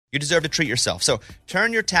You deserve to treat yourself. So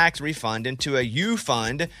turn your tax refund into a U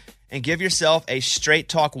fund and give yourself a Straight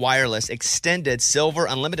Talk Wireless Extended Silver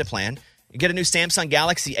Unlimited plan. You get a new Samsung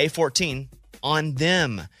Galaxy A14 on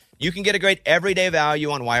them. You can get a great everyday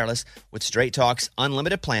value on wireless with Straight Talk's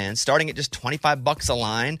unlimited plans, starting at just $25 a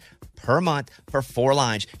line per month for 4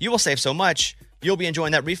 lines. You will save so much, you'll be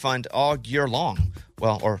enjoying that refund all year long.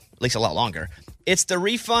 Well, or at least a lot longer. It's the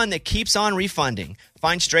refund that keeps on refunding.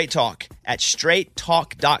 Find Straight Talk at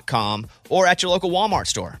straighttalk.com or at your local Walmart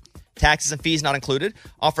store. Taxes and fees not included.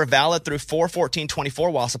 Offer valid through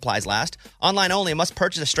 4/14/24 while supplies last. Online only. Must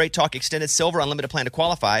purchase a Straight Talk Extended Silver Unlimited plan to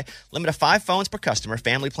qualify. Limit of 5 phones per customer.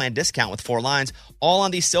 Family plan discount with 4 lines. All on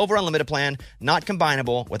the Silver Unlimited plan. Not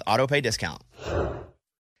combinable with auto pay discount.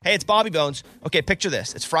 Hey, it's Bobby Bones. Okay, picture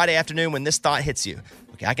this. It's Friday afternoon when this thought hits you.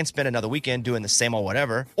 Okay, I can spend another weekend doing the same old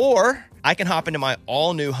whatever. Or I can hop into my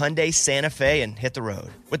all-new Hyundai Santa Fe and hit the road.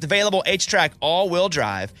 With available H-Track all-wheel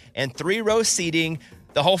drive and 3-row seating,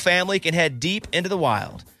 the whole family can head deep into the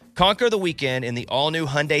wild. Conquer the weekend in the all-new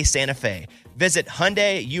Hyundai Santa Fe. Visit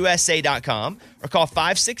HyundaiUSA.com or call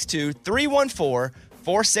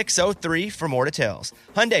 562-314-4603 for more details.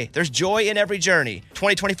 Hyundai, there's joy in every journey.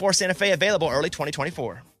 2024 Santa Fe available early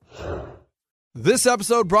 2024. This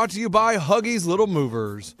episode brought to you by Huggies Little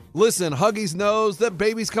Movers. Listen, Huggies knows that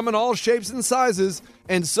babies come in all shapes and sizes,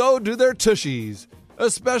 and so do their tushies,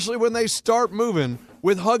 especially when they start moving.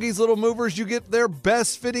 With Huggies Little Movers, you get their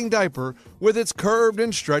best-fitting diaper with its curved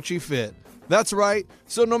and stretchy fit. That's right,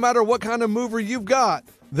 so no matter what kind of mover you've got,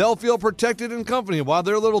 they'll feel protected and comfy while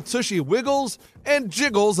their little tushy wiggles and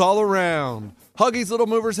jiggles all around. Huggies Little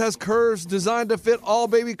Movers has curves designed to fit all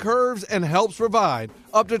baby curves and helps provide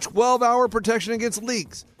up to 12-hour protection against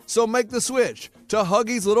leaks. So make the switch to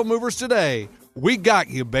Huggies Little Movers today. We got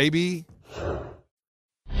you, baby. Here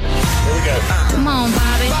we go. Come on,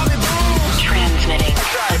 Bobby. Transmitting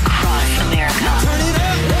across America.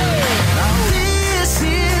 This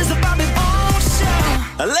is the Bobby Bones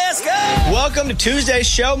Show. Let's go. Welcome to Tuesday's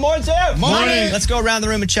show. Morning. Let's go around the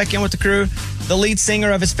room and check in with the crew. The lead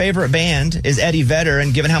singer of his favorite band is Eddie Vedder,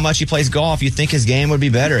 and given how much he plays golf, you'd think his game would be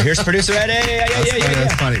better. Here's producer Eddie.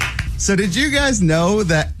 That's funny. So did you guys know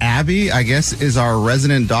that Abby, I guess, is our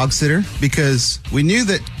resident dog sitter? Because we knew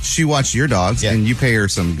that she watched your dogs, and you pay her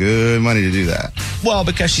some good money to do that. Well,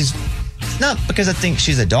 because it's not because I think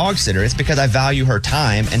she's a dog sitter. It's because I value her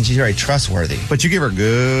time, and she's very trustworthy. But you give her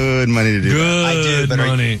good money to do that. I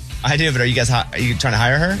do, but are you guys? Are you trying to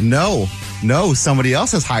hire her? No, somebody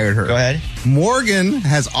else has hired her. Go ahead. Morgan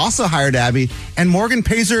has also hired Abby, and Morgan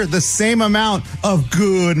pays her the same amount of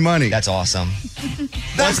good money. That's awesome.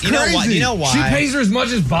 That's crazy. You know why? She pays her as much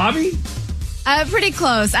as Bobby? Pretty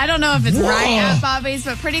close. I don't know if it's right at Bobby's,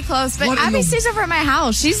 but pretty close. But Abby stays over at my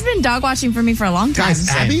house. She's been dog watching for me for a long time. Guys,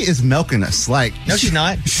 Abby is milking us. No, she's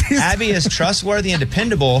not. Abby is trustworthy and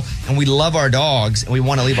dependable, and we love our dogs, and we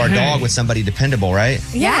want to leave our dog with somebody dependable, right?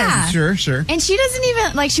 Yeah. Sure. And she doesn't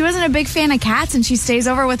even, she wasn't a big fan of cats, and she stays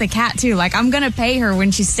over with a cat, too. I'm going to pay her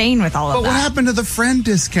when she's staying with all of that. But what happened to the friend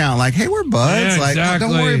discount? Hey, we're buds. Yeah, exactly.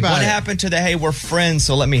 Don't worry about What happened to the, hey, we're friends,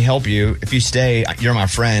 so let me help you. If you stay, you're my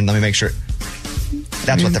friend. Let me make sure.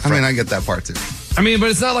 That's what the friend. I get that part too. But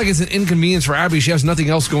it's not like it's an inconvenience for Abby. She has nothing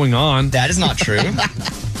else going on. That is not true.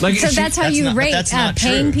 So that's how you rate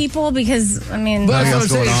paying people? Because, But that's what I'm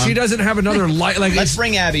saying. She doesn't have another light. Let's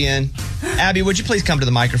bring Abby in. Abby, would you please come to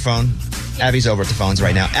the microphone? Abby's over at the phones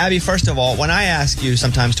right now. Abby, first of all, when I ask you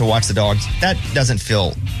sometimes to watch the dogs, that doesn't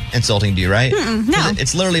feel insulting to you, right? No.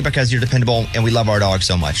 It's literally because you're dependable and we love our dogs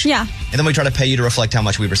so much. Yeah. And then we try to pay you to reflect how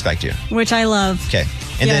much we respect you. Which I love. Okay.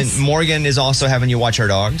 And then Morgan is also having you watch her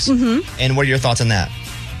dogs. Mm-hmm. And what are your thoughts on that?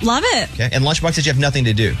 Love it. Okay. And Lunchbox says you have nothing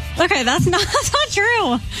to do. Okay, that's not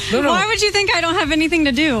true. No. Why would you think I don't have anything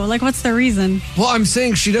to do? What's the reason? Well, I'm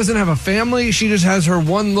saying she doesn't have a family. She just has her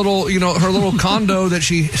one little, her little condo that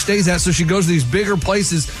she stays at. So she goes to these bigger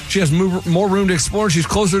places. She has more room to explore. She's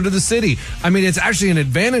closer to the city. It's actually an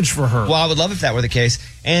advantage for her. Well, I would love if that were the case.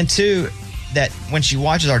 And two, that when she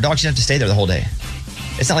watches our dogs, she doesn't have to stay there the whole day.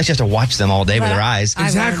 It's not like she has to watch them all day with her eyes.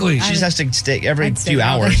 Exactly. She just has to stay every few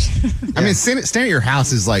hours. Staying at your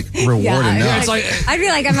house is reward enough. I'd be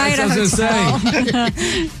like, I might have a hotel.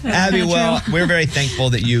 Abby, well, we're very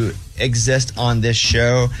thankful that you exist on this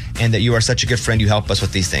show and that you are such a good friend. You help us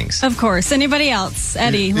with these things. Of course. Anybody else?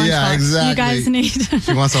 Eddie, Lunchbox. Yeah, exactly. You guys need.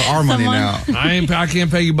 She wants our money now. I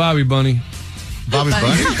can't pay you, Bobby Bunny. Bobby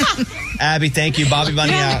Bunny? Abby, thank you. Bobby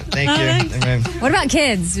Bunny out. Thank you. Okay. What about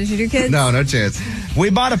kids? Did you do kids? No chance. We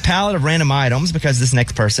bought a pallet of random items because of this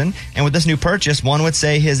next person. And with this new purchase, one would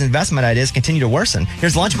say his investment ideas continue to worsen.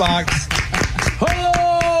 Here's Lunchbox. Ho,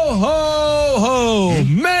 ho, ho.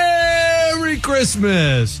 Merry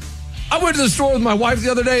Christmas. I went to the store with my wife the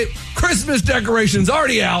other day. Christmas decorations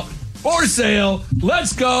already out for sale.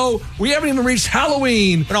 Let's go. We haven't even reached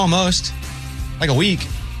Halloween. But almost. Like a week.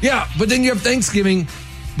 Yeah, but then you have Thanksgiving.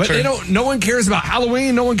 But True. no one cares about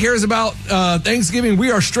Halloween. No one cares about Thanksgiving.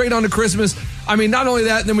 We are straight on to Christmas. I mean, not only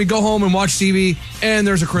that, then we go home and watch TV and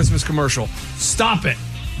there's a Christmas commercial. Stop it.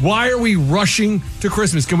 Why are we rushing to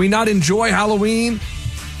Christmas? Can we not enjoy Halloween?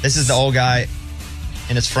 This is the old guy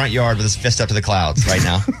in his front yard with his fist up to the clouds right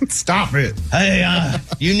now. Stop it. Hey,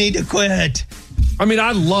 you need to quit. I mean,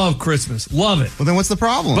 I love Christmas. Love it. Well, then what's the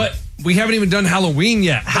problem? But we haven't even done Halloween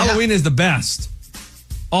yet. Halloween is the best.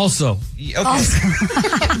 Also. Okay.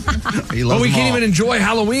 But we can't even enjoy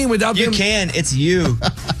Halloween without You them. can. It's you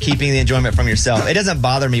keeping the enjoyment from yourself. It doesn't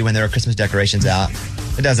bother me when there are Christmas decorations out.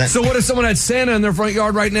 It doesn't. So what if someone had Santa in their front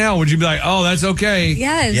yard right now? Would you be like, oh, that's okay?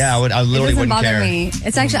 Yes. Yeah, I literally it doesn't wouldn't bother care. me.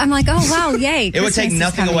 It's actually, I'm like, oh, wow, yay. It would take Christmas is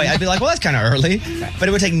nothing coming. away. I'd be like, well, that's kind of early. But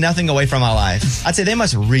it would take nothing away from my life. I'd say they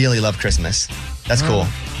must really love Christmas. That's cool.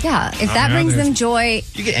 Yeah, if that brings them joy.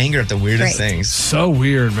 You get angered at the weirdest Great. things. So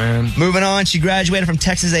weird, man. Moving on, she graduated from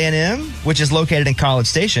Texas A&M, which is located in College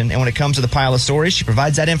Station. And when it comes to the pile of stories, she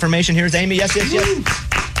provides that information. Here's Amy. Yes.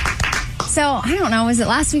 So, I don't know, was it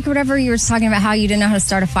last week or whatever you were talking about how you didn't know how to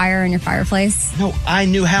start a fire in your fireplace? No, I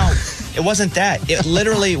knew how. It wasn't that. It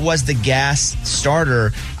literally was the gas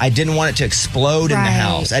starter. I didn't want it to explode in the Right.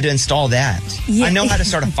 house. I had to install that. Yeah. I know how to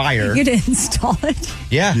start a fire. You didn't install it?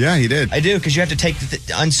 Yeah. Yeah, he did. I do, because you have to take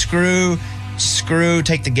unscrew, screw,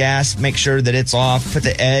 take the gas, make sure that it's off, put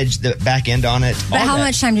the edge, the back end on it. But all how that.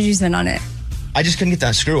 much time did you spend on it? I just couldn't get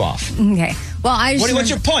the screw off. Okay. Well, I just What's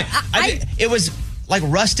your point? It was like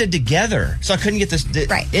rusted together, so I couldn't get the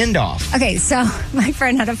Right. end off. Okay, so my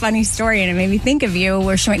friend had a funny story, and it made me think of you,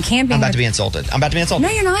 where she went camping. I'm about with- to be insulted. No,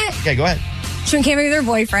 you're not. Okay, go ahead. She went camping with her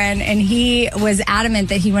boyfriend, and he was adamant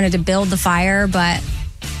that he wanted to build the fire, but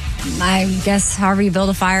I guess however you build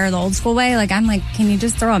a fire the old school way, like I'm like, can you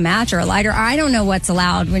just throw a match or a lighter? I don't know what's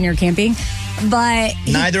allowed when you're camping, but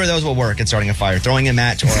Neither of those will work in starting a fire. Throwing a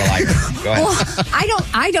match or a lighter. Go ahead. well,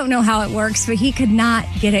 I don't know how it works, but he could not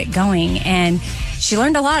get it going, and she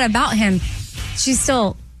learned a lot about him. She's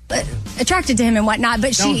still attracted to him and whatnot,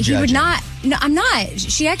 but Don't he judge would him. not. No, I'm not.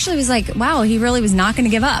 She actually was like, wow, he really was not going to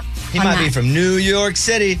give up. He on might that. be from New York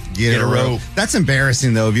City. Get a rope. That's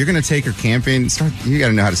embarrassing, though. If you're going to take her camping, you got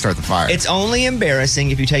to know how to start the fire. It's only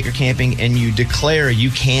embarrassing if you take her camping and you declare you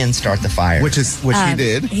can start the fire. Which he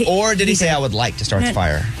did. Or did he say, I would like to start the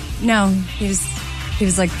fire? No, he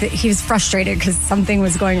was like, he was frustrated because something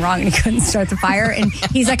was going wrong and he couldn't start the fire. And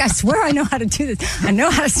he's like, I swear I know how to do this. I know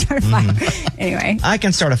how to start a fire. Anyway. I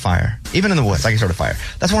can start a fire. Even in the woods, I can start a fire.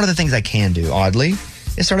 That's one of the things I can do, oddly,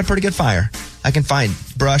 is start a pretty good fire. I can find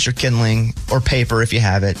brush or kindling or paper if you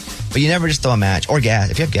have it. But you never just throw a match or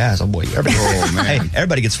gas. If you have gas, oh boy. Hey,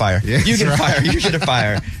 everybody gets fire. Yeah, you get a right. fire. You get a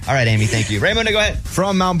fire. All right, Amy, thank you. Raymond, go ahead.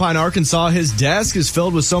 From Mountain Pine, Arkansas, his desk is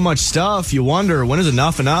filled with so much stuff. You wonder, when is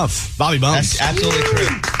enough? Bobby Bumps. That's absolutely true.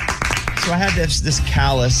 So I had this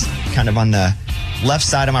callus kind of on the left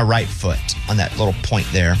side of my right foot, on that little point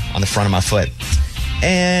there on the front of my foot.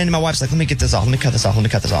 And my wife's like, let me get this off. Let me cut this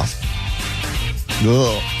off.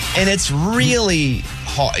 Ugh. And it's really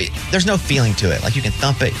hard. There's no feeling to it. Like you can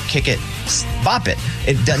thump it, kick it, bop it.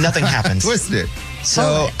 Nothing happens. Twist it.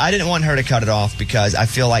 So I didn't want her to cut it off because I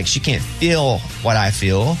feel like she can't feel what I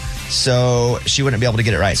feel. So she wouldn't be able to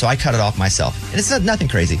get it right. So I cut it off myself. And it's nothing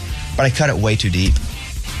crazy, but I cut it way too deep.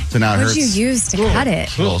 So now it What hurts. did you use to cut it?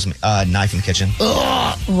 Kills me. Knife in the kitchen.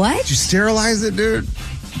 What? Did you sterilize it, dude?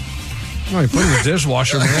 Oh, you put it in the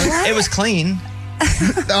dishwasher, man. It was clean.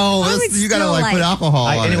 Oh, would you got to still like put like- alcohol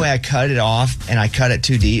on Anyway, it. I cut it off and I cut it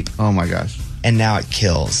too deep. Oh my gosh. And now it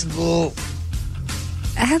kills.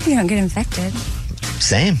 I hope you don't get infected.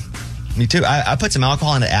 Same. Me too. I put some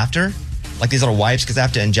alcohol in it after, like these little wipes, because I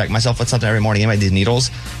have to inject myself with something every morning. Anyway, these needles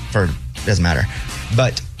doesn't matter.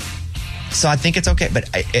 But so I think it's okay, but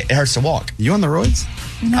it hurts to walk. You on the roids?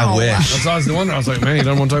 No. I wish. That's what I was wondering. I was like, man, you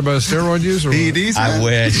don't want to talk about steroid use? Or PEDs? I man?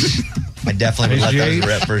 wish. I definitely would let those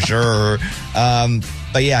rip for sure.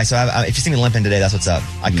 But yeah, so if you see me limping today, that's what's up.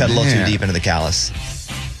 I cut a little too Man. deep into the callus.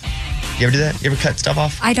 You ever do that? You ever cut stuff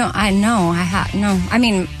off? I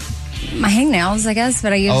mean, my hangnails, I guess,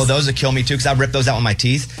 but I use. Oh, those would kill me too because I rip those out with my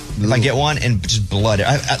teeth. If I get one and just blood.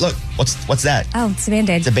 Look, what's that? Oh, it's a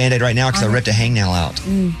Band-Aid. It's a Band-Aid right now because I ripped a hangnail out.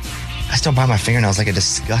 I still bite my fingernails like a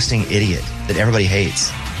disgusting idiot that everybody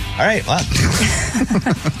hates. All right, well,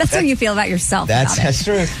 That's how you feel about yourself. about it. that's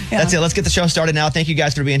true. Yeah. That's it. Let's get the show started now. Thank you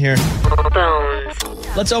guys for being here.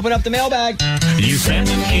 Let's open up the mailbag. You send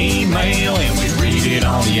an email and we read it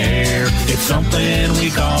on the air. It's something we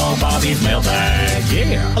call Bobby's mailbag.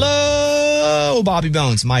 Yeah. Hello, No, Bobby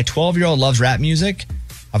Bones. My 12-year-old loves rap music.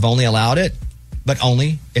 I've only allowed it, but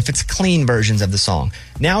only if it's clean versions of the song.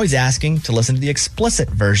 Now he's asking to listen to the explicit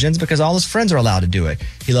versions because all his friends are allowed to do it.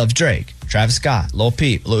 He loves Drake, Travis Scott, Lil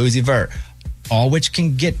Peep, Lil Uzi Vert, all which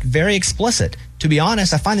can get very explicit. To be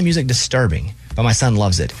honest, I find the music disturbing, but my son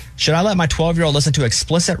loves it. Should I let my 12-year-old listen to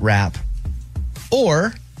explicit rap,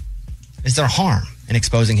 or is there harm in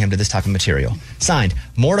exposing him to this type of material? Signed,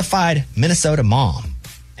 Mortified Minnesota Mom.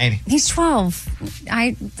 Amy. He's 12.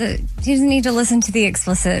 He doesn't need to listen to the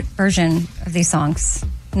explicit version of these songs.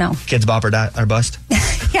 No. Kids Bop or Bust?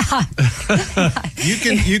 Yeah.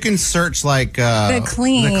 You can search like the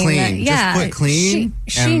clean. Yeah. Just put clean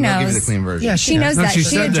she and knows. they'll give you the clean version. Yeah, she knows that.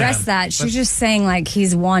 She addressed that. She's just saying like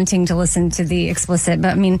he's wanting to listen to the explicit.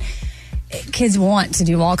 But I mean, kids want to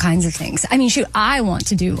do all kinds of things. I mean, I want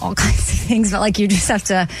to do all kinds of things, but like you just have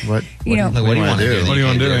to, what do you want to do? What do you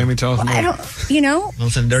want to do, Amy? Tell us more. I don't,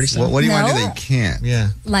 Listen to dirty stuff? What do you want to do that you can't?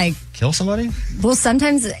 Yeah. Like kill somebody? Well,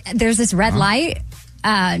 sometimes there's this red light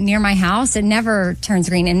near my house. It never turns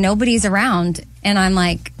green and nobody's around. And I'm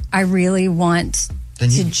like, I really want to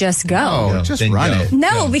just go. Oh, just run it.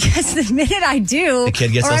 No, because the minute I do, the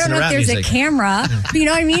kid gets or I don't know if there's music. a camera, but you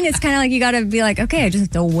know what I mean? It's kind of like you got to be like, okay, I just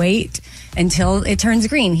have to wait until it turns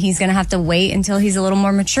green. He's going to have to wait until he's a little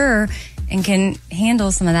more mature and can handle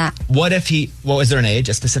some of that. What if is there an age,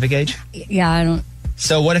 a specific age? Yeah, I don't.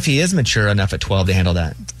 So what if he is mature enough at 12 to handle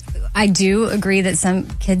that? I do agree that some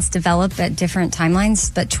kids develop at different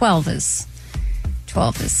timelines, but 12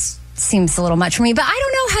 seems a little much for me. But I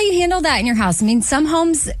don't know how you handle that in your house. I mean, some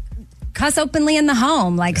homes cuss openly in the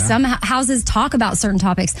home. Like some houses talk about certain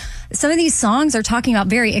topics. Some of these songs are talking about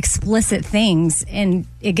very explicit things and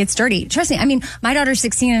it gets dirty. Trust me. I mean, my daughter's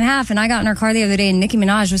 16 and a half and I got in her car the other day and Nicki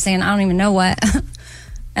Minaj was saying, I don't even know what.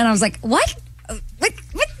 And I was like, what?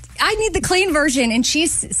 I need the clean version. And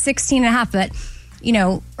she's 16 and a half. But, you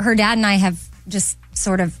know, her dad and I have just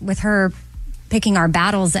sort of with her picking our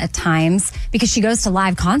battles at times because she goes to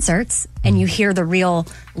live concerts and you hear the real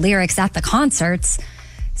lyrics at the concerts.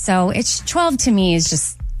 So it's 12 to me is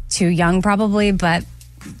just too young probably, but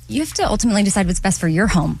you have to ultimately decide what's best for your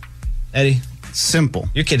home. Eddie? Simple.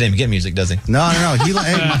 Your kid didn't even get music, does he? No.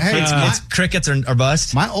 It's crickets or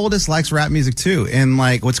bust. My oldest likes rap music too. And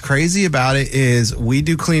like what's crazy about it is we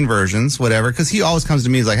do clean versions, whatever, because he always comes to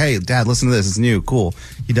me, he's like, hey, Dad, listen to this. It's new. Cool.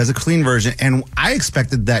 He does a clean version. And I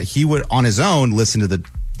expected that he would on his own listen to the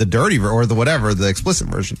dirty or the explicit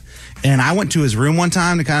version. And I went to his room one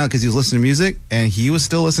time to kind of because he was listening to music and he was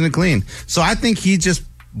still listening to clean. So I think he just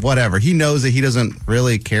whatever. He knows that he doesn't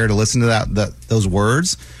really care to listen to those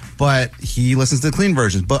words, but he listens to the clean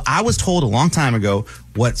versions. But I was told a long time ago,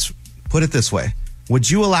 put it this way. Would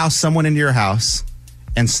you allow someone into your house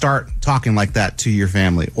and start talking like that to your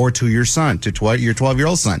family or to your son, to your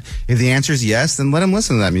 12-year-old son? If the answer is yes, then let him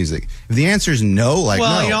listen to that music. If the answer is no,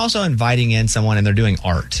 no. You're also inviting in someone and they're doing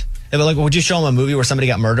art. Like, would you show them a movie where somebody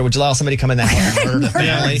got murdered? Would you allow somebody to come in that house and murder the family?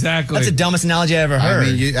 Yeah, exactly. That's the dumbest analogy I ever heard. I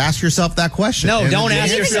mean, you ask yourself that question. No, don't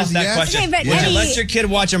ask yourself that question. Okay, would you let your kid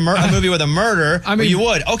watch a movie with a murder? I mean, you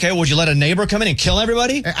would. Okay, would you let a neighbor come in and kill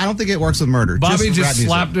everybody? I don't think it works with murder. Bobby just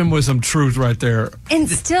slapped him with some truth right there. And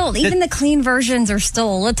still, even the clean versions are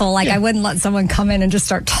still a little like I wouldn't let someone come in and just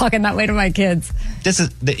start talking that way to my kids.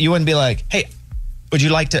 You wouldn't be like, hey, would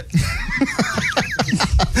you like to?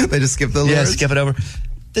 They just skip the words? Yeah, skip it over.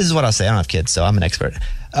 This is what I'll say. I don't have kids, so I'm an expert.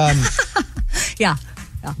 Yeah.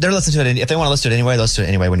 They're listening to it. If they want to listen to it anyway, they'll listen to it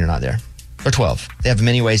anyway when you're not there. They're 12. They have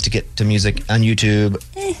many ways to get to music on YouTube.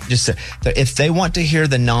 If they want to hear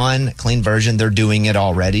the non-clean version, they're doing it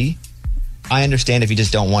already. I understand if you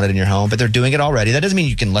just don't want it in your home, but they're doing it already. That doesn't mean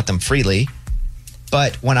you can let them freely.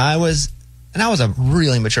 But when I was a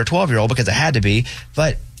really mature 12-year-old because I had to be,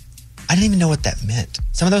 but I didn't even know what that meant.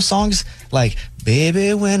 Some of those songs, like,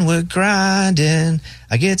 baby, when we're grinding,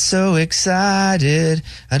 I get so excited.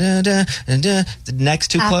 The next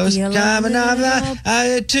too close. I didn't know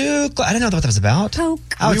what that was about.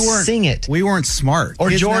 I would sing it. We weren't smart. Or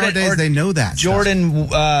Kids Jordan, nowadays, they know that. Jordan,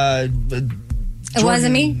 it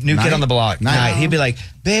wasn't me? New Kid on the Block. Night. He'd be like,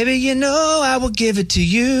 baby, you know I will give it to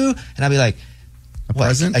you. And I'd be like, a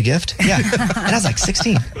present? A gift? Yeah. And I was like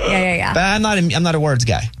 16. Yeah. But I'm not a words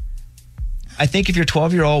guy. I think if your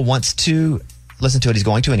 12-year-old wants to listen to it, he's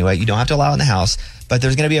going to anyway. You don't have to allow it in the house. But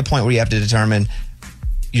there's going to be a point where you have to determine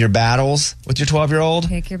your battles with your 12-year-old.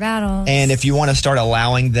 Pick your battles. And if you want to start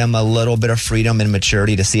allowing them a little bit of freedom and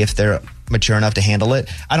maturity to see if they're mature enough to handle it.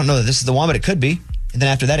 I don't know that this is the one, but it could be. And then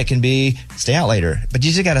after that, it can be stay out later. But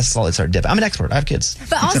you just got to slowly start dipping. I'm an expert. I have kids.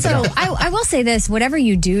 But also, I will say this. Whatever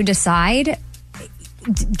you do decide,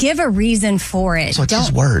 give a reason for it. So it's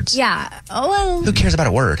just words. Yeah. Oh, well. Who cares about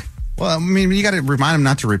a word? Well, I mean, you got to remind them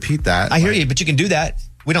not to repeat that. I hear you, but you can do that.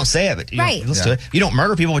 We don't say it, but you Right. listen to it. You don't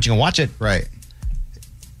murder people, but you can watch it. Right.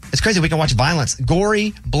 It's crazy. We can watch violence,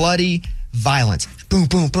 gory, bloody violence. Boom,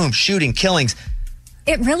 boom, boom, shooting, killings.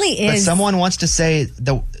 It really But is. someone wants to say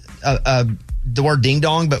the word ding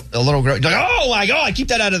dong, but a little girl, like, oh my God, keep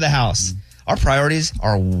that out of the house. Our priorities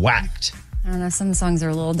are whacked. I don't know. Some songs are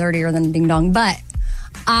a little dirtier than Ding Dong, but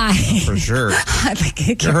For sure. I think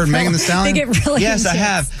it You heard Megan Thee Stallion? They get really Yes, I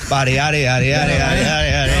intense. have. Body, yada, yada, yada, yada, yada,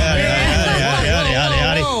 yada, yada, yada, yada, yada,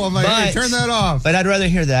 yada. Oh, I'm like, hey, turn that off. But I'd rather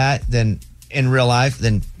hear that than in real life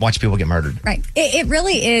than watch people get murdered. Right. It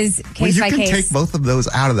really is case You by can case. take both of those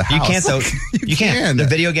out of the You house. can't, though. You can't. The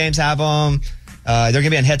video games have them. They're going to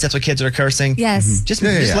be on headsets with kids that are cursing. Yes. Just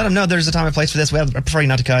Yeah. let them know there's a time and place for this. I prefer you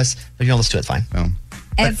not to cuss. If you don't listen to it, fine. Oh.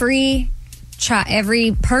 Every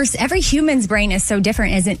human's brain is so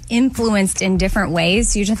different, isn't influenced in different ways.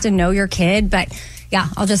 So you just have to know your kid. But yeah,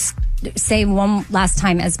 I'll just say one last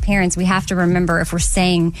time, as parents, we have to remember if we're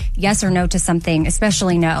saying yes or no to something,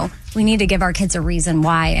 especially no, we need to give our kids a reason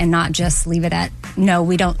why and not just leave it at no,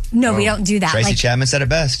 we don't do that. Tracy Like, Chapman said it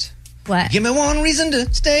best. what? Give me one reason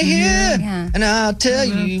to stay here, Yeah. and I'll tell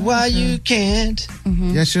you why you can't.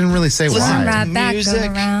 Yeah, she didn't really say Listen why. right to back, go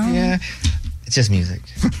music. around. Yeah, it's just music.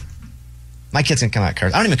 My kids can come out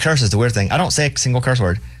curse. I don't even curse is the weird thing. I don't say a single curse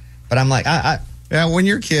word, but I'm like, Yeah, when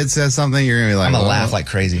your kid says something, you're going to be like, I'm gonna well, laugh like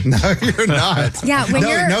crazy. No, you're not. Yeah, when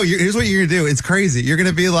here's what you're going to do. It's crazy. You're going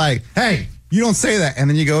to be like, hey, you don't say that. And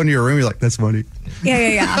then you go into your room, you're like, that's funny.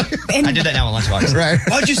 Yeah. And I did that now with Lunchbox. Right.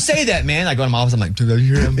 Why'd you say that, man? I go to my office. I'm like, did you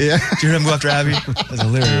hear him? Yeah. Did you hear him go after Abby? That's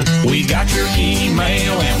hilarious. We got your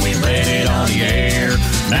email and we read it on the air.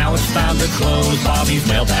 Now it's time to close Bobby's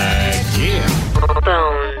mailbag.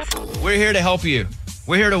 Yeah. We're here to help you.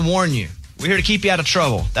 We're here to warn you. We're here to keep you out of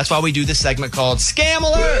trouble. That's why we do this segment called Scam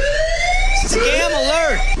Alert. Scam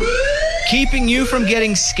Alert. Keeping you from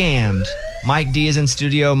getting scammed. Mike D is in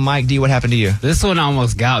studio. Mike D, what happened to you? This one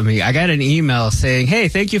almost got me. I got an email saying, hey,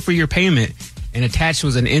 thank you for your payment. And attached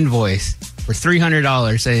was an invoice for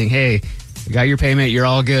 $300 saying, hey, we got your payment. You're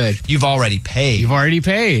all good. You've already paid. You've already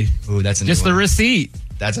paid. Ooh, that's a new Just one. the receipt.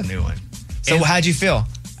 That's a new one. So And- how'd you feel?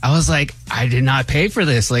 I was like, I did not pay for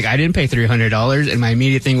this. Like, I didn't pay $300. And my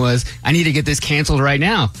immediate thing was, I need to get this canceled right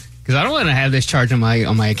now because I don't want to have this charge on my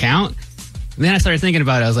account. And then I started thinking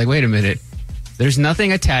about it. I was like, wait a minute. There's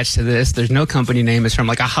nothing attached to this. There's no company name. It's from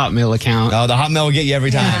like a Hotmail account. Oh, the Hotmail will get you every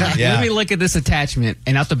time. Yeah. Let me look at this attachment.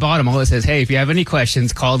 And at the bottom, all it says, hey, if you have any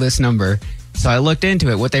questions, call this number. So I looked into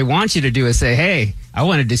it. What they want you to do is say, hey, I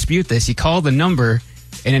want to dispute this. You call the number,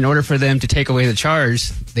 and in order for them to take away the charge,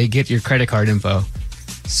 they get your credit card info.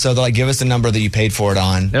 So they're like, give us the number that you paid for it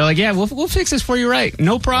on. They're like, yeah, we'll fix this for you right.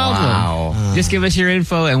 No problem. Wow. Just give us your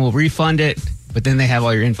info, and we'll refund it. But then they have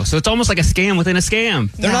all your info. So it's almost like a scam within a scam.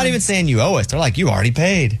 They're not even saying you owe us. They're like, you already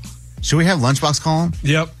paid. Should we have Lunchbox call him?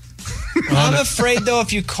 Yep. I'm afraid, though,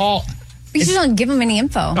 if you call... you just don't give them any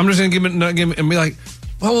info. I'm just going to not give it and be like,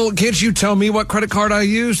 well, can't you tell me what credit card I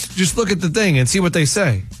used? Just look at the thing and see what they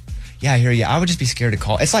say. Yeah, I hear you. I would just be scared to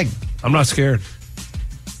call. It's like I'm not scared.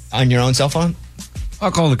 on your own cell phone.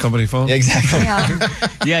 I'll call the company phone. Yeah, exactly. Yeah.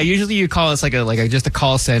 Yeah, usually you call it's like a just a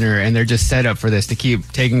call center, and they're just set up for this to keep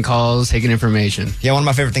taking calls, taking information. Yeah, one of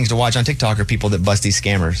my favorite things to watch on TikTok are people that bust these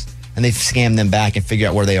scammers, and they scam them back and figure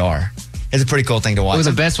out where they are. It's a pretty cool thing to watch. Well,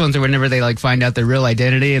 the best ones are whenever they like find out their real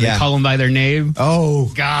identity and Yeah. they call them by their name. Oh.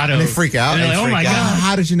 Got 'em. And they freak out. And they're like, oh my freak out. God.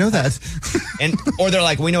 How did you know that? And or they're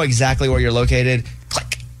like, we know exactly where you're located.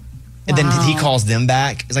 Click. And then he calls them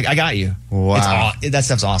back. It's like, I got you. Wow. That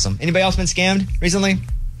stuff's awesome. Anybody else been scammed recently?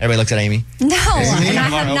 Everybody looks at Amy. No, Amy? and I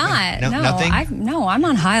have Okay. not. No, No, nothing? I'm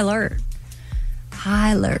on high alert.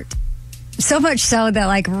 High alert. So much so that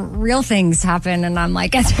like real things happen, and I'm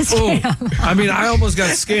like, it's a scam. I mean, I almost got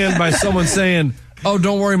scammed by someone saying, oh,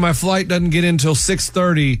 don't worry, my flight doesn't get in until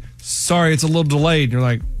 6:30. Sorry, it's a little delayed. And you're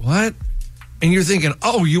like, what? And you're thinking,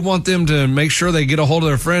 oh, you want them to make sure they get a hold of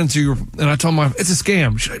their friends. And I told my, it's a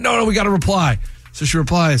scam. She's like, no, we got to reply. So she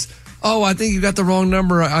replies, oh, I think you got the wrong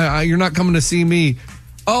number. You're not coming to see me.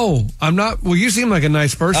 Oh, I'm not. Well, you seem like a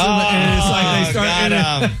nice person. And it's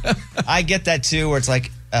like they start. I get that too, where it's like,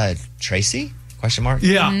 Tracy? Question mark?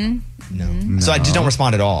 Yeah. No. So I just don't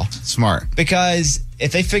respond at all. Smart. Because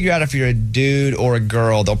if they figure out if you're a dude or a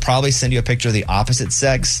girl, they'll probably send you a picture of the opposite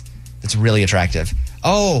sex that's really attractive.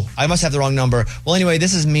 Oh, I must have the wrong number. Well, anyway,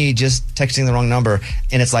 this is me just texting the wrong number,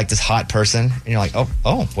 and it's like this hot person, and you're like, oh,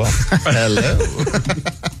 well, hello.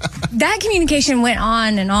 That communication went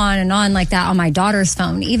on and on and on like that on my daughter's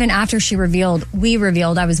phone. Even after we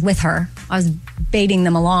revealed, I was with her. I was baiting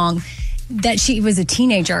them along, that she was a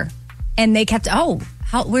teenager. And they kept,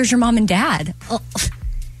 where's your mom and dad? Oh.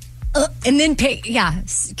 And then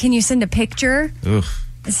can you send a picture? Oof.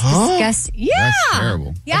 It's disgusting. Yeah. That's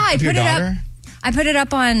terrible. Yeah, I put it up. I put it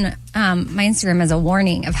up on my Instagram as a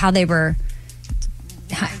warning of how they were.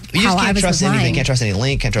 You just can't trust anything. Can't trust any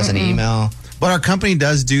link. Can't trust any email. But our company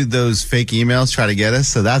does do those fake emails, try to get us,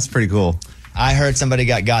 so that's pretty cool. I heard somebody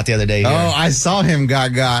got the other day here. Oh, I saw him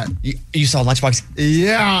got. You saw Lunchbox?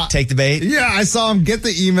 Yeah. Take the bait? Yeah, I saw him get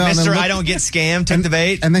the email. Mr. I don't get scammed, take the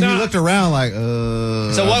bait. And then he looked around like,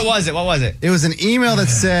 So what was it? It was an email that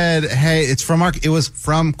said, hey, it was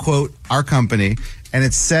from, quote, our company. And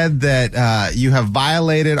it said that you have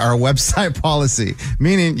violated our website policy,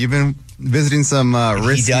 meaning you've been visiting some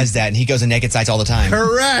risky. He does that, and he goes to naked sites all the time.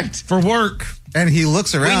 Correct. For work. And he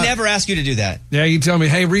looks around. We never ask you to do that. Yeah, you tell me,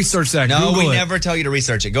 hey, research that. No, Google we it. never tell you to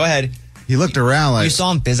research it. Go ahead. He looked around like. You saw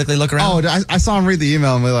him physically look around? Oh, I saw him read the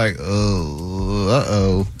email and we're like,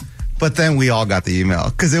 uh-oh. But then we all got the email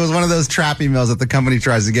because it was one of those trap emails that the company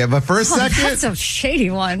tries to get. But for a second. That's a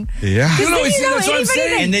shady one. Yeah. That's what I'm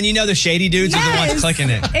saying. And then the shady dudes are the ones clicking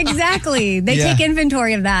it. Exactly. They take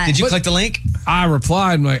inventory of that. Did you click the link? I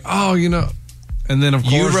replied, I'm like, and then of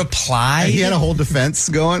course. You replied? He had a whole defense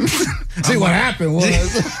going. See, what happened was.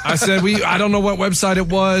 I said, I don't know what website it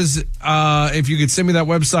was. If you could send me that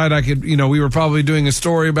website, I could, we were probably doing a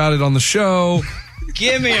story about it on the show.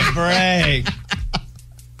 Give me a break.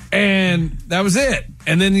 And that was it.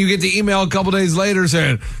 And then you get the email a couple days later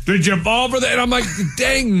saying, did you fall for that? And I'm like, the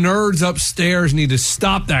dang nerds upstairs need to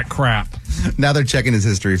stop that crap. Now they're checking his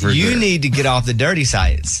history for You sure. need to get off the dirty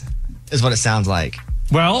sites, is what it sounds like.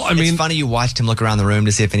 Well, I mean, it's funny you watched him look around the room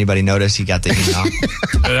to see if anybody noticed he got the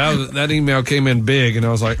email. that email came in big, and I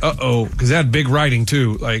was like, uh-oh, because it had big writing,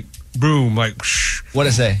 too. Like, boom, like, shh.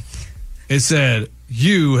 What'd it say? It said,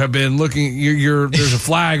 you have been looking, there's a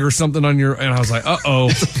flag or something on your, and I was like, uh-oh.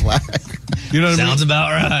 Flag. You know what I mean? Sounds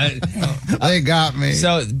about right. They got me.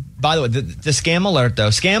 So, by the way, the scam alert, though.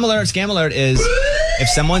 Scam alert is if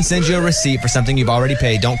someone sends you a receipt for something you've already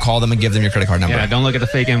paid, don't call them and give them your credit card number. Yeah, don't look at the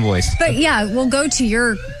fake invoice. But yeah, we'll go to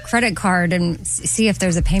your credit card and see if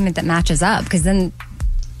there's a payment that matches up, because then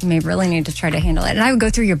you may really need to try to handle it. And I would go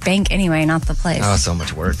through your bank anyway, not the place. Oh, so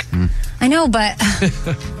much work. I know, but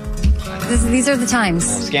these are the times.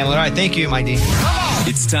 Scam alert. All right, thank you, my D.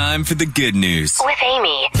 It's time for the good news. With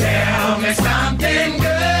Amy. Tell me something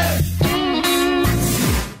good.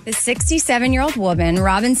 The 67-year-old woman,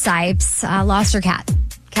 Robin Sipes, lost her cat.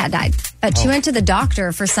 Cat died. But she went to the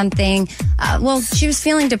doctor for something. She was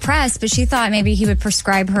feeling depressed, but she thought maybe he would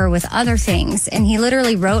prescribe her with other things. And he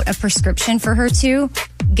literally wrote a prescription for her to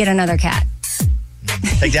get another cat.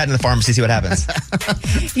 Take that to the pharmacy, see what happens.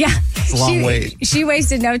 Yeah. It's a long wait. She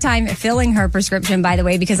wasted no time filling her prescription, by the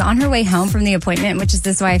way, because on her way home from the appointment, which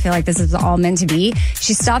is why I feel like this is all meant to be,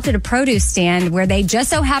 she stopped at a produce stand where they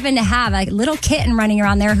just so happened to have a little kitten running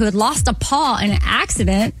around there who had lost a paw in an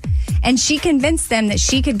accident. And she convinced them that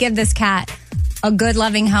she could give this cat a good,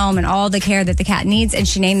 loving home and all the care that the cat needs. And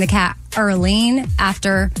she named the cat Earlene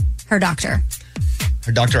after her doctor.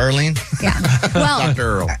 Her Dr. Earlene? Yeah. Well, Dr.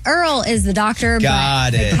 Earl. Earl is the doctor,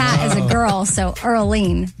 Got but it. the cat is a girl, so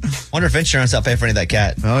Earlene. Wonder if insurance will pay for any of that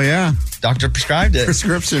cat. Oh, yeah. Doctor prescribed it.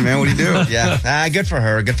 Prescription, man. What do you do? Yeah. Good for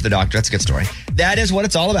her. Good for the doctor. That's a good story. That is what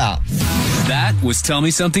it's all about. That was Tell Me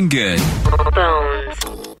Something Good.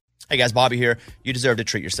 Hey guys, Bobby here. You deserve to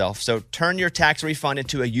treat yourself. So turn your tax refund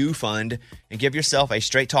into a U fund and give yourself a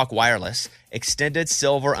Straight Talk Wireless Extended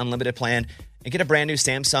Silver Unlimited plan and get a brand new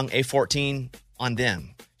Samsung A14 on them.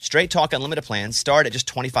 Straight Talk Unlimited plans start at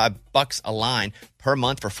just $25 a line per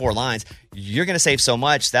month for 4 lines. You're going to save so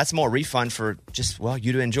much. That's more refund for just,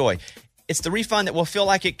 you to enjoy. It's the refund that will feel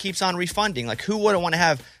like it keeps on refunding. Like, who wouldn't want to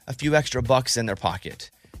have a few extra bucks in their pocket?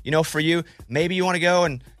 For you, maybe you want to go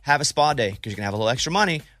and have a spa day because you're going to have a little extra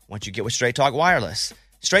money once you get with Straight Talk Wireless.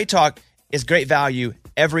 Straight Talk is great value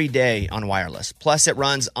every day on wireless. Plus, it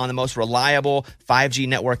runs on the most reliable 5G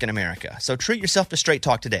network in America. So treat yourself to Straight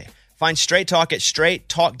Talk today. Find Straight Talk at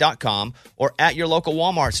straighttalk.com or at your local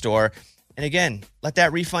Walmart store. And again, let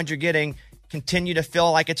that refund you're getting continue to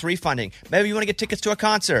feel like it's refunding. Maybe you want to get tickets to a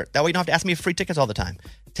concert. That way you don't have to ask me for free tickets all the time.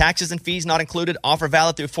 Taxes and fees not included. Offer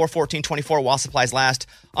valid through 4/14/24 while supplies last.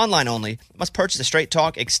 Online only. Must purchase a Straight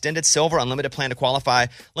Talk Extended Silver Unlimited plan to qualify.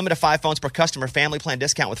 Limit of 5 phones per customer. Family plan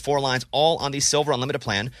discount with 4 lines, all on the Silver Unlimited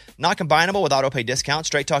plan. Not combinable with auto-pay discount.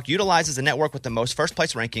 Straight Talk utilizes a network with the most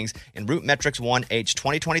first-place rankings in Root Metrics 1H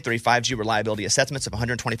 2023 5G reliability assessments of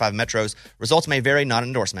 125 metros. Results may vary, not an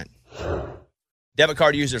endorsement. Debit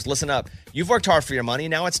card users, listen up. You've worked hard for your money.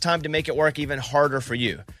 Now it's time to make it work even harder for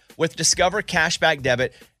you. With Discover Cashback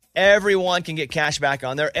Debit, Everyone can get cash back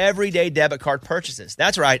on their everyday debit card purchases.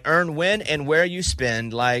 That's right. Earn when and where you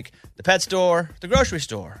spend, like the pet store, the grocery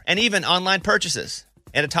store, and even online purchases.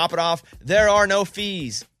 And to top it off, there are no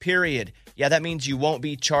fees, period. Yeah, that means you won't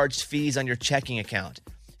be charged fees on your checking account.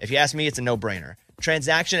 If you ask me, it's a no-brainer.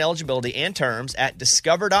 Transaction eligibility and terms at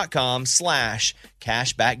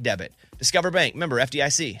discover.com/cashbackdebit. Discover Bank, member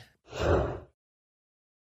FDIC.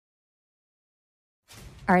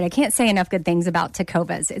 All right, I can't say enough good things about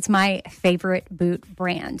Tecovas. It's my favorite boot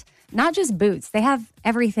brand. Not just boots, they have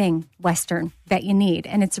everything Western that you need.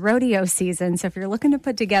 And it's rodeo season, so if you're looking to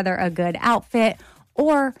put together a good outfit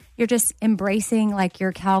or you're just embracing like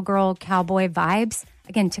your cowgirl, cowboy vibes,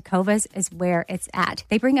 again, Tecovas is where it's at.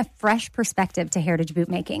 They bring a fresh perspective to heritage boot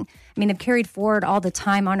making. I mean, they've carried forward all the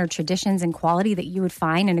time-honored traditions and quality that you would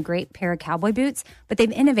find in a great pair of cowboy boots, but they've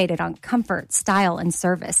innovated on comfort, style, and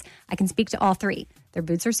service. I can speak to all three. Their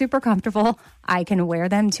boots are super comfortable. I can wear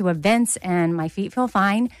them to events and my feet feel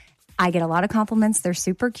fine. I get a lot of compliments. They're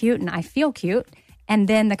super cute and I feel cute. And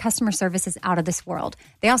then the customer service is out of this world.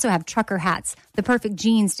 They also have trucker hats, the perfect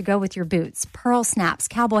jeans to go with your boots, pearl snaps,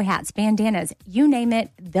 cowboy hats, bandanas, you name it,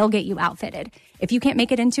 they'll get you outfitted. If you can't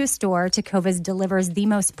make it into a store, Tecovas delivers the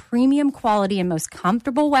most premium quality and most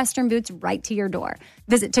comfortable Western boots right to your door.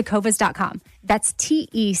 Visit Tecovas.com. That's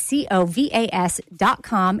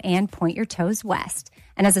Tecovas.com and point your toes west.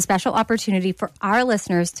 And as a special opportunity for our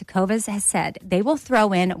listeners, Tecovas has said they will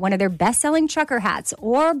throw in one of their best-selling trucker hats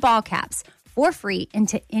or ball caps for free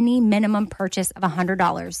into any minimum purchase of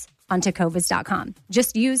 $100 on Tecovas.com.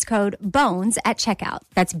 Just use code BONES at checkout.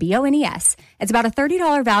 That's BONES. It's about a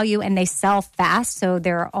 $30 value and they sell fast, so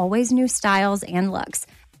there are always new styles and looks.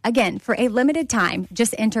 Again, for a limited time,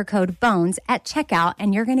 just enter code BONES at checkout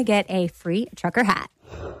and you're going to get a free trucker hat.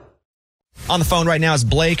 On the phone right now is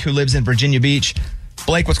Blake, who lives in Virginia Beach.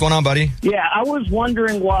 Blake, what's going on, buddy? Yeah, I was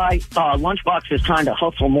wondering why Lunchbox is trying to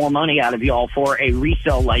hustle more money out of y'all for a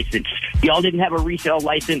resale license. Y'all didn't have a resale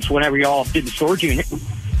license whenever y'all did the storage unit.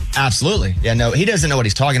 Absolutely. Yeah, no, he doesn't know what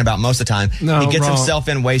he's talking about most of the time. No, he gets wrong. himself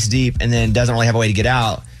in waist deep and then doesn't really have a way to get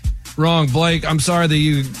out. Wrong, Blake. I'm sorry that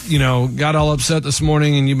you got all upset this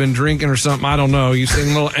morning and you've been drinking or something. I don't know. You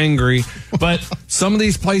seem a little angry. But some of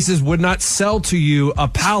these places would not sell to you a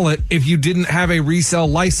pallet if you didn't have a resale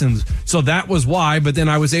license. So that was why. But then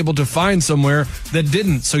I was able to find somewhere that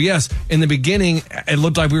didn't. So yes, in the beginning, it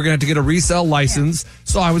looked like we were going to have to get a resale license.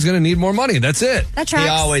 So I was going to need more money. That's it. That tracks. He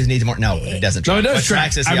always needs more. No, it doesn't track. No, it does What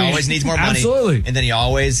track. tracks is he always needs more money. Absolutely. And then he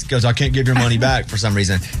always goes, I can't give your money back for some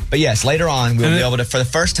reason. But yes, later on, we'll be able to, for the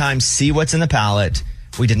first time, see what's in the pallet.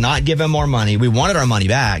 We did not give him more money. We wanted our money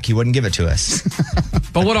back. He wouldn't give it to us.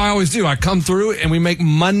 But what I always do, I come through and we make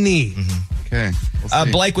money. Okay.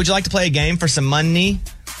 Blake, would you like to play a game for some money?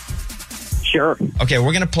 Sure. Okay,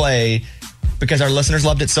 we're going to play, because our listeners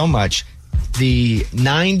loved it so much, the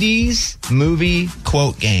 90s movie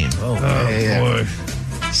quote game. Oh boy.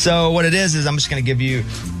 So what it is I'm just going to give you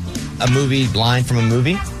a movie line from a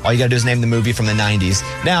movie. All you got to do is name the movie from the 90s.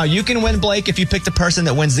 Now, you can win, Blake, if you pick the person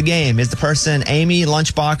that wins the game. Is the person Amy,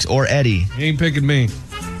 Lunchbox, or Eddie? You ain't picking me.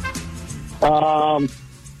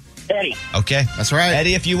 Eddie. Okay. That's right.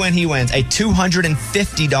 Eddie, if you win, he wins. A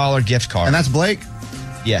 $250 gift card. And that's Blake?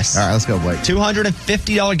 Yes. All right, let's go, Blake.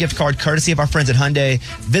 $250 gift card courtesy of our friends at Hyundai.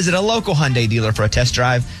 Visit a local Hyundai dealer for a test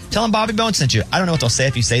drive. Tell them Bobby Bones sent you. I don't know what they'll say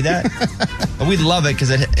if you say that, but we'd love it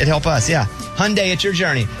because it'd help us. Yeah. Hyundai, it's your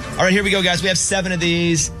journey. All right, here we go, guys. We have 7 of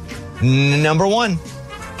these. Number 1.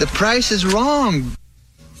 The price is wrong.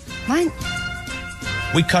 What?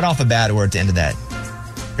 We cut off a bad word at the end of that.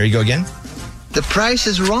 Here you go again. The price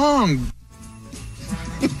is wrong.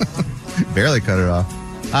 Barely cut it off.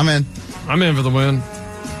 I'm in. I'm in for the win.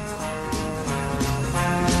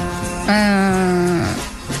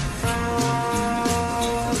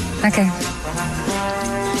 Okay.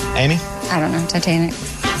 Amy? I don't know. Titanic.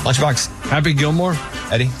 Lunchbox? Happy Gilmore?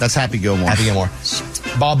 Eddie? That's Happy Gilmore. Happy Gilmore.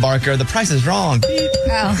 Bob Barker, the price is wrong.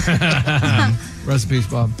 Oh. Rest in peace,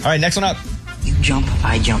 Bob. All right, next one up. You jump,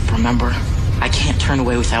 I jump, remember? I can't turn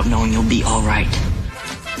away without knowing you'll be all right.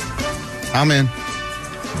 I'm in.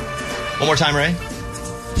 One more time, Ray.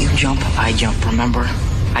 You jump, I jump, remember?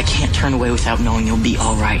 I can't turn away without knowing you'll be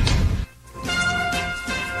all right.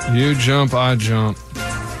 You jump, I jump.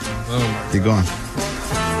 Oh, Keep going.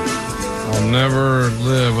 I'll never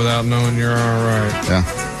live without knowing you're all right. Yeah.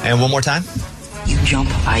 And one more time. You jump,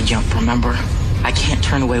 I jump, remember? I can't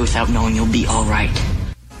turn away without knowing you'll be all right.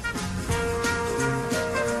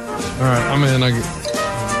 All right, I'm in.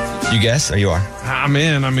 You guess, or you are? I'm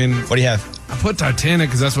in. I mean, what do you have? I put Titanic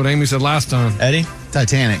because that's what Amy said last time. Eddie?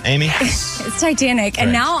 Titanic. Amy? It's Titanic.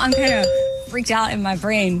 And now I'm kind of freaked out in my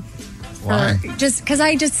brain Why? Just because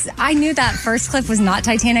I knew that first clip was not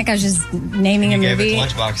Titanic. I was just naming a movie.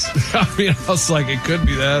 Lunchbox. I mean, I was like, it could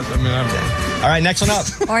be that. I mean, I don't know. All right, next one up.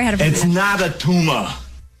 Or I had a It's not a tumor.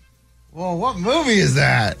 Well, what movie is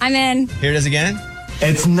that? I'm in. Here it is again.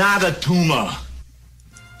 It's not a tumor.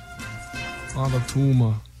 Not a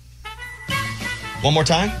tumor. One more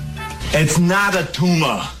time. It's not a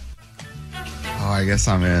tumor. Oh, I guess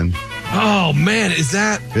I'm in. Oh, man, is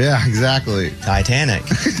that? Yeah, exactly. Titanic.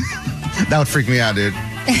 That would freak me out, dude.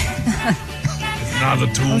 Not a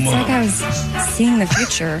tumor. It's like I was seeing the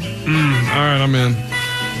future. All right, I'm in.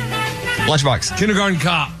 Lunchbox. Kindergarten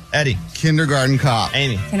Cop. Eddie. Kindergarten Cop.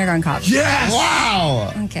 Amy. Kindergarten Cop. Yes!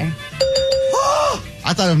 Wow! Okay.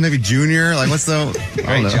 I thought it was maybe Junior. Like, what's the...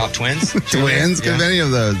 Great job, Twins. Twins? Could have any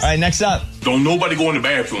of those. All right, next up. Don't nobody go in the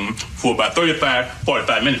bathroom for about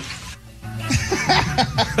 45 minutes.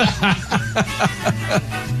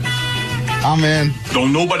 I'm in.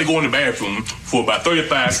 Don't nobody go in the bathroom for about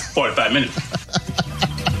 45 minutes.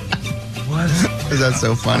 What? Is that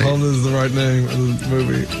so funny? I hope this is the right name of the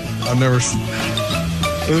movie. I've never seen.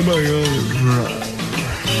 Oh my God.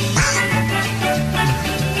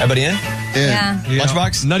 Everybody in? Yeah.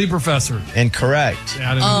 Lunchbox? Nutty Professor. Incorrect.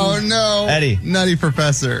 Yeah, I didn't Oh, no. Eddie. Nutty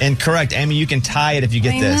Professor. Incorrect. Amy, you can tie it if you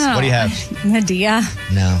get I this. know. What do you have? Medea.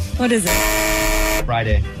 No. What is it?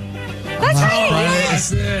 Friday. That's right. Friday.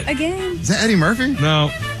 That's it. Again. Is that Eddie Murphy? No.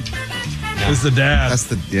 It's the dad. That's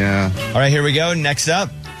the... Yeah. All right, here we go. Next up.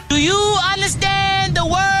 Do you understand the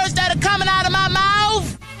words that are coming out of my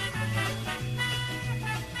mouth?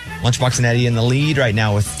 Lunchbox and Eddie in the lead right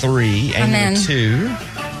now with 3. I'm Amy in. with 2.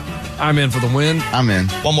 I'm in for the win. I'm in.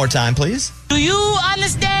 One more time, please. Do you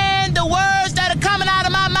understand the words that are coming out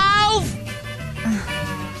of my mouth?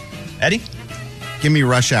 Eddie? Give me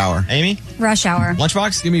Rush Hour. Amy? Rush Hour.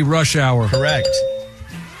 Lunchbox? Give me Rush Hour. Correct.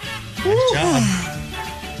 Nice job.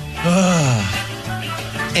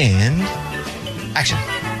 And action.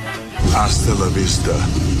 Hasta la vista,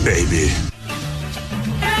 baby.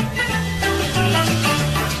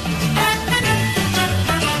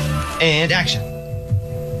 And action.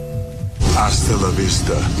 Hasta la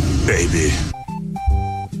vista, baby.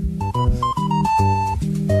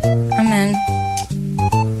 I'm in.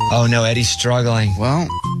 Oh, no, Eddie's struggling. Well,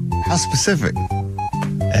 how specific?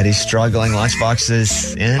 Eddie's struggling. Lunchbox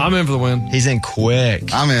is in. I'm in for the win. He's in quick.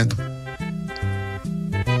 I'm in.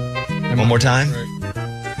 One more time.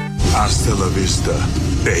 Hasta la vista,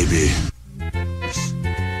 baby.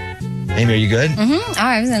 Amy, are you good? Mm-hmm. Oh,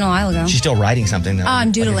 I was in a while ago. She's still writing something, though. I'm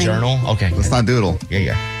Like a doodling. journal? Okay. Let's not doodle.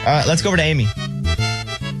 Yeah. All right, let's go over to Amy.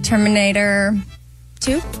 Terminator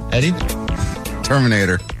 2. Eddie?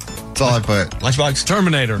 Terminator. That's all I put. Lunchbox?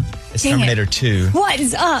 Terminator. It's Dang it. Terminator 2. What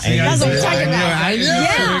is up? Amy, That's what we're I talking knew about. I knew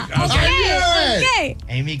Yeah. it. Okay.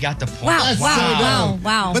 Amy got the point. Wow.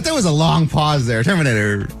 Wow. But there was a long pause there.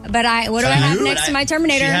 Terminator. But what do I have next to my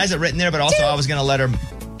Terminator? She has it written there, but also I was going to let her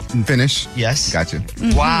Finish. Yes. Gotcha.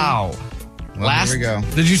 Mm-hmm. Wow. Well, Last. Here we go.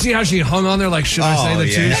 Did you see how she hung on there? Like, should I say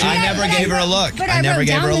the two? I never gave her a look. But I never wrote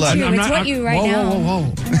gave down her a the look. two. It's what you write down.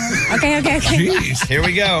 Whoa. Okay. Jeez. Here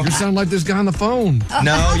we go. You sound like this guy on the phone.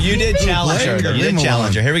 No, you did challenge her. You did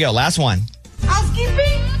challenge her. Here we go. Last one.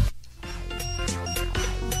 Housekeeping.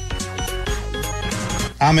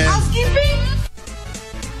 I'm in. Housekeeping.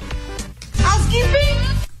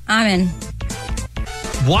 I'm in.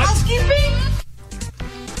 What? Housekeeping.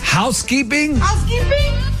 Housekeeping?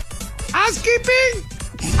 Housekeeping. Housekeeping?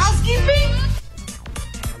 Housekeeping.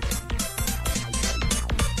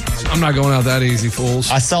 I'm not going out that easy,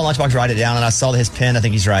 fools. I saw Lunchbox write it down, and I saw his pen. I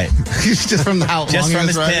think he's right. Just from how long Just he from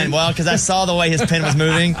was his writing? pen. Well, because I saw the way his pen was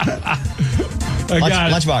moving. I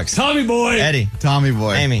got it. Lunchbox. Tommy Boy. Eddie. Tommy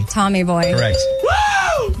Boy. Amy. Tommy Boy. Correct.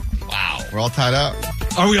 Woo! Wow. We're all tied up.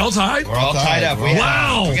 Are we all tied? We're all tied up.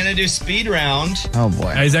 Wow. We're going to do speed round. Oh,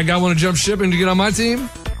 boy. Hey, does that guy want to jump ship and to get on my team?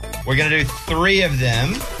 We're going to do 3 of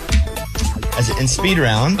them as in speed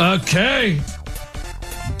round. Okay.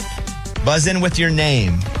 Buzz in with your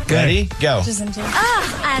name. Ready? Go. Just into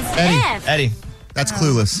Eddie. Eddie. That's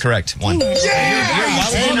Clueless. Correct. 1. Yeah! Why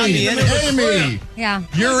would you not be in it? Amy. Yeah.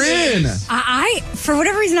 You're in. I for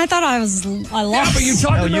whatever reason I thought I lost. Yeah, but you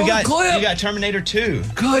talked No, about you the got clip. you got Terminator 2.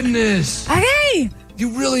 Goodness. Okay. You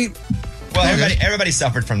really... Well, everybody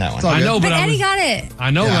suffered from that one. all I good. know, but But I Eddie was, got it.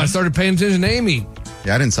 I know when Yeah. I started paying attention to Amy.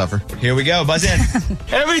 Yeah, I didn't suffer. Here we go. Buzz in.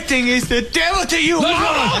 Everything is the devil to you.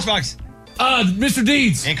 Lunchbox. Mr.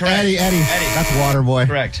 Deeds. Incorrect. Eddie. That's Waterboy.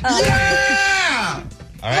 Correct. Yeah!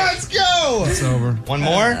 All right. Let's go! It's over. One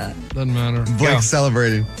more. Doesn't matter. Blake's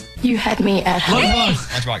celebrating. You had me at home.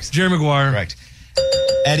 Lunchbox. Jerry Maguire. Correct.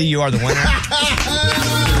 Eddie, you are the winner. Let's go!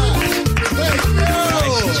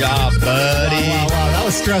 Nice job, buddy. Wow, that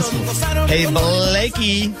was stressful. Hey,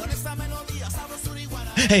 Blakey.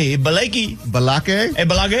 Hey, Blakey. Balake? Hey,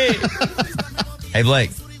 Balake. Hey,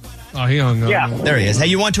 Blake. Oh, he hung up. Yeah. There he is. Hey,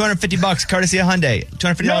 you won $250 courtesy of Hyundai.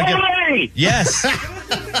 $250 gift. Hey! Yes.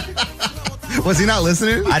 Was he not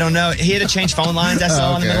listening? I don't know. He had to change phone lines. That's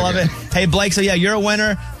all in the middle of it. Hey, Blake. So, yeah, you're a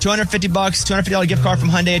winner. $250, $250 gift card from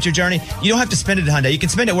Hyundai at your journey. You don't have to spend it at Hyundai. You can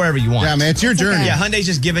spend it wherever you want. Yeah, man, it's your journey. Yeah, Hyundai's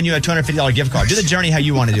just giving you a $250 gift card. Do the journey how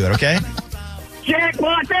you want to do it, okay?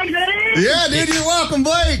 Jackpot, thanks, Eddie. Yeah, dude, you're welcome,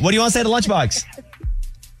 Blake. What do you want to say to Lunchbox?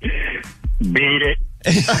 Beat it.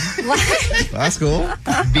 That's cool.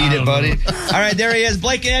 Beat it, buddy. All right, there he is.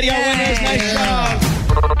 Blake and Eddie are winners. Nice job.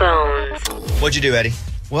 What'd you do, Eddie?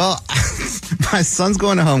 Well, my son's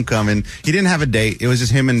going to homecoming. He didn't have a date. It was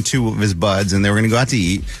just him and two of his buds, and they were going to go out to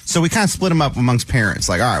eat. So we kind of split him up amongst parents.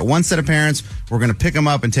 Like, all right, one set of parents, we're going to pick him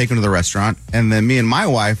up and take him to the restaurant. And then me and my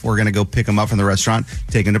wife, we're going to go pick him up from the restaurant,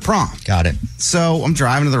 take him to prom. Got it. So I'm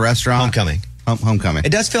driving to the restaurant. Homecoming. Homecoming.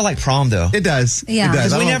 It does feel like prom, though. It does. Yeah. It does.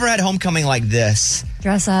 Because we never had homecoming like this.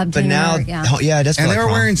 Dress up, But now, dinner, yeah, it does feel And like they were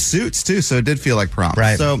prom. wearing suits, too, so it did feel like prom.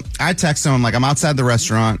 Right. So I text him, I'm like, I'm outside the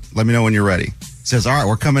restaurant. Let me know when you're ready. He says, all right,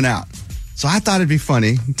 we're coming out. So I thought it'd be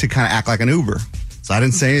funny to kind of act like an Uber. So I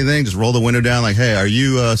didn't say anything, just roll the window down like, hey, are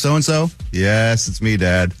you so-and-so? Yes, it's me,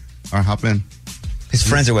 Dad. All right, hop in. His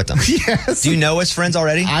friends are with him. Yes. Do you know his friends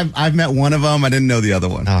already? I've met one of them. I didn't know the other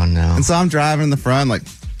one. Oh, no. And so I'm driving in the front like,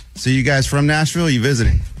 so you guys from Nashville? You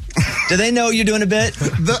visiting? Do they know you're doing a bit?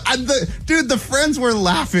 Dude, the friends were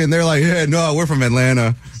laughing. They're like, yeah, no, we're from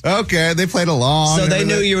Atlanta. Okay, they played along. So they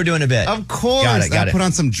knew you were doing a bit. Of course. Got it. Put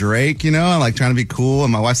on some Drake, you know, and like trying to be cool.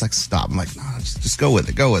 And my wife's like, stop. I'm like, no, just go with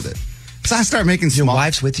it. Go with it. So I start making Your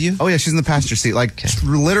wife's with you? Oh, yeah, she's in the passenger seat. Like,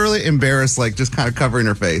 literally embarrassed, like just kind of covering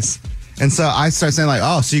her face. And so I start saying like,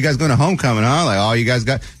 oh, so you guys going to homecoming, huh? Like, oh, you guys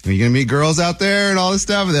are you going to meet girls out there and all this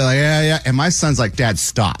stuff? And they're like, yeah. And my son's like, Dad,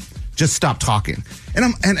 stop. Just stop talking.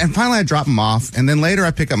 And and finally I drop him off. And then later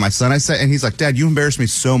I pick up my son. And he's like, Dad, you embarrassed me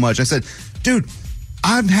so much. I said, dude,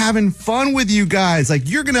 I'm having fun with you guys. Like,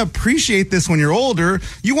 you're going to appreciate this when you're older.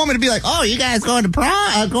 You want me to be like, oh, you guys going to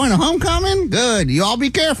prom, going to homecoming? Good. You all be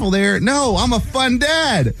careful there. No, I'm a fun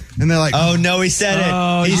dad. And they're like, oh, no, he said it.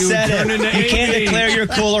 Oh, he you said turned it. into You can't Amy. declare you're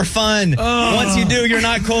cool or fun. Oh. Once you do, you're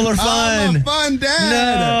not cool or fun. I'm a fun dad.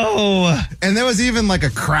 No. And there was even like a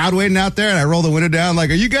crowd waiting out there, and I rolled the window down like,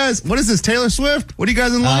 are you guys, what is this, Taylor Swift? What are you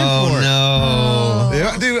guys in line for? No.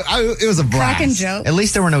 Yeah, dude, it was a blast. Cracking joke. At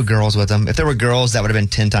least there were no girls with them. If there were girls, that would have been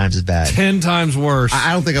 10 times as bad. 10 times worse.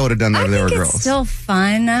 I don't think I would have done that if there were girls. It's still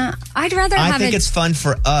fun. I'd rather I have think it. it's fun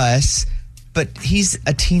for us, but he's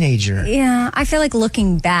a teenager. Yeah, I feel like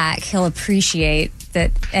looking back, he'll appreciate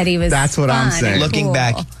that Eddie was. That's what I'm fun saying. and Looking cool.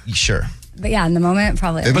 back, sure. But yeah, in the moment,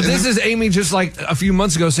 probably. But this is Amy just like a few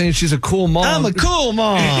months ago saying she's a cool mom. I'm a cool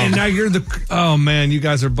mom. And now you're oh man, you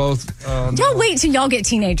guys are both. Y'all wait till y'all get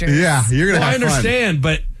teenagers. Yeah, you're going to Well, I have fun. understand,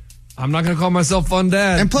 but I'm not going to call myself fun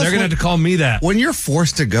dad. And plus, they're going to have to call me that. When you're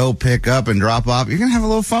forced to go pick up and drop off, you're going to have a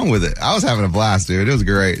little fun with it. I was having a blast, dude. It was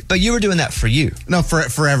great. But you were doing that for you. No,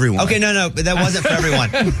 for everyone. Okay, no, but that wasn't for everyone.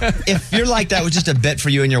 If you're like that was just a bit for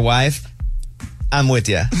you and your wife, I'm with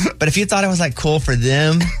you. But if you thought it was like cool for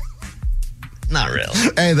them, not really.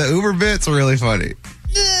 Hey, the Uber bit's really funny.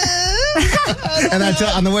 And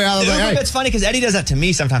on the way out, I was like, hey. It's funny because Eddie does that to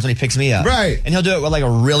me sometimes when he picks me up. Right. And he'll do it with like a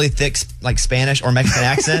really thick like Spanish or Mexican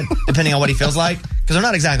accent, depending on what he feels like. Because they're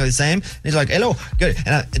not exactly the same. And he's like, hello, good.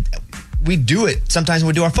 And we do it sometimes when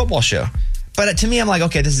we do our football show. But to me, I'm like,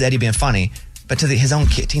 okay, this is Eddie being funny. But to his own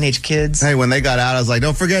teenage kids. Hey, when they got out, I was like,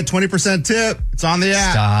 don't forget 20% tip. It's on the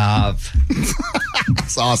app. Stop.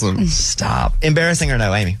 It's awesome. Stop. Embarrassing or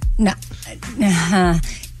no, Amy? No.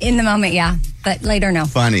 In the moment, yeah. But later, no.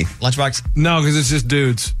 Funny. Lunchbox? No, because it's just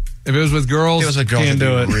dudes. If it was with girls, Can't can't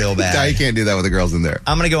do it. Real bad. No, you can't do that with the girls in there.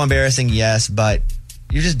 I'm going to go embarrassing, yes, but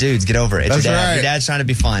you're just dudes. Get over it. It's That's your dad. right. Your dad's trying to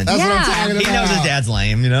be fun. That's what I'm talking about. He knows his dad's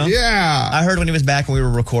lame, you know? Yeah. I heard when he was back when we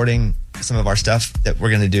were recording some of our stuff that we're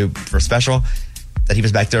going to do for a special, that he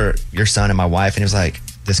was back there, your son and my wife, and he was like,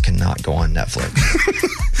 this cannot go on Netflix.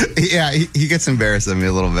 Yeah, he gets embarrassed at me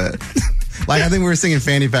a little bit. Like, I think we were singing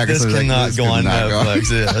Fanny Pack. This cannot go on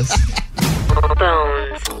Netflix. Yes.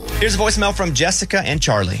 Here's a voicemail from Jessica and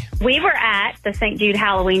Charlie. We were at the St. Jude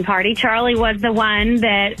Halloween party. Charlie was the one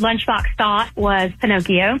that Lunchbox thought was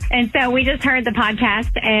Pinocchio. And so we just heard the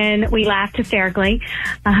podcast and we laughed hysterically.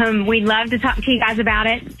 We'd love to talk to you guys about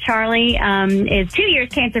it. Charlie is 2 years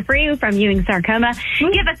cancer-free from Ewing sarcoma.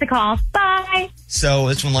 Give us a call. Bye. So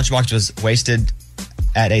this one, Lunchbox was wasted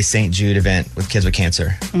at a St. Jude event with kids with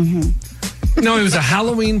cancer. Mm-hmm. No, it was a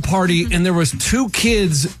Halloween party, and there was 2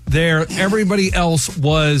 kids there. Everybody else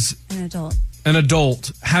was An adult. an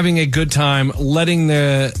adult having a good time, letting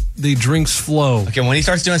the drinks flow. Okay, when he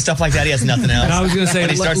starts doing stuff like that, he has nothing else. And I was going to say,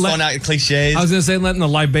 when he starts throwing out cliches. I was going to say letting the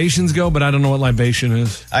libations go, but I don't know what libation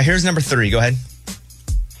is. Here's number 3. Go ahead.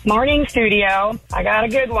 Morning, studio. I got a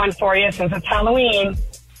good one for you since it's Halloween.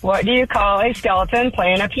 What do you call a skeleton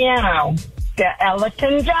playing a piano?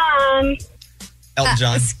 Skeleton John. Elton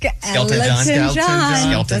John. Skeleton John.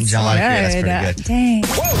 Skeleton John. That's pretty good. Dang.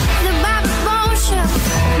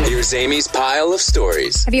 Here's Amy's pile of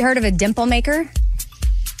stories. Have you heard of a dimple maker?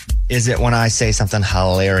 Is it when I say something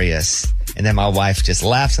hilarious and then my wife just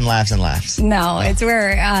laughs and laughs and laughs? No, it's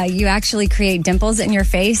where you actually create dimples in your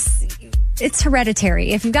face. It's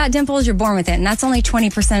hereditary. If you've got dimples, you're born with it. And that's only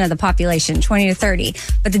 20% of the population, 20 to 30.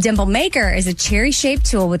 But the dimple maker is a cherry-shaped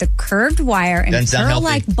tool with a curved wire and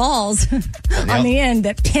curl-like balls on the end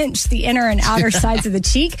that pinch the inner and outer sides of the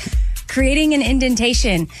cheek, creating an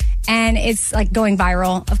indentation. And it's like going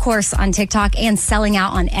viral, of course, on TikTok and selling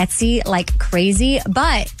out on Etsy like crazy.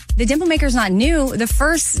 But the dimple maker is not new. The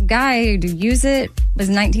first guy to use it was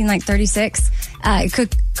 1936. It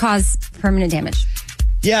could cause permanent damage.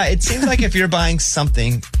 Yeah, it seems like if you're buying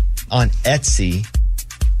something on Etsy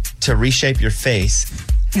to reshape your face,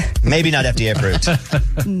 maybe not FDA approved.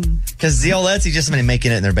 Because the old Etsy just been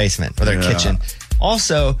making it in their basement or their kitchen.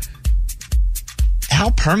 Also,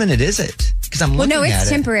 how permanent is it? Because I'm looking at it. Well, no, it's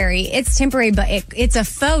temporary. It's temporary, but it's a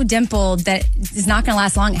faux dimple that is not going to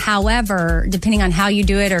last long. However, depending on how you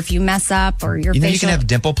do it or if you mess up or your facial... You can have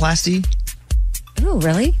dimpleplasty? Ooh,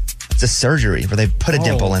 really? It's a surgery where they put a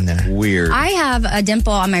dimple in there. Weird. I have a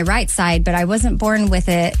dimple on my right side, but I wasn't born with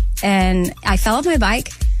it. And I fell off my bike,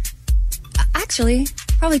 actually,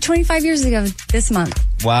 probably 25 years ago this month.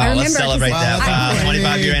 Wow, let's celebrate that. Wow,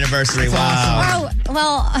 25-year anniversary. Wow. Oh,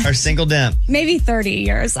 well. Our single dimp. Maybe 30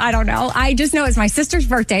 years. I don't know. I just know it's my sister's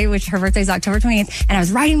birthday, which her birthday is October 20th. And I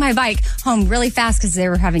was riding my bike home really fast because they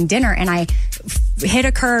were having dinner. And I hit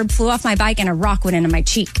a curb, flew off my bike, and a rock went into my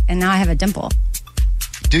cheek. And now I have a dimple.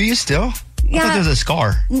 Do you still? Yeah. I thought there was a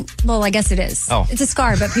scar. Well, I guess it is. Oh. It's a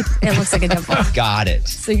scar, but it looks like a dimple. Got it.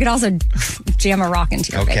 So you could also jam a rock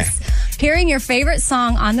into your face. Hearing your favorite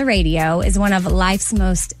song on the radio is one of life's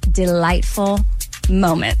most delightful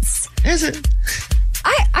moments. Is it?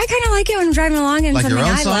 I kind of like it when I'm driving along and Like something your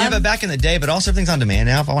own I song? love. Yeah, but back in the day, but also everything's on demand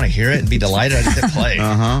now. If I want to hear it and be delighted, I just hit play.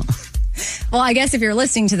 Well, I guess if you're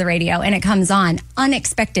listening to the radio and it comes on,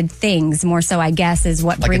 unexpected things more so, I guess, is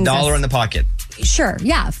what Like brings $1 us... in the pocket. Sure.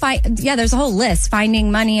 Yeah. There's a whole list.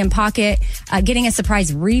 Finding money in pocket, getting a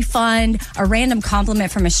surprise refund, a random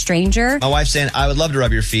compliment from a stranger. My wife's saying, I would love to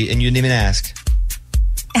rub your feet, and you didn't even ask.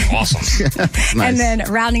 Awesome. Nice. And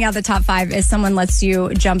then rounding out the top 5 is someone lets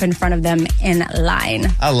you jump in front of them in line.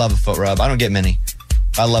 I love a foot rub. I don't get many.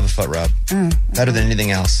 I love a foot rub. Better than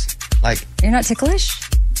anything else. Like, you're not ticklish?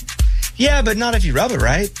 Yeah, but not if you rub it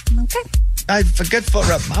right. Okay. A good foot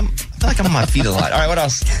rub. I feel like I'm on my feet a lot. All right, what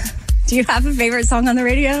else? Do you have a favorite song on the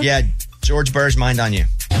radio? Yeah, George Burr's Mind on You.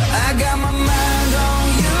 I got my mind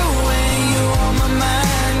on you and you on my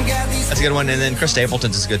mind. That's a good one. And then Chris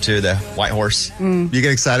Stapleton's is good too, the White Horse. You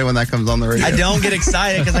get excited when that comes on the radio? I don't get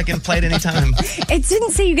excited because I can play it anytime. It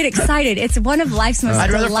didn't say you get excited. It's one of life's most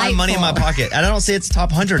I'd rather delightful. find money in my pocket. I don't say it's top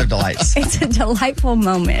 100 of delights. It's a delightful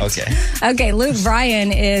moment. Okay, Luke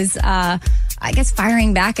Bryan is... I guess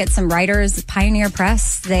firing back at some writers, Pioneer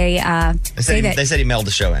Press. They said he mailed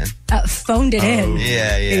the show in. Phoned it in.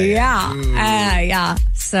 Yeah.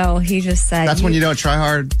 So he just said... That's when you don't try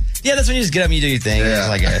hard? Yeah, that's when you just get up and you do your thing. Yeah.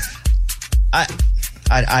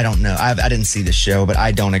 I don't know. I didn't see the show, but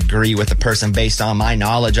I don't agree with the person based on my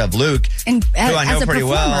knowledge of Luke, and who I know pretty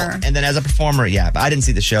well. And then as a performer, yeah. But I didn't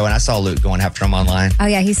see the show, and I saw Luke going after him online. Oh,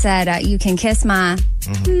 yeah. He said, you can kiss my...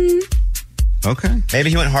 Okay.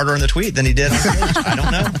 Maybe he went harder on the tweet than he did on stage. I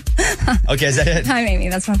don't know. Okay, is that it? Hi, Amy.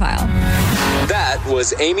 That's my pile. That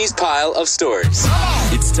was Amy's pile of stories.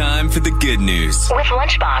 It's time for the good news. With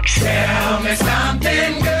Lunchbox. Tell me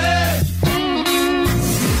something good.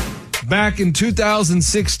 Back in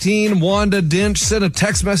 2016, Wanda Dench sent a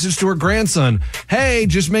text message to her grandson. Hey,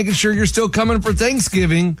 just making sure you're still coming for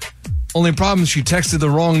Thanksgiving. Only problem is she texted the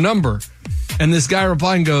wrong number. And this guy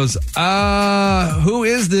replied and goes, who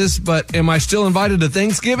is this? But am I still invited to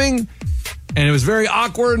Thanksgiving? And it was very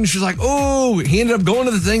awkward. And she's like, oh, he ended up going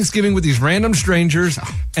to the Thanksgiving with these random strangers.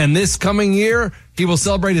 And this coming year, he will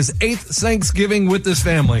celebrate his 8th Thanksgiving with this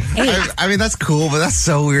family. I mean, that's cool, but that's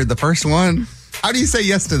so weird. The first one. How do you say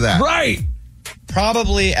yes to that? Right.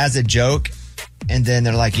 Probably as a joke. And then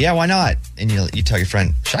they're like, yeah, why not? And you tell your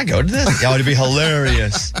friend, should I go to this? Yeah, it would be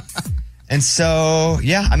hilarious. And so,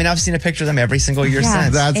 yeah, I mean, I've seen a picture of them every single year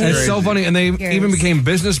since. It's so funny. And they even became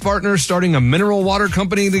business partners, starting a mineral water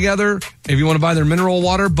company together if you want to buy their mineral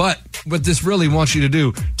water. But what this really wants you to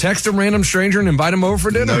do, text a random stranger and invite them over for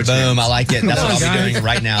dinner. Boom, I like it. That's what I'll be doing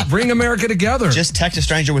right now. Bring America together. Just text a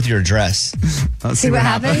stranger with your address. See what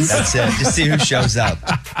happens? That's it. Just see who shows up.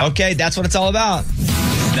 Okay, that's what it's all about.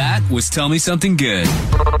 That was Tell Me Something Good.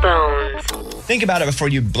 Think about it before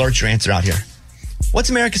you blurt your answer out here. What's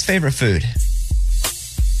America's favorite food?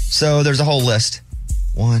 So there's a whole list.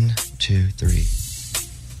 1, 2, 3,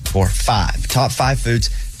 4, 5. Top 5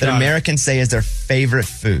 foods that Americans say is their favorite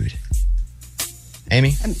food.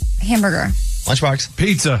 Amy? Hamburger. Lunchbox?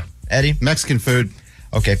 Pizza. Eddie? Mexican food.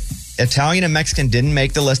 Okay. Italian and Mexican didn't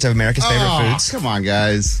make the list of America's favorite foods. Come on,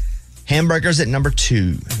 guys. Hamburgers at number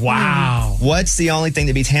 2. Wow. What's the only thing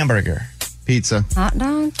that beats hamburger? Pizza. Hot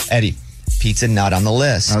dog. Eddie? Pizza not on the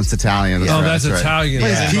list. Oh, it's Italian. That's Italian. Wait,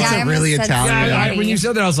 is pizza really Italian? Yeah, when you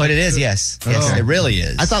said that, I was like, But it is, yes. Yes, it really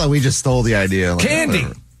is. I thought that we just stole the idea. Like, candy.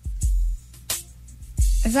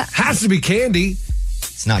 Is that Has to be candy.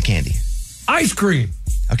 It's not candy. Ice cream.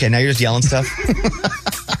 Okay, now you're just yelling stuff.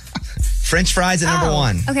 French fries at number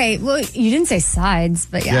 1. Okay, well, you didn't say sides,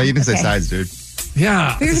 but yeah. Yeah, you didn't say okay. sides, dude.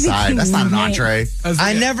 Yeah. We were That's a side. That's not an entree.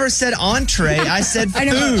 I never said entree. I said food. I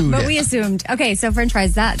know, but we assumed. Okay, so French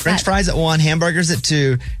fries. French fries at 1, hamburgers at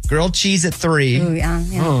 2, grilled cheese at 3, Ooh,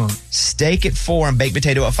 yeah. steak at 4, and baked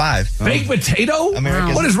potato at 5. Baked potato?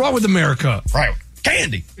 America's- What is wrong with America? Right.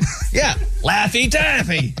 Candy. Yeah. Laffy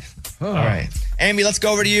Taffy. All right. Amy, let's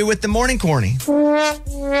go over to you with the morning corny.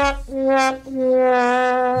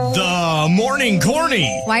 The morning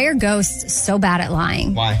corny. Why are ghosts so bad at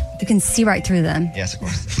lying? Why? You can see right through them. Yes, of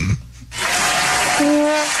course.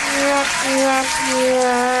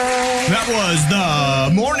 That was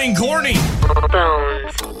the morning corny.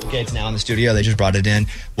 Okay, it's now in the studio. They just brought it in.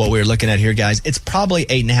 What we're looking at here, guys, it's probably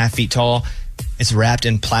 8.5 feet tall. It's wrapped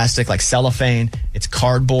in plastic like cellophane. It's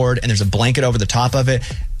cardboard, and there's a blanket over the top of it,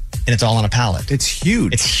 and it's all on a pallet. It's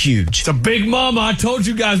huge. It's huge. It's a big mama. I told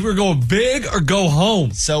you guys we were going big or go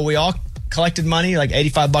home. So we all collected money, like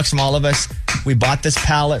 $85 from all of us. We bought this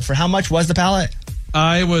pallet. For how much was the pallet?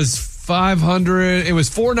 It was $500. It was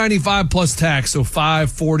 $495 plus tax, so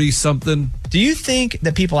 $540 something. Do you think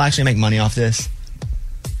that people actually make money off this?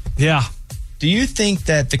 Yeah. Do you think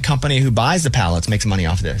that the company who buys the pallets makes money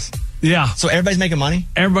off this? Yeah. So everybody's making money?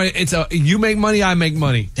 Everybody, you make money, I make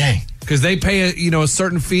money. Dang. Because they pay a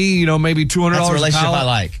certain fee, maybe $200. That's a relationship pallet. I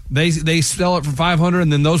like. They sell it for $500,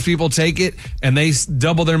 and then those people take it and they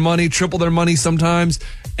double their money, triple their money sometimes,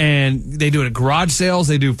 and they do it at garage sales.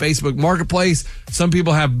 They do Facebook Marketplace. Some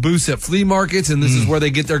people have booths at flea markets, and this is where they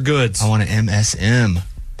get their goods. I want an MSM.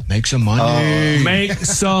 Make some money. Make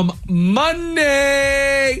some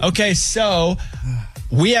money. Okay, so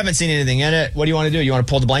we haven't seen anything in it. What do you want to do? You want to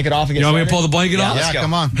pull the blanket off and get You want me to started? pull the blanket off? Let's go.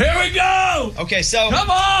 Come on. Here we go. Okay, so Come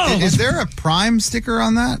on. Is there a Prime sticker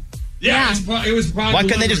on that? Yeah. It was probably why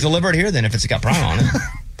couldn't they just deliver it here then if it's got Prime on it?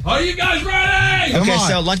 Are you guys ready? Okay,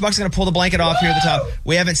 so Lunchbox is going to pull the blanket off here at the top.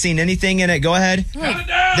 We haven't seen anything in it. Go ahead.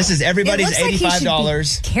 This is everybody's It looks like he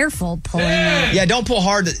 $85. should be careful pulling it. Yeah, don't pull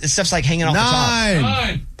hard. The stuff's like hanging off the top.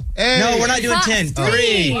 9. No, we're not doing 10. 3,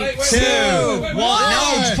 2, 1.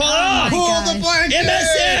 No, just pull it off. Pull the blanket.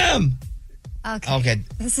 MSM. Okay.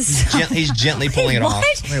 This is He's gently pulling it off.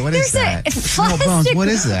 Wait, what is that? It's No, plastic. Bones, what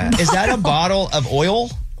is that? Is that a bottle of oil?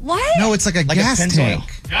 What? No, it's like a gas Pennzoil. tank.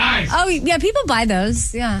 Guys. Oh, yeah, people buy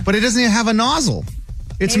those. Yeah. But it doesn't even have a nozzle.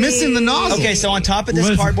 It's Maybe- missing the nozzle. Okay, so on top of this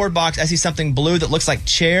Listen. cardboard box, I see something blue that looks like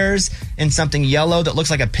chairs and something yellow that looks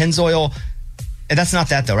like a Pennzoil. And that's not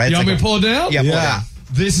that, though, right? You It's want like me to pull it down? Yeah, pull it down.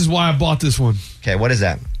 This is why I bought this one. Okay, what is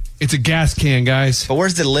that? It's a gas can, guys. But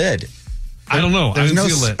where's the lid? I don't know. There's I no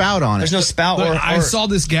didn't see a lid. spout on it. There's no spout Look, or I saw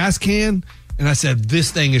this gas can, and I said, this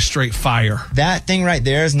thing is straight fire. that thing right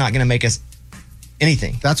there is not going to make us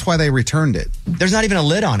anything. That's why they returned it. There's not even a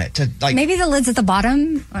lid on it to like. Maybe the lid's at the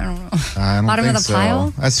bottom. I don't know. I don't Bottom of think the so. pile?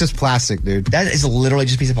 That's just plastic, dude. That is literally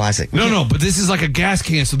just a piece of plastic. No, but this is like a gas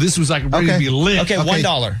can, so this was like ready to be lit. Okay,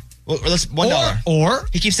 $1. Well, let's $1. Or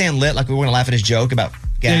he keeps saying lit like we were going to laugh at his joke about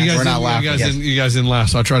gas. yeah, you guys We're not didn't- laughing. You guys, Yes. didn't, you guys didn't laugh,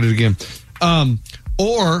 so I tried it again.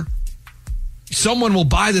 Or someone will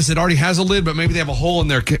buy this that already has a lid, but maybe they have a hole in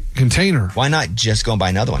their container. Why not just go and buy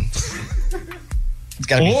another one? It's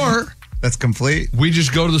got to be. Or That's complete. we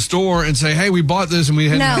just go to the store and say, hey, we bought this and we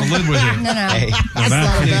had No. a lid with it. No. Hey, That's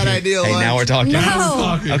not a bad idea. hey, now we're talking.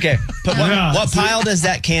 No. Okay, but Yeah. what pile does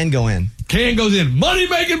that can go in? Can goes in money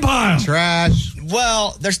making pile. Trash.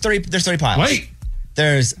 Well, there's three piles. Wait.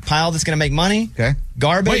 There's pile that's going to make money. Okay.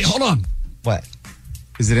 Garbage. Wait, hold on. What?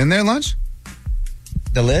 Is it in there, Lunch?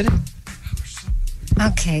 The lid?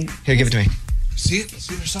 Okay. Here, give it to me. See it?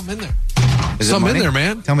 See, there's something in there. Is it Something in money? there,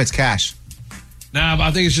 man. Tell me it's cash. Nah, but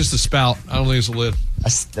I think it's just a spout. I don't think it's a lid.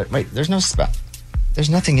 Wait, there's no spout. There's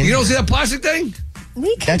nothing in You don't there. see that plastic thing?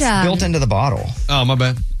 We could. That's built into the bottle. Oh, my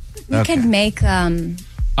bad. We could make You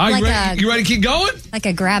ready to keep going? like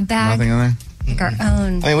a grab bag, Nothing in there. like our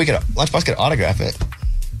own. I mean, Lunchbox could autograph it.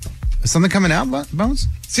 Is something coming out, Bones?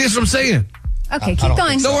 See, that's what I'm saying. Okay, I keep don't going.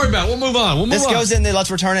 think so. Don't worry about it. We'll move on. This goes in there. Let's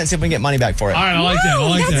return it and see if we can get money back for it. All right, I like that. I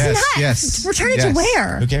like that's that. not. Yes. Return it to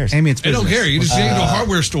where? Who cares? Amy, it's They business. don't care. You just take it to a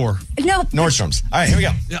hardware store. No. Nordstrom's. All right, here we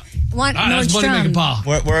go. Yeah. Want All right, that's money making Nordstrom.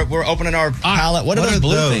 pile. We're opening our pallet. What are those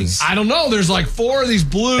blue things? I don't know. There's like 4 of these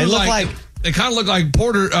blue. They look like they kind of look like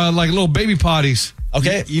like little baby potties.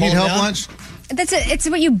 Okay, You need help, Lunch? It's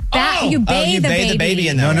what you you bathe the baby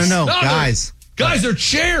in No, those. no, guys. Guys, they're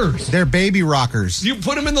chairs. They're baby rockers. You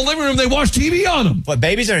put them in the living room. They watch TV on them. What,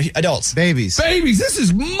 babies or adults? Babies. Babies. This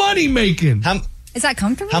is money making. Is that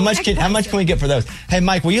comfortable? How much can we get for those? Hey,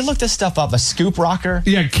 Mike, will you look this stuff up? A scoop rocker?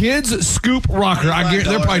 Yeah, kids scoop rocker. I guarantee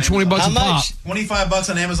they're probably $20 How a pop. much? $25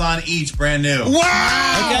 on Amazon each, brand new.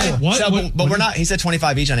 Wow! Okay. What? So, but we're not. He said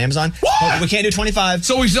 25 each on Amazon. But we can't do 25.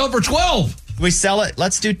 So we sell it for 12. We sell it.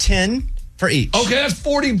 Let's do 10 for each. Okay, that's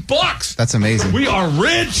 $40. That's amazing. We are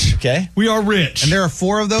rich. Okay. We are rich. And there are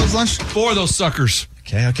 4 of those, Lunch? 4 of those suckers.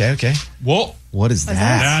 Okay. Whoa. What is that?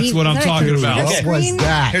 That's what I'm talking about. Okay. What was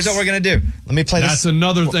that? Here's what we're going to do. Let me play this. That's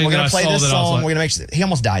another thing We're that going I to play saw this that I was song. like- We're going to make sure. He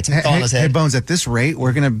almost died. Something fell on his Hey, head. Bones, at this rate,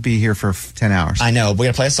 we're going to be here for 10 hours. I know. We're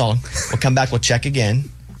going to play a song. We'll come back. We'll check again.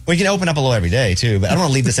 We can open up a little every day, too, but I don't want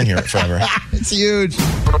to leave this in here forever. It's huge.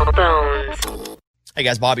 Hey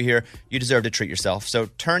guys, Bobby here. You deserve to treat yourself. So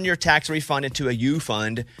turn your tax refund into a U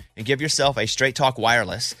fund and give yourself a Straight Talk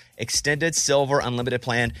Wireless Extended Silver Unlimited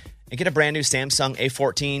plan and get a brand new Samsung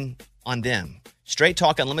A14 on them. Straight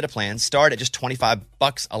Talk Unlimited plans start at just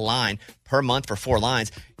 $25 a line per month for 4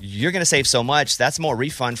 lines. You're going to save so much. That's more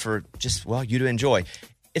refund for just, well, you to enjoy.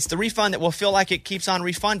 It's the refund that will feel like it keeps on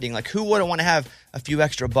refunding. Like, who wouldn't want to have a few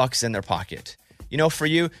extra bucks in their pocket? You know, for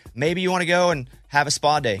you, maybe you want to go and have a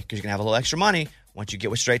spa day because you're going to have a little extra money once you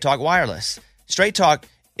get with Straight Talk Wireless. Straight Talk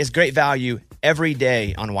is great value every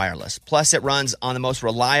day on wireless. Plus, it runs on the most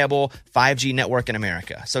reliable 5G network in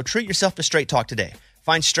America. So treat yourself to Straight Talk today.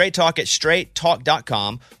 Find Straight Talk at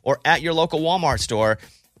straighttalk.com or at your local Walmart store.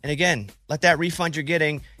 And again, let that refund you're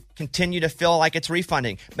getting continue to feel like it's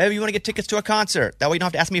refunding. Maybe you want to get tickets to a concert. That way you don't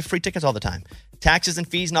have to ask me for free tickets all the time. Taxes and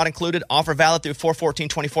fees not included. Offer valid through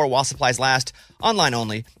 4/14/24 while supplies last. Online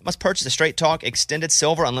only. Must purchase a Straight Talk Extended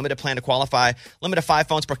Silver Unlimited plan to qualify. Limit of 5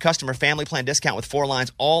 phones per customer. Family plan discount with 4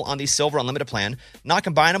 lines, all on the Silver Unlimited plan. Not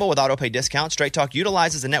combinable with auto pay discount. Straight Talk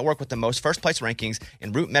utilizes the network with the most first place rankings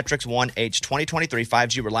in Root Metrics 1H 2023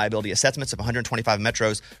 5G reliability assessments of 125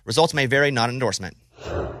 metros. Results may vary, not an endorsement.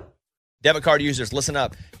 Debit card users, listen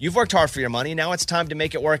up. You've worked hard for your money. Now it's time to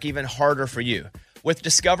make it work even harder for you. With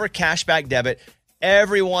Discover Cashback Debit,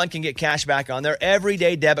 everyone can get cash back on their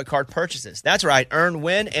everyday debit card purchases. That's right. Earn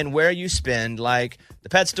when and where you spend, like the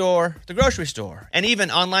pet store, the grocery store, and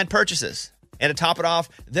even online purchases. And to top it off,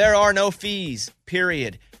 there are no fees,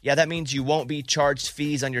 period. Yeah, that means you won't be charged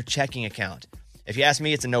fees on your checking account. If you ask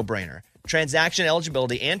me, it's a no-brainer. Transaction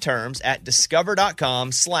eligibility and terms at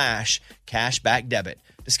discover.com/cashbackdebit.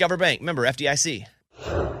 Discover Bank, member FDIC.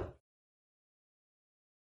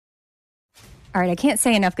 All right, I can't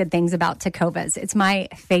say enough good things about Tecovas. It's my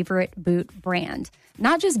favorite boot brand.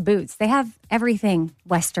 Not just boots, they have everything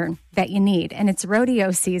Western that you need. And it's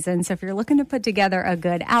rodeo season, so if you're looking to put together a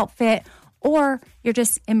good outfit or you're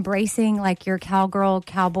just embracing like your cowgirl,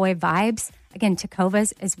 cowboy vibes, again,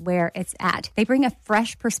 Tecovas is where it's at. They bring a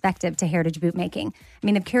fresh perspective to heritage boot making. I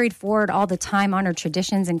mean, they've carried forward all the time-honored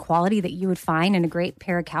traditions and quality that you would find in a great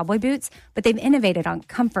pair of cowboy boots, but they've innovated on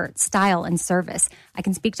comfort, style, and service. I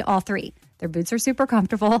can speak to all three. Their boots are super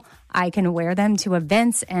comfortable. I can wear them to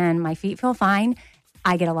events, and my feet feel fine.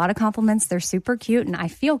 I get a lot of compliments. They're super cute, and I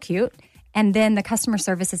feel cute. And then the customer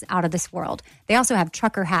service is out of this world. They also have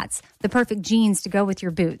trucker hats, the perfect jeans to go with your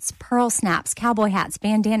boots, pearl snaps, cowboy hats,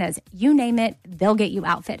 bandanas, you name it, they'll get you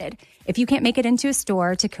outfitted. If you can't make it into a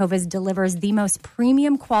store, Tecovas delivers the most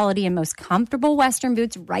premium quality and most comfortable Western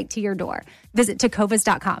boots right to your door. Visit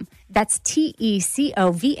tecovas.com. That's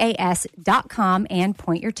TECOVAS.com and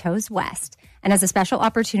point your toes west. And as a special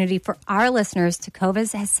opportunity for our listeners,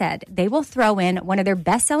 Tecovas has said they will throw in one of their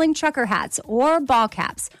best-selling trucker hats or ball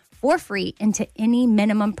caps for free into any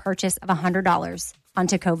minimum purchase of $100 on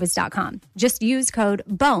tecovas.com. Just use code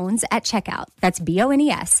BONES at checkout. That's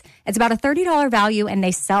BONES. It's about a $30 value and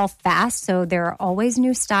they sell fast, so there are always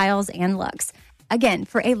new styles and looks. Again,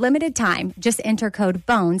 for a limited time, just enter code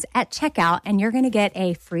BONES at checkout and you're going to get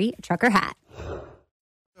a free trucker hat.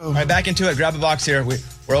 All right, back into it. Grab a box here.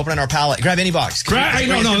 We're opening our pallet. Grab any box. Hey,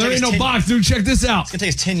 no, there ain't no box, dude. Check this out. It's going to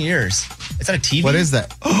take us 10 years. Is that a TV? What is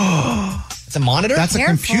that? It's a monitor? That's a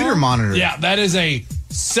computer monitor. Yeah, that is a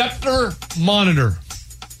Scepter monitor.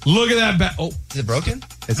 Look at that. Is it broken?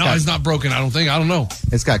 It's not broken, I don't think. I don't know.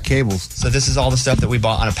 It's got cables. So this is all the stuff that we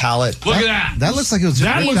bought on a pallet. Look at that. That looks like it was just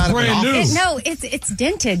That looks brand new. No, it's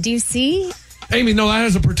dented. Do you see? Amy, no, that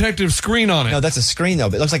has a protective screen on it. No, that's a screen, though.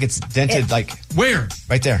 But it looks like it's dented, Where?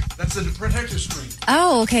 Right there. That's a protective screen.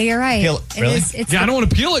 Oh, okay, you're right. Peel it. Really? I don't want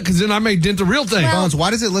to peel it because then I may dent the real thing. Bones, why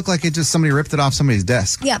does it look like somebody ripped it off somebody's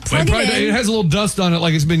desk? Yeah, plug it in. It has a little dust on it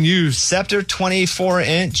like it's been used. Scepter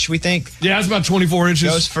 24-inch, we think. Yeah, it's about 24 inches.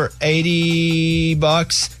 Goes for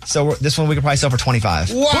 $80. So this one we could probably sell for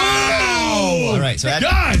 $25. Wow! All right, so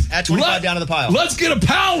guys, add 25 down to the pile. Let's get a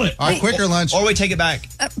pallet. All right, quicker lunch. Or we take it back.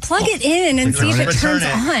 Plug it in and see if it turns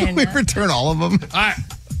on. We return all of them. All right,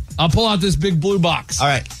 I'll pull out this big blue box. All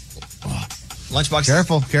right. Lunchbox.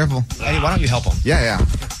 Careful. Hey, why don't you help him? Yeah.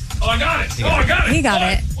 Oh, I got it. I got it. He got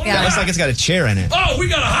it. It looks like it's got a chair in it. Oh, we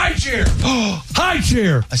got a high chair. High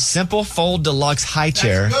chair. A simple fold deluxe high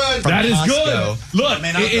chair. That is good. Look,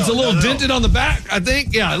 it's a little dented on the back, I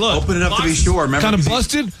think. Yeah, look. Open it up to be sure. Remember, Kind of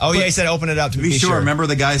busted? Oh, yeah, he said open it up to be sure. Remember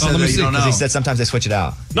the guy said that you don't know. He said sometimes they switch it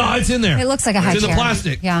out. No, it's in there. It looks like a high chair. It's in the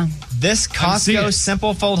plastic. Yeah. This Costco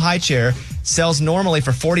simple fold high chair sells normally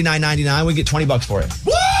for $49.99. We get $20 for it.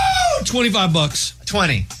 Woo! $25.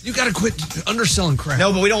 20. You got to quit underselling crap.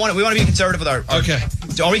 No, but we don't want. We want to be conservative with our. Okay.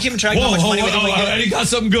 Are we keeping track of how much money we think we get? Eddie got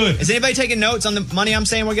something good. Is anybody taking notes on the money I'm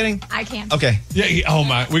saying we're getting? I can. Okay. Yeah. Oh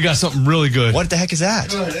my, we got something really good. What the heck is that?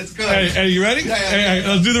 Good. It's good. Hey, you ready? Hey,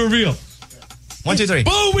 let's do the reveal. 1, 2, 3.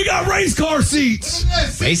 Boom! We got race car seats.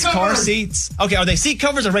 Race car seats. Okay, are they seat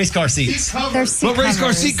covers or race car seats? They're seat What race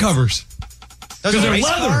car seat covers? Those are they're race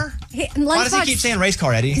leather. car? Why does he keep saying race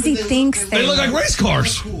car, Eddie? Because he thinks They look like race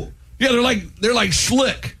cars. Yeah, they're like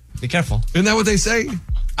slick. Be careful. Isn't that what they say?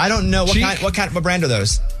 I don't know what brand are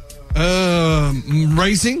those?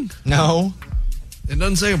 Racing? No. It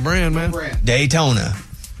doesn't say a brand, man. Daytona.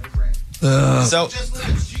 So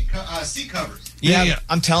seat covers. Yeah,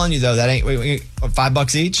 I'm telling you though, that ain't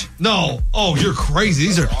 $5 each. No. Oh, you're crazy.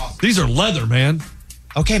 These are leather, man.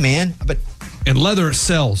 Okay, man, but and leather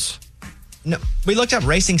sells. No, we looked up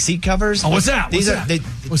racing seat covers. Oh, what's that?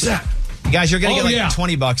 What's that? Guys, you're gonna get like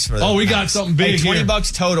 $20 for that. Oh, we got something big $20 here.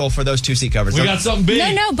 total for those 2 seat covers. We got something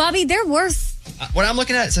big. No, Bobby, they're worth. What I'm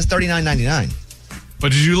looking at, it says $39.99.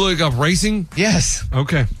 But did you look up racing? Yes.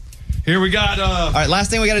 Okay. Here we got. All right, last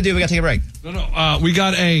thing we got to do, we got to take a break. No. We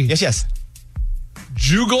got a. Yes.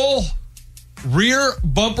 Jugal rear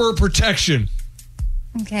bumper protection.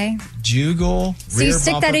 Okay. Jugal. So you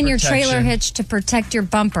stick that in your trailer hitch to protect your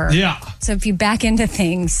bumper. Yeah. So if you back into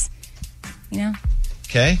things,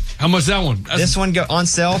 Okay. How much that one? This one go on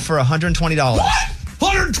sale for $120. What?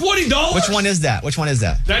 $120? Which one is that?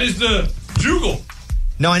 That is the Jugal.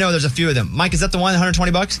 No, I know there's a few of them. Mike, is that the one?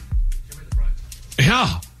 $120?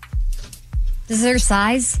 Yeah. Is there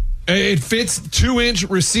size? It fits 2-inch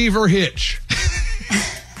receiver hitch.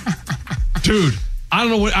 Dude, I don't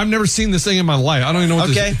know what. I've never seen this thing in my life. I don't even know what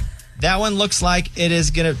this is. Okay. That one looks like it is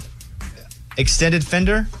gonna extended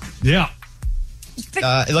fender. Yeah.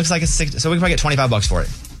 It looks like it's so we can probably get $25 for it.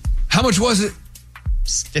 How much was it?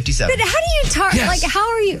 57. But how do you like? How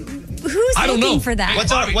are you? Who's looking for that?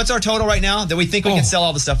 What's our total right now that we think we can sell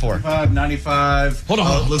all the stuff for? $95. Hold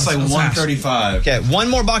on. Looks like $135. Okay, one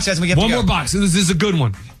more box, guys. We get one more box. This is a good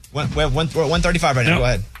one. We're at $135 right now. Go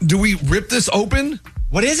ahead. Do we rip this open?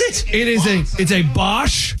 What is it? It's a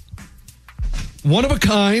Bosch, one of a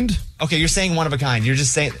kind. Okay, you're saying one of a kind. You're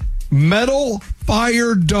just saying metal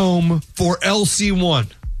fire dome for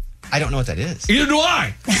LC1. I don't know what that is. Either do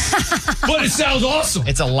I. But it sounds awesome.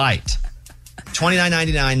 It's a light.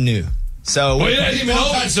 $29.99 new. So it ain't even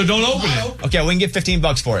open, so don't open it. Okay, we can get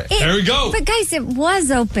 $15 for it. There we go. But guys, it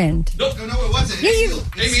was opened. No, it wasn't.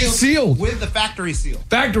 It's sealed. With the factory seal.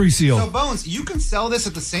 Factory seal. So, Bones, you can sell this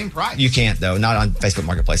at the same price. You can't, though. Not on Facebook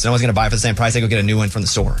Marketplace. No one's going to buy it for the same price. They go get a new one from the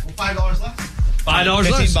store. Well, $5 left.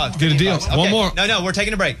 $5 less. $15. Get a deal. Okay. One more. No, we're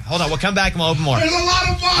taking a break. Hold on. We'll come back and we'll open more. There's a lot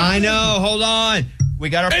of fun. I know. Hold on. We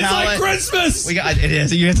got our pallet. It's like Christmas. It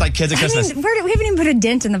is. It's like kids at Christmas. We haven't even put a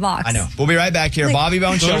dent in the box. I know. We'll be right back here. Bobby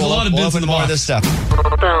Bone Show. There's a lot of we'll dents open in the more box. of this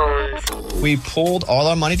stuff. We pulled all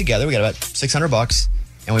our money together. We got about $600,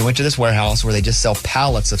 and we went to this warehouse where they just sell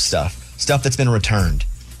pallets of stuff that's been returned.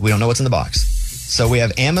 We don't know what's in the box. So we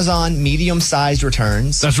have Amazon medium-sized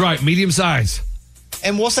returns. That's right, medium size.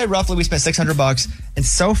 And we'll say roughly we spent $600. And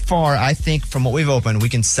so far, I think from what we've opened, we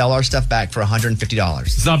can sell our stuff back for $150.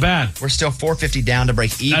 It's not bad. We're still $450 down to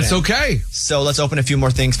break even. That's okay. So let's open a few more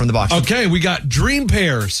things from the box. Okay, we got Dream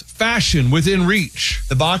Pairs, fashion within reach.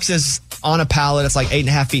 The box is on a pallet. It's like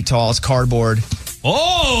 8.5 feet tall. It's cardboard.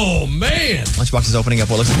 Oh, man. Lunchbox is opening up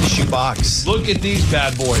what looks like a shoe box. Look at these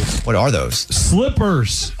bad boys. What are those?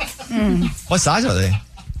 Slippers. What size are they?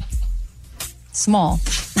 Small.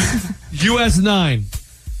 US 9.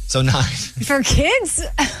 So 9. For kids?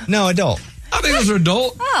 No, adult. I think those are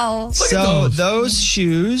adult. Oh. So those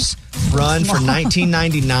shoes run for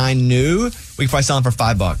 $19.99 new. We can probably sell them for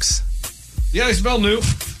 $5. Yeah, they smell new.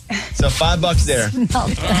 So $5 there.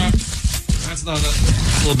 That's not a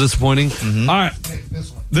little disappointing. All right.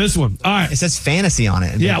 This one. All right. It says fantasy on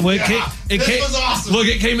it. Yeah, well, it came, was awesome. Look,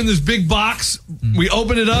 it came in this big box. We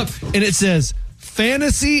open it up, and it says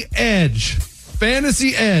Fantasy Edge.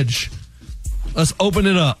 Fantasy Edge. Let's open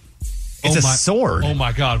it up. It's a sword. Oh,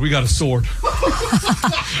 my God. We got a sword.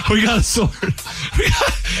 We got a sword. We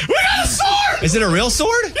got a sword. Is it a real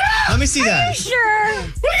sword? Yeah. Let me see that. Sure.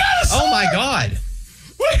 We got a sword. Oh, my God.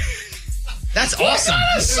 That's awesome.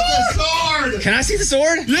 It's a sword. Can I see the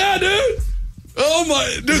sword? Yeah, dude. Oh,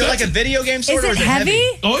 my. Dude, Is it like a video game sword? Is or it is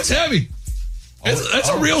heavy? Oh, it's heavy. That's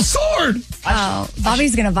a real sword. Oh,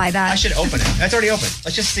 Bobby's going to buy I that. should open it. That's already open.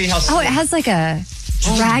 Let's just see how. Oh, it has like a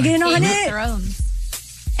dragon on it. Thrones.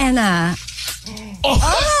 And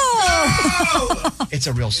It's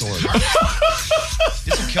a real sword.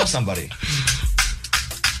 This will kill somebody.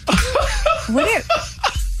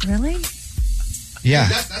 Really? Yeah.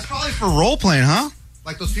 That's probably for role playing, huh?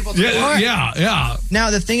 Like those people. Yeah. Now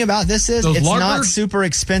the thing about this is Those it's larpers? not super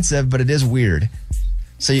expensive, but it is weird.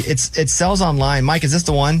 So it sells online. Mike, is this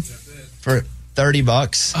the one for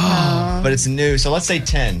 $30? But it's new. So let's say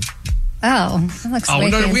 10. Oh, that looks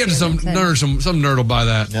way we had some nerd will buy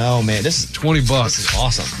that. No, man, this is $20. This is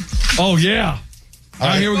awesome. Oh yeah. All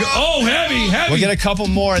right, here we go. Oh, heavy. We'll get a couple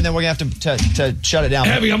more, and then we're gonna have to shut it down.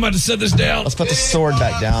 Heavy. I'm about to set this down. Let's put the sword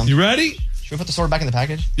back down. You ready? Should we put the sword back in the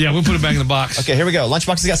package? Yeah, we'll put it back in the box. Okay, here we go.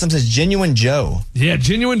 Lunchbox has got something that says Genuine Joe. Yeah,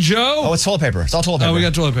 Genuine Joe. Oh, it's toilet paper. It's all toilet paper. Oh, we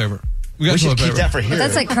got toilet paper. We should keep that for here. But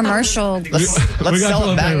that's like commercial. Let's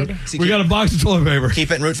sell it back. We got a box of toilet paper.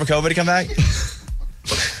 Keep it and root for COVID to come back.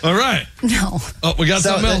 All right. No. Oh, we got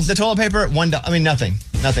something else. The toilet paper, $1. I mean, nothing.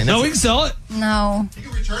 No, we can sell it. No. You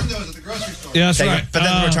can return those at the grocery store. Yeah, that's right. Put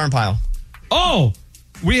that in the return pile. Oh,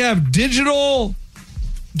 we have digital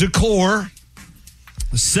decor,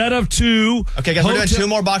 a set of 2. Okay, guys, we're doing 2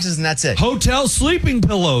 more boxes and that's it. Hotel sleeping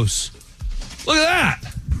pillows. Look at that.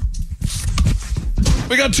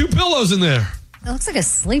 We got 2 pillows in there. It looks like a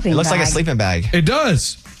sleeping bag. It looks like a sleeping bag. It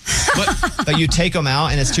does. But you take them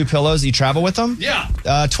out and it's 2 pillows. You travel with them. Yeah.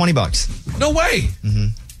 $20. No way. Mm-hmm.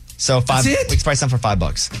 So $5. We can price them for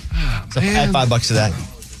 $5. So add $5 to that.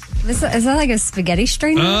 Is that like a spaghetti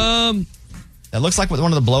strainer? It looks like one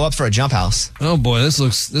of the blow ups for a jump house. Oh boy, this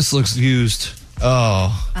looks used.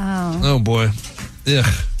 Oh. Oh boy. Yeah.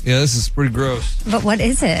 Yeah, this is pretty gross. But what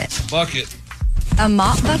is it? Bucket. A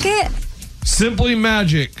mop bucket? Simply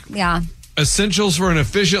Magic. Yeah. Essentials for an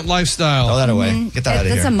efficient lifestyle. Throw that away. Get that out of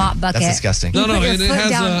here. That's a mop bucket. That's disgusting. No,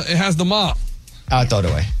 it has the mop. I'll throw it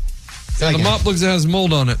away. Yeah, the mop looks like it has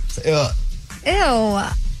mold on it. Ew.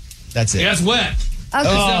 That's it. Yeah, it's wet. Okay. It's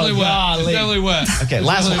definitely wet. It's definitely wet. Okay,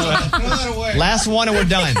 last one. Last one and we're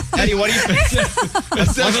done. Eddie, what do you think?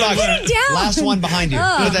 It's definitely wet. Down. Last one behind you.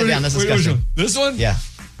 Put that down. That's disgusting. This one? Yeah.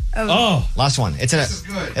 Oh. Last one. It's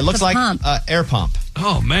it looks like an air pump.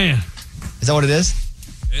 Oh, man. Is that what it is?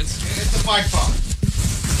 It's the bike pump.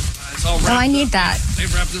 It's all wrapped I need that. They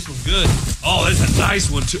wrapped this one good. Oh, that's a nice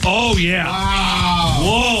one, too. Oh, yeah. Wow.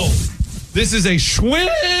 Whoa. This is a Schwinn.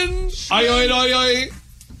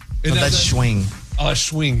 That's swing.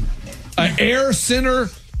 Swing. An Air Center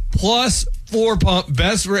Plus floor pump,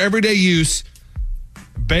 best for everyday use.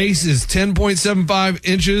 Base is 10.75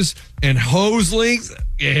 inches and hose length,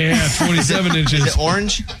 27 inches. Is it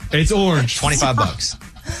orange? It's orange.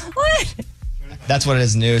 $25. What? That's what it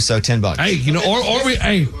is new. So $10.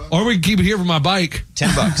 Hey, or we keep it here for my bike.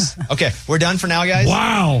 $10. Okay, we're done for now, guys.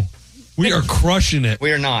 Wow, we are crushing it.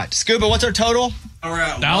 We are not. Scuba, what's our total? We're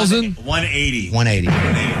at 1,000? 180. 180.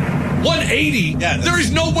 180. Yeah, there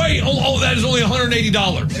is no way. Oh, that is only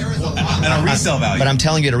 $180. And a resale value. But I'm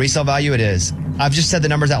telling you, at a resale value, it is. I've just said the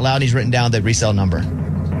numbers out loud, and he's written down the resale number.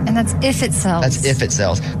 And that's if it sells. That's if it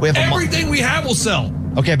sells. We have everything we have will sell.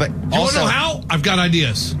 Okay, but you want to know how? I've got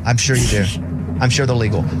ideas. I'm sure you do. I'm sure they're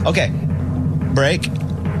legal. Okay, break.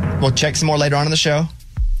 We'll check some more later on in the show.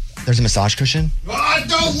 There's a massage cushion.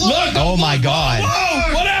 Don't look. Oh my God.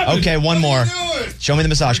 Whoa, what happened? Okay, one more. Show me the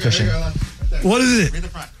massage cushion. What is it?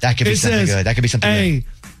 That could be something good. That could be something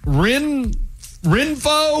good.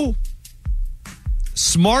 Renfo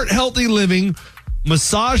Smart Healthy Living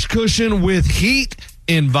massage cushion with heat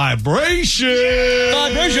and vibration.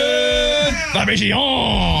 Vibration.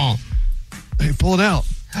 Hey, pull it out.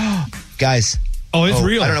 Guys. Oh, it's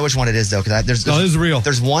real. I don't know which one it is, though. Because this is real.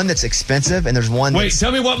 There's one that's expensive, and there's one Wait,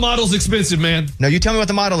 tell me what model's expensive, man. No, you tell me what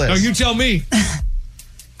the model is. No, you tell me.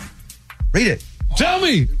 Read it. Tell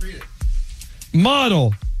me.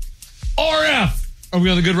 Model. RF. Are we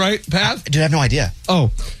on the good path? Dude, I have no idea.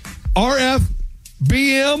 Oh. RF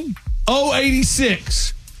BM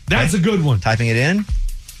 086. That's a good one. Typing it in.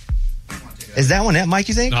 Is that one it, Mike,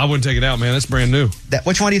 you think? No, I wouldn't take it out, man. That's brand new.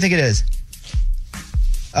 Which one do you think it is?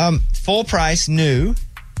 Full price, new,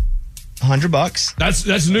 $100.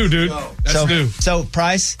 That's new, dude. That's new. So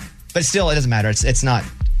price, but still, it doesn't matter. It's not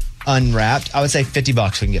unwrapped. I would say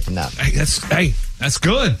 $50 we can get from that. Hey, that's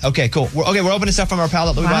good. Okay, cool. We're opening stuff from our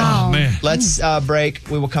pallet. Wow. Oh, man. Let's break.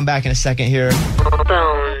 We will come back in a second here.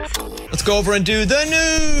 Let's go over and do the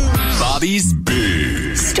news. Bobby's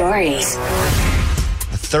Big Stories.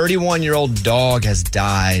 A 31-year-old dog has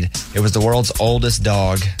died. It was the world's oldest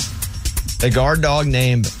dog. The guard dog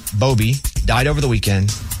named Bobby died over the weekend.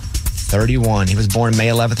 31. He was born May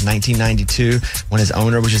 11th, 1992, when his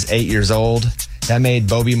owner was just 8 years old. That made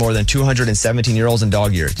Bobby more than 217 year olds in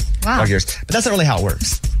dog years. Wow. Dog years. But that's not really how it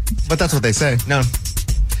works. But that's what they say. No.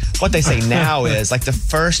 What they say now is like the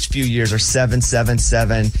first few years are 7, 7,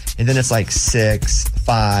 7, and then it's like 6,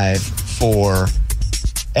 5, 4.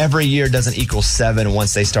 Every year doesn't equal 7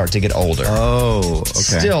 once they start to get older. Oh,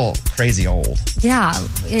 okay. Still crazy old. Yeah,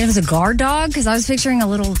 it was a guard dog because I was picturing a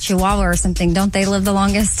little chihuahua or something. Don't they live the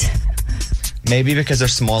longest? Maybe because they're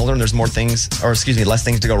smaller and there's less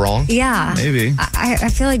things to go wrong. Yeah. Maybe. I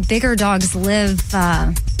feel like bigger dogs live,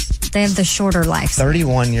 they have the shorter life.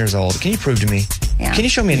 31 years old. Can you prove to me? Yeah. Can you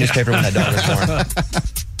show me a newspaper when that dog was born?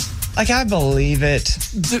 Like, I believe it.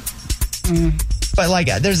 But, like,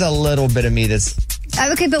 there's a little bit of me that's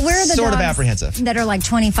okay, but where are the sort dogs of apprehensive that are like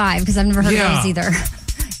 25? Because I've never heard of those either.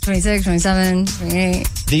 26, 27, 28.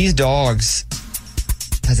 These dogs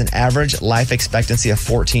has an average life expectancy of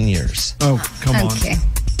 14 years. Oh, come on. Okay.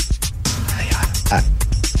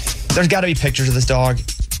 There's got to be pictures of this dog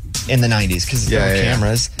in the 90s because there were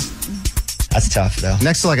cameras. That's tough, though.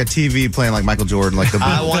 Next to like a TV playing like Michael Jordan.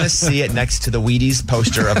 I want to see it next to the Wheaties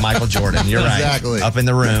poster of Michael Jordan. You're right. Exactly. Up in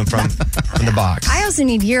the room from the box. I also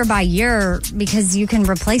need year by year because you can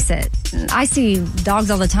replace it. I see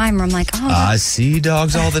dogs all the time where I'm like, oh. I see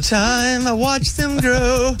dogs all the time. I watch them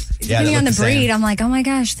grow. Depending on the breed, I'm like, oh my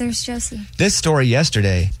gosh, there's Josie. This story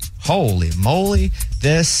yesterday, holy moly.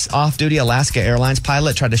 This off-duty Alaska Airlines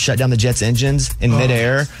pilot tried to shut down the jet's engines in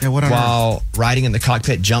midair while riding in the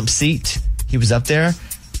cockpit jump seat. He was up there,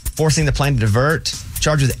 forcing the plane to divert,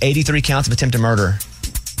 charged with 83 counts of attempted murder.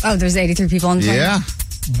 Oh, there's 83 people on the plane? Yeah.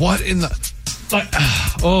 What in the...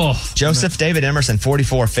 Joseph David Emerson,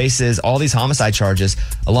 44, faces all these homicide charges,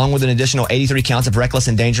 along with an additional 83 counts of reckless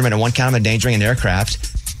endangerment and 1 count of endangering an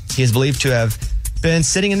aircraft. He is believed to have been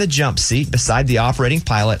sitting in the jump seat beside the operating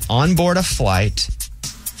pilot on board a flight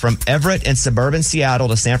from Everett in suburban Seattle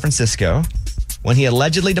to San Francisco when he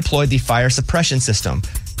allegedly deployed the fire suppression system.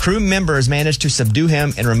 Crew members managed to subdue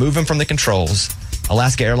him and remove him from the controls.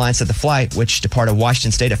 Alaska Airlines said the flight, which departed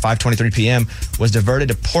Washington State at 5:23 p.m., was diverted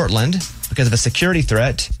to Portland because of a security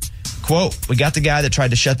threat. Quote, we got the guy that tried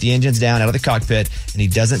to shut the engines down out of the cockpit, and he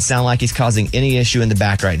doesn't sound like he's causing any issue in the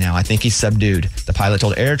back right now. I think he's subdued, the pilot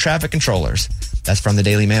told air traffic controllers. That's from the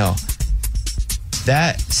Daily Mail.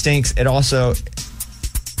 That stinks. It also,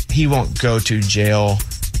 he won't go to jail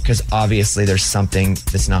because obviously there's something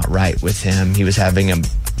that's not right with him. He was having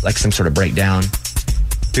some sort of breakdown.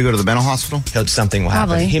 Do you go to the mental hospital? Something will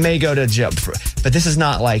happen. He may go to jail, but this is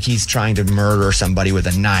not like he's trying to murder somebody with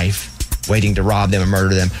a knife, waiting to rob them and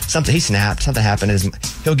murder them. He snapped. Something happened.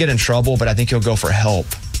 He'll get in trouble, but I think he'll go for help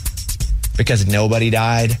because nobody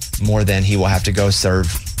died more than he will have to go serve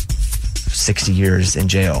 60 years in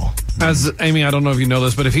jail. Amy, I don't know if you know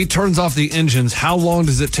this, but if he turns off the engines, how long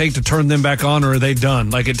does it take to turn them back on, or are they done?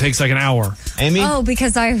 Like it takes like an hour. Amy? Oh,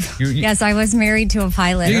 because I was married to a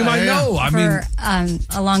pilot. You might know. For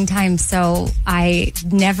a long time, so I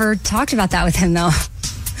never talked about that with him, though.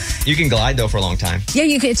 You can glide, though, for a long time. Yeah,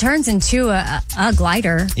 it turns into a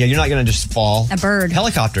glider. Yeah, you're not going to just fall. A bird.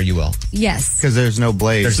 Helicopter, you will. Yes. Because there's no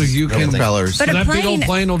blades. So you can propellers. But so that plane, big old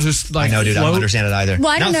plane will just like I know, dude. float? I don't understand it either. Well,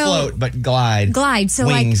 I don't not know. Float, but glide. Glide. So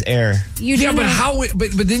wings, air. But how?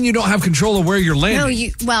 But then you don't have control of where you're landing. No,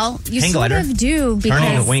 you Hang sort glider. of do because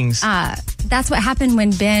Turning the wings. That's what happened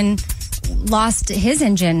when Ben lost his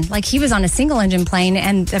engine. Like, he was on a single engine plane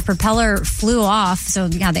and the propeller flew off. So,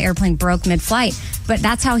 yeah, the airplane broke mid-flight. But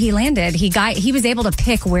that's how he landed. He was able to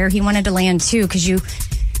pick where he wanted to land, too, because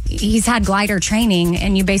he's had glider training,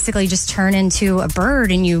 and you basically just turn into a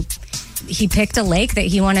bird, and he picked a lake that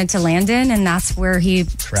he wanted to land in, and that's where he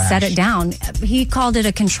set it down. He called it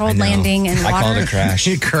a controlled landing in water. I called it a crash.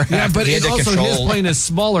 He crashed. Yeah, but it's also his plane is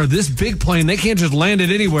smaller. This big plane, they can't just land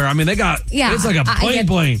it anywhere. I mean, it's like a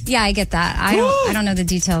plane. Yeah, I get that. I don't know the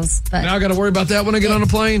details, but now I got to worry about that when I get on a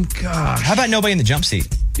plane. Gosh. How about nobody in the jump seat?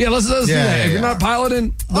 Yeah, let's do that. If you're not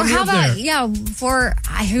piloting, or how about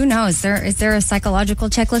who knows? Is there a psychological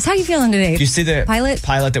checklist? How are you feeling today? Do you see the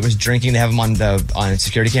pilot that was drinking? They have him on a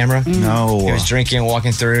security camera. No, he was drinking,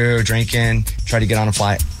 walking through, drinking, tried to get on a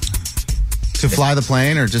flight. To fly the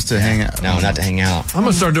plane or just to hang out? No, not to hang out. I'm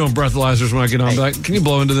gonna start doing breathalyzers when I get on. Like, can you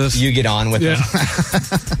blow into this? You get on with it.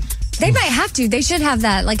 They might have to. They should have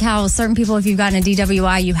that. Like how certain people, if you've gotten a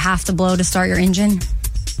DWI, you have to blow to start your engine.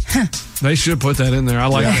 They should put that in there. I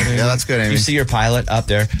like that. Amy. Yeah, that's good, Amy. You see your pilot up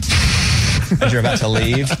there as you're about to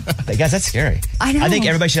leave. Guys, that's scary. I know. I think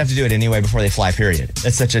everybody should have to do it anyway before they fly, period.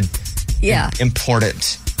 That's such a important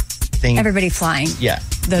thing. Everybody flying. Yeah.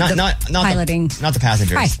 Not piloting. Not the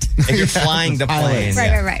passengers. Right. If you're flying the plane.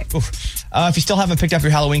 Right. If you still haven't picked up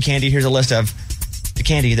your Halloween candy, here's a list of the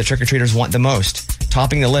candy the trick-or-treaters want the most.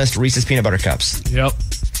 Topping the list, Reese's Peanut Butter Cups. Yep.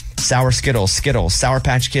 Sour Skittles, Sour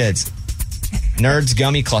Patch Kids, Nerds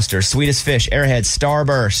Gummy Clusters, Swedish Fish, Airheads,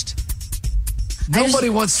 Starburst. Nobody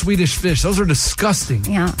wants Swedish Fish. Those are disgusting.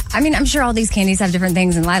 Yeah. I mean, I'm sure all these candies have different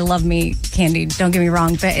things, and I love me candy. Don't get me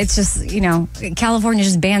wrong, but it's just, California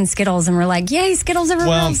just banned Skittles, and we're like, yay, Skittles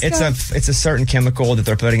everywhere. Well, it's a certain chemical that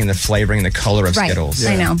they're putting in the flavoring, the color of Skittles.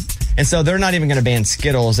 I know. And so they're not even going to ban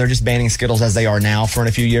Skittles. They're just banning Skittles as they are now for in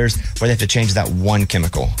a few years, where they have to change that one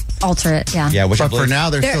chemical. Alter it, yeah. Yeah, but for now,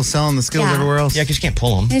 they're still selling the Skittles everywhere else. Yeah, because you can't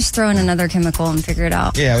pull them. They just throw in another chemical and figure it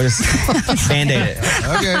out. Yeah, we'll just Band-Aid it.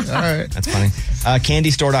 Okay, all right. That's funny.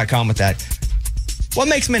 Candystore.com with that. What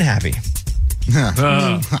makes men happy?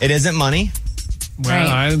 It isn't money. Well,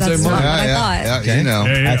 I didn't say money. Yeah,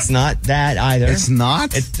 Okay. That's not that either. It's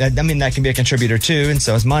not? That can be a contributor too, and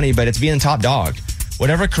so is money, but it's being top dog.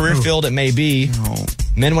 Whatever career field it may be,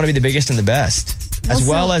 men want to be the biggest and the best, as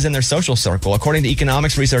well as in their social circle. According to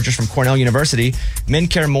economics researchers from Cornell University, men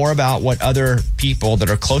care more about what other people that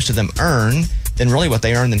are close to them earn than really what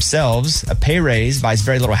they earn themselves. A pay raise buys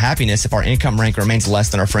very little happiness if our income rank remains less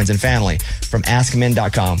than our friends and family. From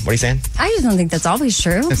AskMen.com. What are you saying? I just don't think that's always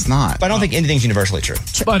true. It's not. But I don't think anything's universally true.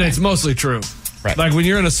 But it's mostly true. Right. Like when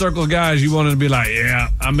you're in a circle of guys, you want to be like, yeah,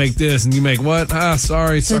 I make this, and you make what?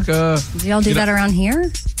 Sorry, sucker. Do y'all do that around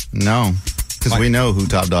here? No, because we know who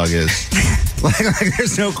Top Dog is. like,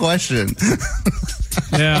 there's no question.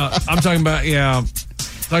 Yeah, I'm talking about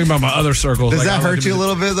my other circles. Does that hurt you a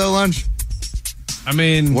little bit though, Lunch? I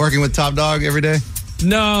mean, working with Top Dog every day?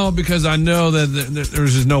 No, because I know that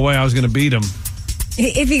there's just no way I was going to beat him.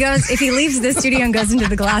 If he leaves this studio and goes into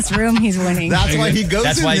the glass room, he's winning. That's why he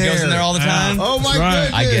goes in there all the time. Oh my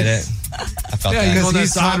goodness. I get it. I felt that. Because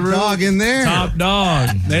he's Top Dog in there. Top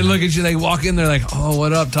Dog. They look at you, they walk in, they're like, oh,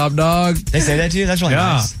 what up, Top Dog? They say that to you? That's really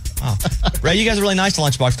nice. Oh. Ray, you guys are really nice to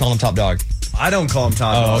Lunchbox calling him Top Dog. I don't call him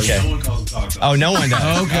Top Dog. Okay. No one calls him Top Dog. Oh, no one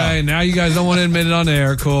does. Okay, now you guys don't want to admit it on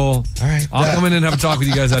air. Cool. All right. I'll come in and have a talk with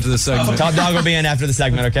you guys after the segment. Top Dog will be in after the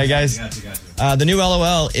segment, okay, guys? Gotcha. The new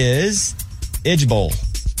LOL is Idge Bowl.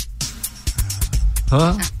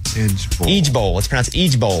 Huh? Idge Bowl. It's pronounced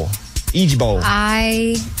Idge Bowl. Idge Bowl.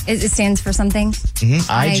 It stands for something?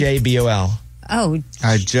 IJBOL. Oh.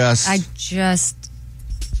 I just.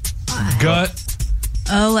 Gut.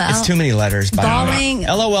 OL. It's too many letters. Balling.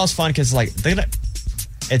 LOL's fun because, like,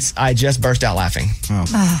 it's I just burst out laughing.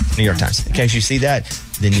 New York Times. In case you see that,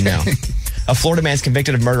 then you know. A Florida man's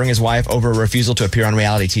convicted of murdering his wife over a refusal to appear on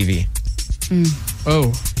reality TV.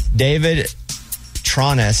 Oh. David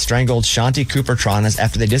Tronas strangled Shanti Cooper Tronas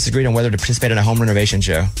after they disagreed on whether to participate in a home renovation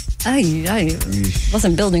show. I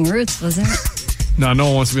wasn't Building Roots, was it? No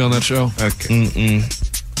one wants to be on that show. Okay.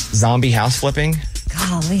 Zombie house flipping.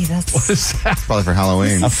 Golly, that's... What is that? Probably for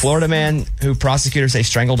Halloween. A Florida man who prosecutors say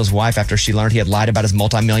strangled his wife after she learned he had lied about his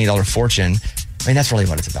multi-million-dollar fortune. I mean, that's really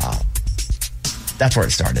what it's about. That's where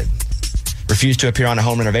it started. Refused to appear on a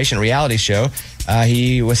home renovation reality show.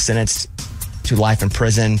 He was sentenced to life in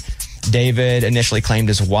prison. David initially claimed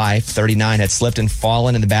his wife, 39, had slipped and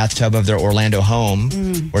fallen in the bathtub of their Orlando home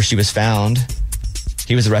where she was found.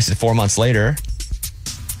 He was arrested 4 months later.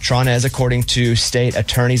 Tronas, according to state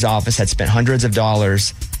attorney's office, had spent hundreds of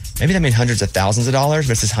dollars, maybe that means hundreds of thousands of dollars,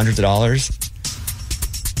 but it says hundreds of dollars,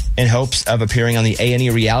 in hopes of appearing on the A&E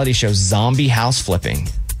reality show Zombie House Flipping.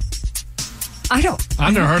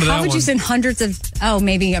 I've never heard of that How would one. you send hundreds of,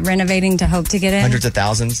 maybe renovating to hope to get in? Hundreds of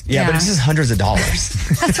thousands. Yeah, but it's just hundreds of dollars.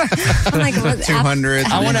 I'm like, 200.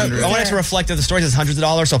 I want it to reflect that the story says hundreds of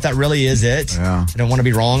dollars. So if that really is it, I don't want to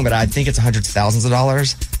be wrong, but I think it's hundreds of thousands of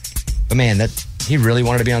dollars. But man, he really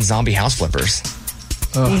wanted to be on Zombie House Flippers.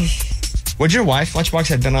 Would your wife, Lunchbox,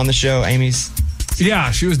 had been on the show, Amy's?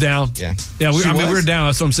 Yeah, she was down. Yeah. Yeah, we were down.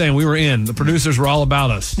 That's what I'm saying. We were in. The producers were all about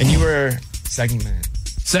us. And you were segment.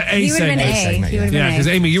 So A segment. Yeah, because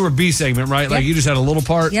Amy, you were B segment, right? Like you just had a little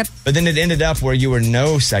part. Yep. But then it ended up where you were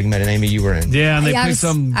no segment, and Amy, you were in. Yeah, and they I picked was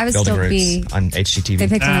some I was building still roots B. on HGTV. They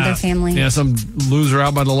picked another family. Yeah, some loser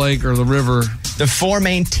out by the lake or the river. The 4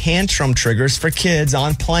 main tantrum triggers for kids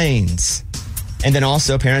on planes. And then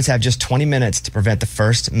also, parents have just 20 minutes to prevent the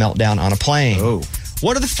first meltdown on a plane. Oh.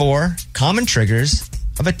 What are the 4 common triggers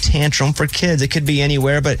of a tantrum for kids? It could be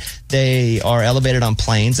anywhere, but they are elevated on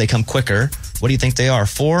planes. They come quicker. What do you think they are?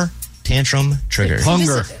 4 tantrum triggers.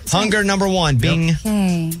 Hunger, number 1. Bing.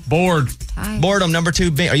 Okay. Bored. Boredom, number 2.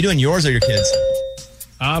 Bing. Are you doing yours or your kids?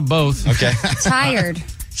 Both. Okay. Tired.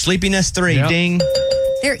 Sleepiness, 3. Yep. Ding.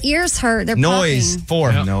 Their ears hurt. They're Noise, popping.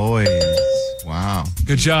 4. Yep. Noise. Wow.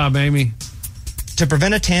 Good job, Amy. To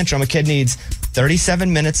prevent a tantrum, a kid needs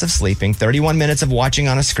 37 minutes of sleeping, 31 minutes of watching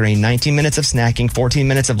on a screen, 19 minutes of snacking, 14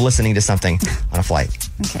 minutes of listening to something on a flight.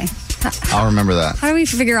 Okay. I'll remember that. How do we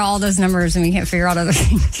figure out all those numbers and we can't figure out other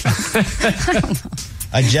things? I don't know.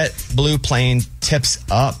 A JetBlue plane tips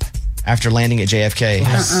up after landing at JFK.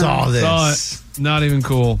 I saw this. Not even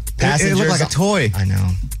cool. It looked like a toy. I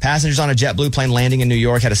know. Passengers on a JetBlue plane landing in New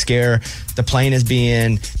York had a scare. The plane is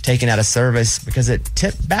being taken out of service because it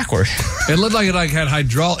tipped backward. It looked like it had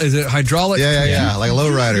hydraulic. Is it hydraulic? Yeah. Like a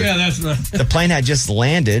lowrider. Yeah, that's right. The plane had just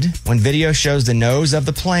landed when video shows the nose of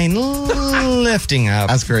the plane lifting up.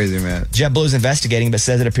 That's crazy, man. JetBlue is investigating, but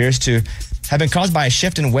says it appears to have been caused by a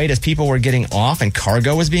shift in weight as people were getting off and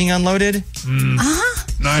cargo was being unloaded.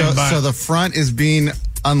 So the front is being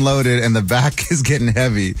unloaded and the back is getting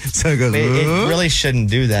heavy. So it goes. It really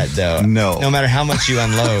shouldn't do that, though. No. No matter how much you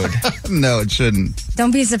unload. No, it shouldn't.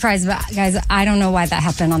 Don't be surprised, but guys, I don't know why that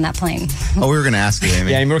happened on that plane. Oh, we were going to ask you,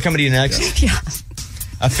 Amy. Yeah, and we're coming to you next. Yeah.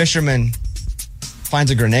 A fisherman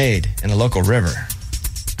finds a grenade in a local river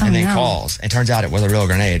and then calls. And turns out it was a real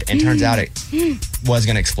grenade. And turns out it was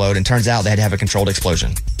going to explode. And turns out they had to have a controlled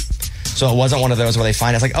explosion. So it wasn't one of those where they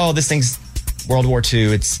find it's like, oh, this thing's World War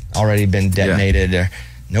II. It's already been detonated. Or,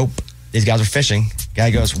 nope. These guys are fishing.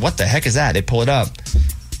 Guy goes, what the heck is that? They pull it up.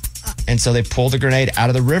 And so they pull the grenade out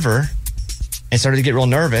of the river and started to get real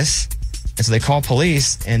nervous. And so they call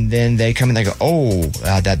police, and then they come and they go,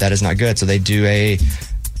 that is not good. So they do a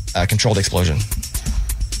controlled explosion.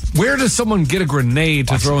 Where does someone get a grenade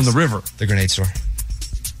to throw in the river? The grenade store.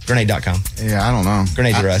 Grenade.com. Yeah, I don't know.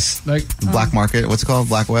 Grenades are us. Like Black market. What's it called?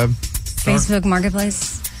 Black web? Facebook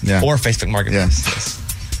Marketplace. Yeah. Or Facebook Marketplace. Yes.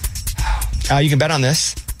 You can bet on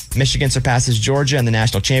this. Michigan surpasses Georgia in the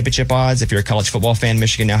national championship odds. If you're a college football fan,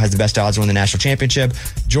 Michigan now has the best odds to win the national championship.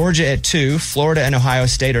 Georgia at 2, Florida and Ohio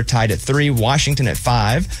State are tied at 3, Washington at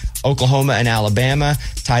 5, Oklahoma and Alabama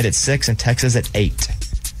tied at 6, and Texas at 8.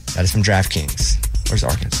 That is from DraftKings. Where's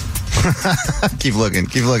Arkansas? Keep looking.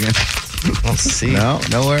 I don't see No,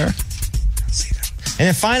 nowhere. And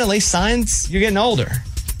then finally, signs you're getting older.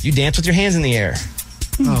 You dance with your hands in the air.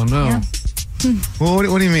 Oh, no. Yeah. Well,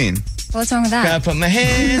 what do you mean? What's wrong with that? Gotta put my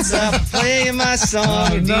hands up, playing my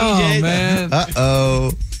song. No, DJ. man.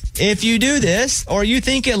 Uh-oh. If you do this, or you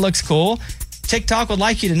think it looks cool, TikTok would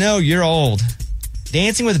like you to know you're old.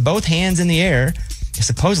 Dancing with both hands in the air is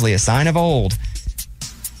supposedly a sign of old.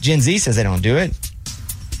 Gen Z says they don't do it.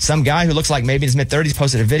 Some guy who looks like maybe in his mid-30s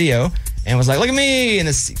posted a video and was like, look at me. And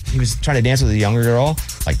he was trying to dance with a younger girl,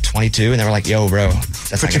 like 22, and they were like, yo, bro,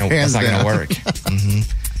 that's not gonna work. Mm-hmm.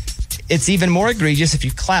 It's even more egregious if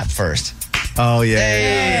you clap first. Oh, yeah.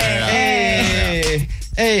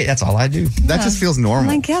 Hey, that's all I do. That just feels normal.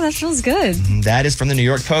 I'm like, yeah, that feels good. That is from the New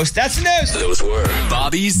York Post. That's the news. Those were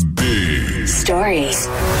Bobby's Big Stories.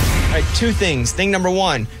 All right, 2 things. Thing number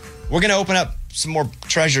 1, we're going to open up some more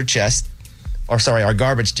treasure chests. Our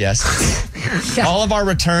garbage chest. All of our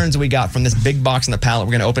returns we got from this big box in the pallet.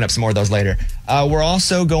 We're going to open up some more of those later. We're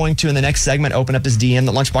also going to, in the next segment, open up this DM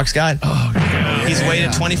that Lunchbox got. Oh, yeah. He's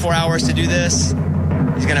waited 24 hours to do this.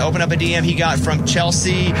 He's going to open up a DM he got from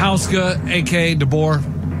Chelsea. Houska, a.k.a. DeBoer.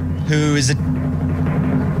 Who is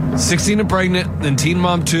 16 and pregnant, then Teen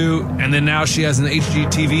Mom 2, and then now she has an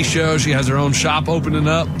HGTV show. She has her own shop opening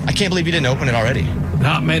up. I can't believe you didn't open it already.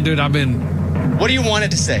 Nah, man, dude, What do you want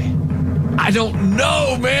it to say? I don't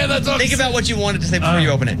know, man. That's what Think about what you wanted to say before you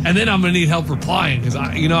open it. And then I'm going to need help replying because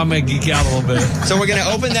I may geek out a little bit. So we're going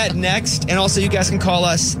to open that next. And also you guys can call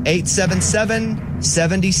us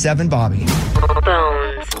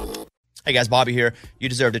 877-77-BOBBY. Hey guys, Bobby here. You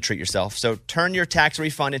deserve to treat yourself. So turn your tax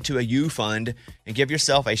refund into a U fund and give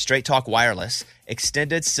yourself a Straight Talk Wireless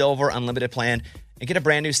Extended Silver Unlimited plan and get a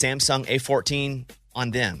brand new Samsung A14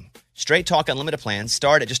 on them. Straight Talk Unlimited plans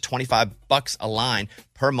start at just $25 a line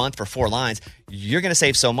per month for 4 lines. You're going to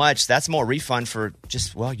save so much. That's more refund for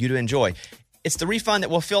just, you to enjoy. It's the refund that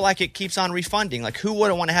will feel like it keeps on refunding. Like, who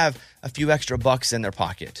wouldn't want to have a few extra bucks in their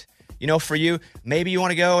pocket? For you, maybe you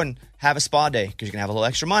want to go and have a spa day because you're going to have a little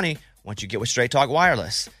extra money once you get with Straight Talk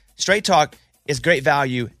Wireless. Straight Talk is great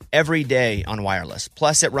value every day on wireless.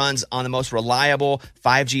 Plus, it runs on the most reliable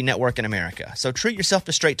 5G network in America. So treat yourself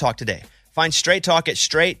to Straight Talk today. Find Straight Talk at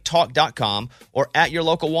straighttalk.com or at your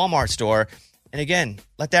local Walmart store. And again,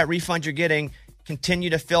 let that refund you're getting continue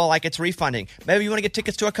to feel like it's refunding. Maybe you want to get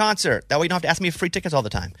tickets to a concert. That way you don't have to ask me for free tickets all the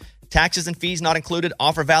time. Taxes and fees not included.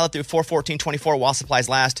 Offer valid through 4/14/24 while supplies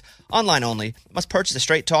last. Online only. Must purchase a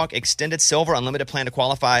Straight Talk Extended Silver Unlimited plan to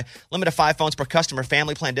qualify. Limit of 5 phones per customer.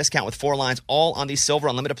 Family plan discount with 4 lines, all on the Silver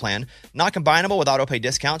Unlimited plan. Not combinable with auto pay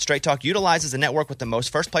discount. Straight Talk utilizes the network with the most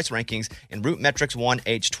first-place rankings in Root Metrics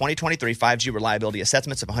 1H 2023 5G reliability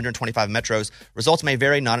assessments of 125 metros. Results may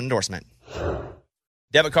vary, not an endorsement.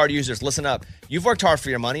 Debit card users, listen up. You've worked hard for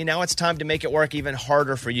your money. Now it's time to make it work even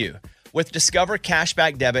harder for you. With Discover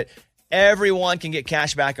Cashback Debit, everyone can get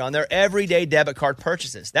cash back on their everyday debit card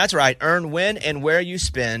purchases. That's right. Earn when and where you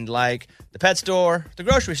spend, like the pet store, the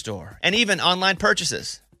grocery store, and even online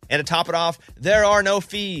purchases. And to top it off, there are no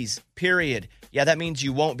fees, period. Yeah, that means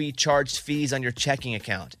you won't be charged fees on your checking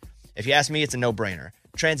account. If you ask me, it's a no-brainer.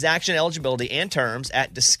 Transaction eligibility and terms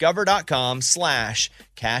at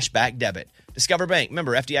discover.com/cashbackdebit. Discover Bank,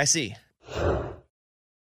 member FDIC.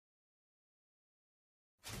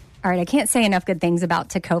 All right, I can't say enough good things about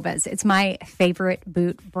Tecovas. It's my favorite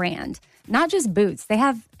boot brand. Not just boots, they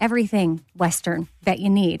have everything Western that you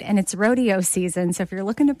need. And it's rodeo season, so if you're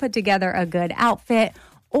looking to put together a good outfit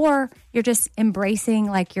or you're just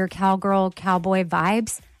embracing like your cowgirl, cowboy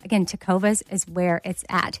vibes, again, Tecovas is where it's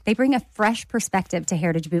at. They bring a fresh perspective to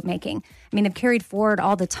heritage boot making. I mean, they've carried forward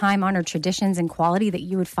all the time-honored traditions and quality that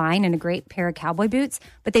you would find in a great pair of cowboy boots,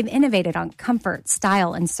 but they've innovated on comfort,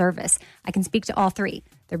 style, and service. I can speak to all three.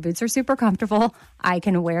 Their boots are super comfortable. I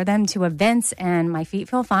can wear them to events, and my feet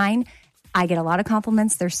feel fine. I get a lot of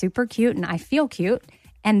compliments. They're super cute, and I feel cute.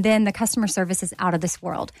 And then the customer service is out of this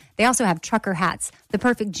world. They also have trucker hats, the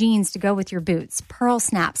perfect jeans to go with your boots, pearl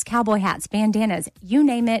snaps, cowboy hats, bandanas, you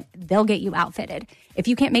name it, they'll get you outfitted. If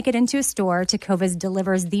you can't make it into a store, Tecovas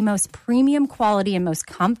delivers the most premium quality and most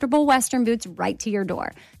comfortable Western boots right to your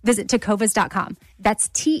door. Visit Tecovas.com. That's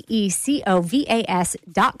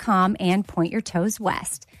Tecovas.com and point your toes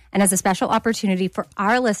west. And as a special opportunity for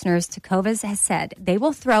our listeners, Tecovas has said they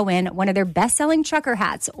will throw in one of their best-selling trucker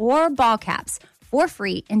hats or ball caps for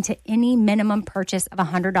free into any minimum purchase of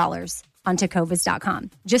 $100 on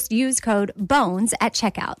Tecovas.com. Just use code BONES at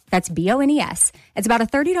checkout. That's BONES. It's about a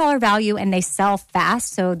 $30 value and they sell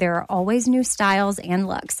fast, so there are always new styles and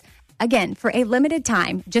looks. Again, for a limited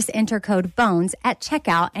time, just enter code BONES at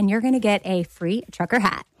checkout and you're going to get a free trucker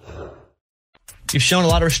hat. You've shown a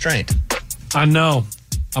lot of restraint. I know.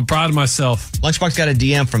 I'm proud of myself. Lunchbox got a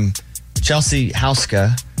DM from Chelsea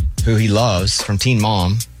Houska, who he loves, from Teen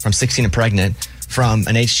Mom, from 16 and Pregnant, from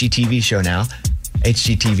an HGTV show now.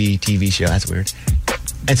 HGTV TV show. That's weird.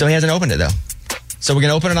 And so he hasn't opened it, though. So we're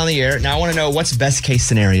going to open it on the air. Now I want to know what's best case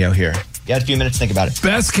scenario here. You had a few minutes to think about it.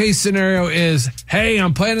 Best case scenario is, hey,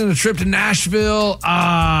 I'm planning a trip to Nashville.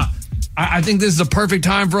 I think this is a perfect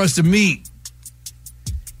time for us to meet.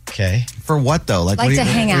 Okay. For what, though? Like what do you,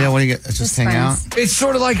 hang out. Yeah, what do you get? Just hang friends. out? It's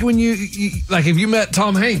sort of like when you like if you met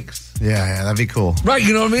Tom Hanks. Yeah, that'd be cool. Right,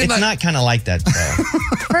 you know what I mean? It's not kind of like that, though.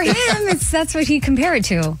 For him, that's what he compared it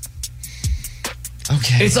to.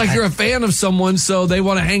 Okay. It's like you're a fan of someone, so they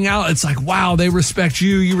want to hang out. It's like, wow, they respect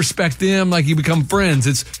you. You respect them. Like, you become friends.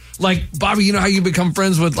 It's like, Bobby, you know how you become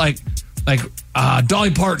friends with, like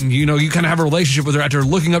Dolly Parton? You know, you kind of have a relationship with her after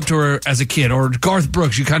looking up to her as a kid. Or Garth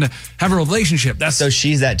Brooks, you kind of have a relationship. So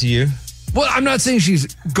she's that to you? Well, I'm not saying she's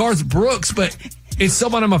Garth Brooks, but it's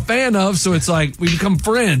someone I'm a fan of, so it's like we become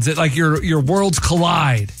friends. It's like your worlds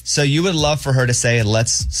collide. So you would love for her to say,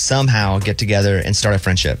 let's somehow get together and start a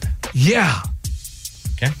friendship. Yeah.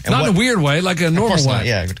 Okay. And not in a weird way, like a normal way. Not.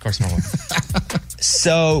 Yeah, of course, normal.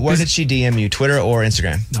 So where did she DM you? Twitter or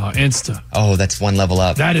Instagram? No, Insta. Oh, that's one level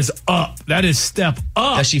up. That is up. That is step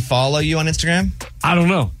up. Does she follow you on Instagram? I don't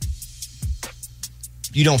know.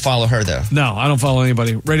 You don't follow her, though. No, I don't follow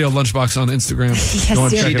anybody. Radio Lunchbox on Instagram. Yes, Go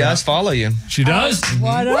and yes. check She it does out. follow you. She does?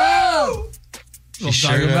 What up? She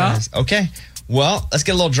sure does. Okay. Well, let's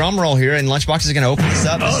get a little drum roll here, and Lunchbox is going to open this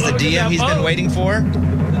up. This is the DM he's been waiting for. Where's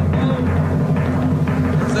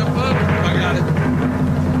that button? I got it.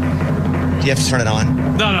 Do you have to turn it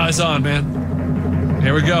on? No, it's on, man.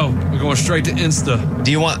 Here we go. We're going straight to Insta. Do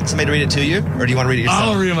you want somebody to read it to you, or do you want to read it yourself?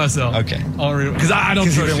 I'll read it myself. Okay. I'll read it because I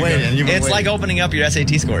don't trust you guys. It's like opening up your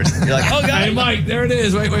SAT scores. You're like, oh, God. Hey, Mike, there it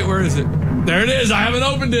is. Wait, where is it? There it is. I haven't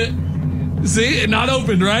opened it. See? It not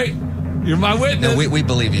opened, right? You're my witness. No, we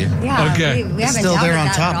believe you. Yeah, Okay. we It's haven't still there doubted on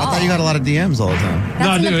that top. at I thought all. you got a lot of DMs all the time.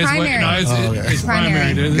 That's in the primary. It's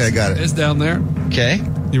primary, dude. Okay, got it. It's down there. Okay.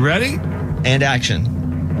 You ready? And action.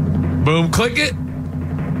 Boom, click it.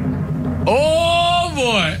 Oh,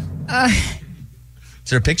 boy. Is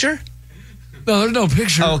there a picture? No, there's no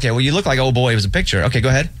picture. Oh, okay. Well, you look like, oh, boy, it was a picture. Okay, go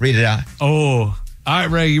ahead. Read it out. Oh. All right,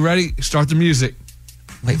 Ray, you ready? Start the music.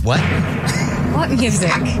 Wait, what? What music?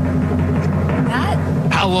 That?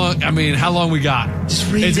 How long we got?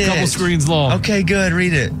 Just read it's it. a couple screens long. Okay, good.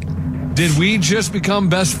 Read it. Did we just become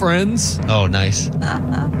best friends? Oh, nice.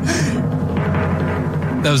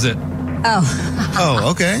 That was it. Oh.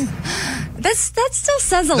 Oh, okay. That still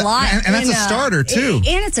says a lot. and that's a starter, too.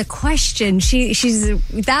 And it's a question. She's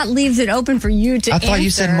that leaves it open for you to I thought you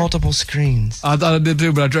said answer. multiple screens. I thought I did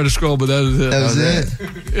too, but I tried to scroll, but that was it. That was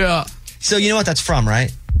it. Yeah. So you know what that's from,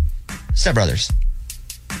 right? Step Brothers.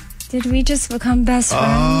 Did we just become best friends?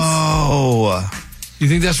 Oh. You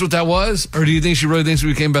think that's what that was? Or do you think she really thinks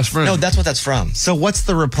we became best friends? No, that's what that's from. So what's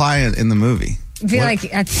the reply in the movie? Do you want Do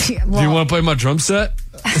you want to play my drum set?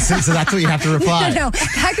 So that's what you have to reply. No,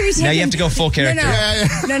 that could be taken. Now you have to go full character.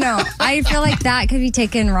 No. I feel like that could be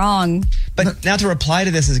taken wrong. But now to reply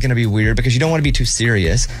to this is going to be weird because you don't want to be too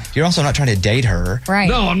serious. You're also not trying to date her. Right.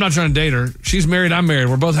 No, I'm not trying to date her. She's married. I'm married.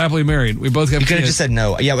 We're both happily married. We both have You could have kids. just said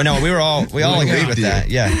no. Yeah, but no, we all agreed with that.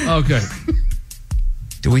 Yeah. Okay.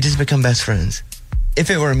 Do we just become best friends? If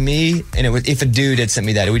it were me and if a dude had sent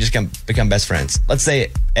me that, do we just become best friends? Let's say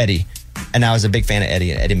Eddie, and I was a big fan of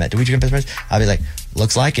Eddie, and Eddie met. Do we become best friends? I'd be like,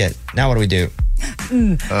 looks like it. Now what do we do?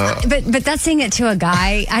 But that's saying it to a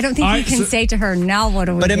guy. I don't think you can say to her, now what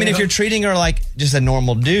do we do? But I mean, if you're treating her like just a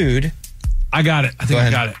normal dude. I got it. I think I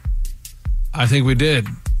got it. I think we did.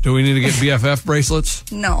 Do we need to get BFF bracelets?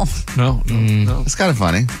 No. No. It's kind of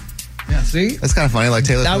funny. Yeah, see? That's kind of funny. Like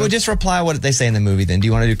Taylor I would just reply what they say in the movie then. Do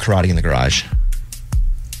you want to do karate in the garage?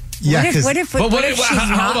 Yeah, what if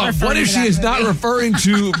she is not referring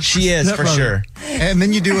to She is, for sure. And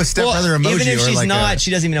then you do a stepbrother emoji. Even if or she's like not,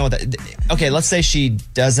 she doesn't even know what that. Okay, let's say she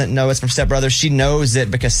doesn't know it's from Step Brothers. She knows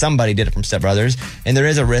it because somebody did it from Step Brothers, and there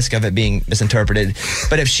is a risk of it being misinterpreted.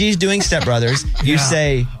 But if she's doing Step Brothers, you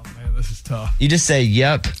say, "Oh man, this is tough." You just say,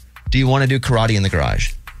 "Yep." Do you want to do karate in the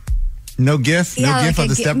garage? No GIF, Yeah, GIF like of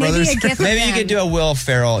the Step maybe Brothers. a GIF of Maybe you them. could do a Will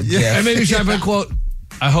Ferrell GIF. And maybe should I put a quote?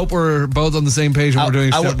 I hope we're both on the same page when we're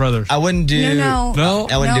doing Step Brothers. I wouldn't do. No.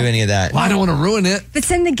 I wouldn't do any of that. Well, I don't want to ruin it. But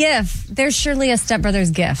send the GIF. There's surely a Step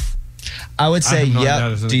Brothers GIF. I would say, have no idea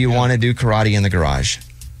 "Yep." this is Do you a want to do karate in the garage?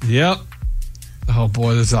 Yep. Oh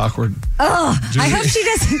boy, this is awkward. Oh, I hope she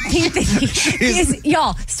doesn't think that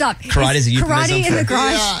y'all, stop. Karate is a euphemism Karate in the for-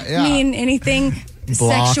 garage mean anything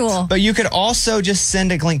sexual? But you could also just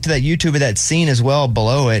send a link to that YouTube of that scene as well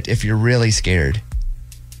below it if you're really scared.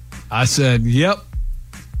 I said, "Yep."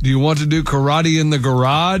 Do you want to do karate in the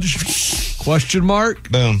garage? Question mark.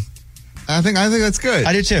 Boom. I think that's good.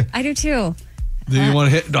 I do too. I do too. Do you want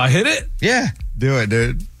to hit? Do I hit it? Yeah. Do it,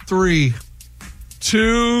 dude. 3,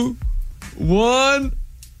 2, 1.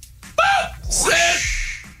 Sit.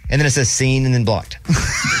 And then it says scene and then blocked.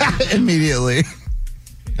 Immediately.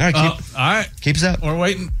 All right. All right. Keeps up. We're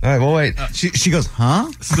waiting. All right, we'll wait. She goes, huh?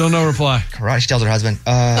 Still no reply. Karate. She tells her husband.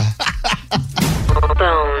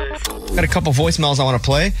 Got a couple voicemails I want to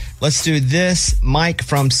play. Let's do this. Mike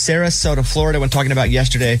from Sarasota, Florida, when talking about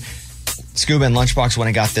yesterday, Scuba and Lunchbox went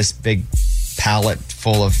and got this big pallet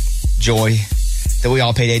full of joy that we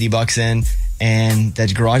all paid $80 in, and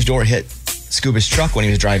that garage door hit Scuba's truck when he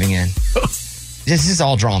was driving in. This is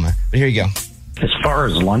all drama, but here you go. As far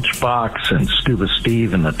as Lunchbox and Scuba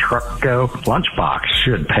Steve and the truck go, Lunchbox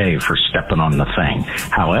should pay for stepping on the thing.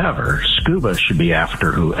 However, Scuba should be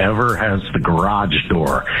after whoever has the garage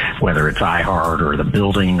door, whether it's iHeart or the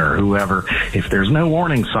building or whoever. If there's no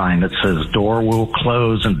warning sign that says door will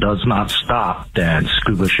close and does not stop, then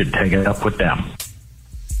Scuba should take it up with them.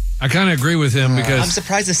 I kind of agree with him because I'm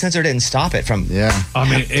surprised the sensor didn't stop it from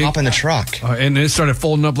popping the truck. And it started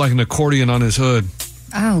folding up like an accordion on his hood.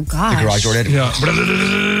 Oh, gosh. The garage door did. Yeah.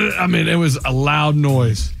 I mean, it was a loud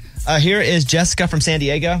noise. Here is Jessica from San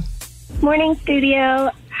Diego. Morning,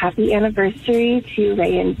 studio. Happy anniversary to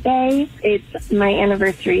Ray and Bay. It's my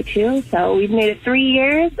anniversary, too, so we've made it 3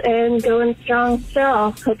 years and going strong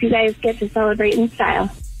still. Hope you guys get to celebrate in style.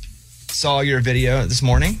 Saw your video this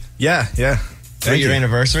morning. Yeah. For your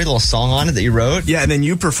anniversary, a little song on it that you wrote. Yeah, and then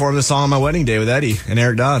you performed the song on my wedding day with Eddie and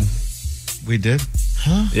Eric Dodd. We did?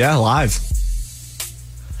 Huh? Yeah, live.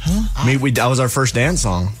 Huh? That was our first dance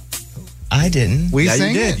song. I didn't. We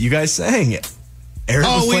sang you did. it. You guys sang it. Eric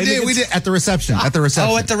was we playing did. the We guitar. did at the reception. At the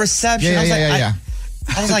reception. Oh, at the reception. Yeah.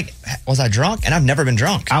 I was like, was I drunk? And I've never been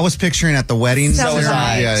drunk. I was picturing at the wedding. So was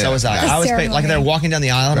I. So was I. I was like they're walking down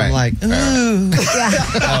the aisle, and I'm like, ooh.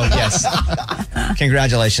 Oh yes.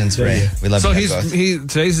 Congratulations, Ray. We love So you both.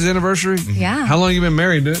 today's his anniversary. Yeah. How long you been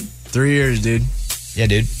married, dude? 3 years, dude. Yeah,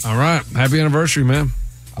 dude. All right. Happy anniversary, man.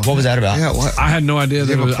 What was that about? Yeah, what? I had no idea.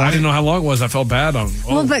 That I didn't know how long it was. I felt bad on.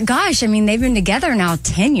 Oh. Well, but gosh, I mean, they've been together now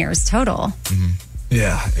 10 years total.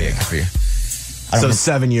 Yeah. Good for you. So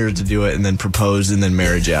 7 years to do it, and then proposed, and then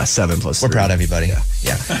marriage. Yeah, 7 plus. We're 3. proud of you, buddy.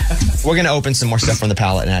 Yeah. We're gonna open some more stuff from the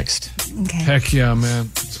pallet next. Okay. Heck yeah, man.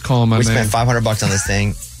 Let's call him my We name. spent $500 on this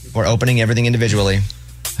thing. We're opening everything individually.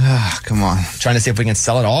 Come on. Trying to see if we can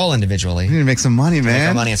sell it all individually. We need to make some money, Make our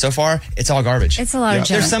man. money. And so far, it's all garbage. It's a lot of junk.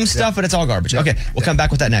 There's some stuff, but it's all garbage. Okay, we'll come back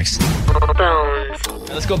with that next.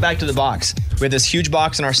 Let's go back to the box. We have this huge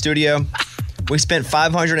box in our studio. We spent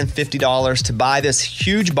 $550 to buy this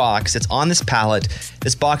huge box. It's on this pallet.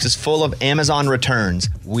 This box is full of Amazon returns.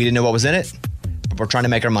 We didn't know what was in it, but we're trying to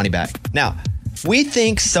make our money back. Now, we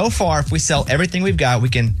think so far, if we sell everything we've got, we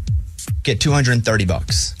can get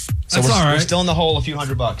 $230. So That's all right. We're still in the hole a few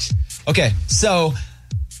 $100. Okay, so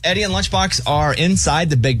Eddie and Lunchbox are inside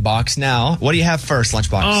the big box now. What do you have first,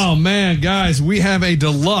 Lunchbox? Oh man, guys, we have a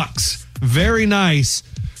deluxe, very nice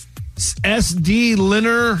SD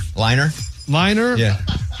liner. Yeah.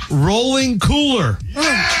 Rolling cooler.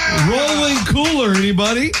 Rolling cooler,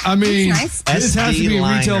 anybody? I mean, That's this has to be a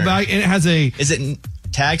retail liner. bag, and it has a. Is it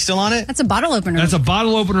tag still on it? That's a bottle opener. That's a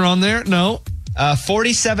bottle opener on there. No.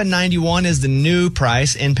 $47.91 is the new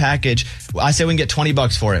price in package. I say we can get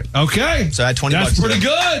 $20 for it. Okay. So add $20. That's to pretty it.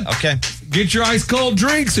 good. Okay. Get your ice cold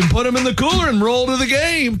drinks and put them in the cooler and roll to the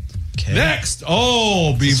game. Okay. Next.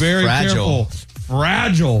 Oh, be very fragile. careful.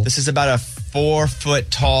 Fragile. This is about a 4 foot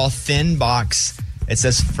tall, thin box. It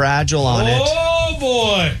says fragile on it. Oh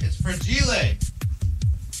boy. It's fragile. It's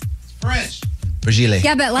French. Fragile.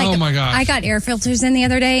 Yeah, but like, Oh, my gosh. I got air filters in the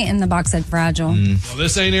other day, and the box said fragile. Well,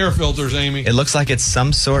 this ain't air filters, Amy. It looks like it's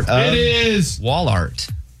some sort of It is wall art.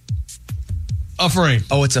 a frame.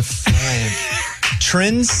 Oh, it's a frame.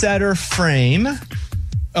 Trendsetter frame.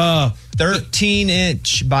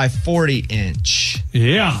 13-inch by 40-inch.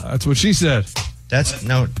 Yeah, that's what she said. That's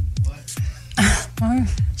no.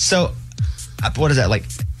 So, what is that like?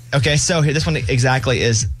 Okay, so here, this one exactly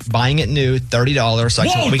is buying it new, $30. So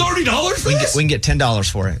Whoa, $30 for this? We can get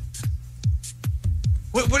 $10 for it.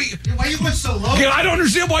 What are you? Why you went so low? Okay, I don't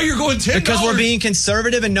understand why you're going $10. Because we're being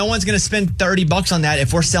conservative, and no one's going to spend $30 on that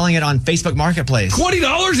if we're selling it on Facebook Marketplace.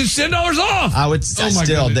 $20 is $10 off. I would Oh, my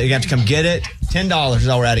still. goodness. You have to come get it. $10 is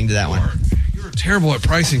all we're adding to that one. You're terrible at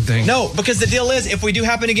pricing things. No, because the deal is, if we do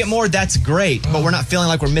happen to get more, that's great. But we're not feeling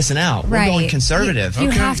like we're missing out. We're Right. going conservative. You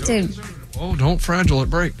have to. Oh, don't fragile it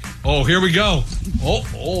break. Oh, here we go.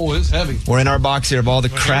 Oh, it's heavy. We're in our box here of all the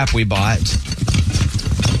crap we bought.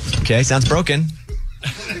 Okay, sounds broken.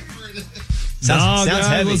 Sounds guys,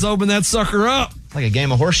 heavy. let's open that sucker up. Like a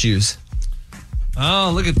game of horseshoes.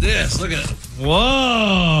 Oh, look at this. Look at it.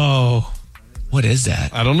 Whoa. What is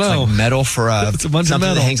that? I don't know. It's like metal for It's a bunch of something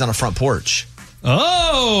metal. that hangs on a front porch.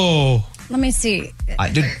 Oh. Let me see.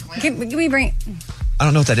 Dude, Can we bring? I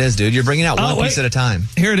don't know what that is, dude. You're bringing out one wait. piece at a time.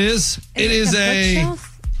 Here it is. It is a.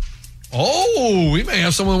 bookshelf? Oh, we may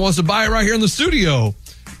have someone who wants to buy it right here in the studio.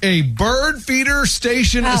 A bird feeder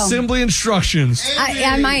station assembly instructions.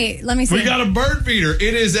 I might. Let me see. We got a bird feeder. It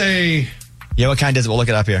is a. Yeah, what kind is it? We'll look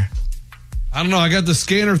it up here. I don't know. I got the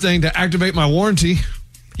scanner thing to activate my warranty.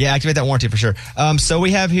 Yeah, activate that warranty for sure. So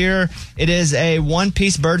we have here, it is a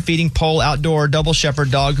one-piece bird feeding pole, outdoor, double shepherd,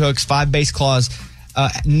 dog hooks, 5 base claws.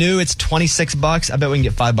 New, it's $26. I bet we can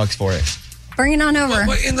get $5 for it. Bring it on over.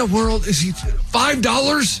 What in the world is he?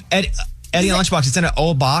 $5? Eddie Lunchbox, it's in an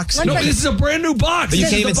old box. No, this is a brand new box. But you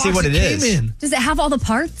This can't is even the see box what it it came is. in. Does it have all the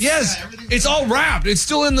parts? Yes, it's all wrapped. It's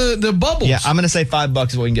still in the bubbles. Yeah, I'm going to say $5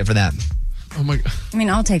 is what we can get for that. Oh my! I mean,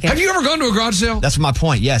 I'll take it. Have you ever gone to a garage sale? That's my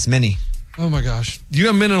point. Yes, many. Oh my gosh! You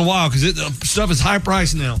haven't been in a while because the stuff is high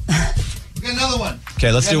priced now. We got another one.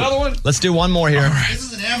 Okay, let's do another one. Let's do one more here. This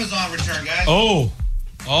is an Amazon return, guys. Oh,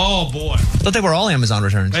 Oh, boy. I thought they were all Amazon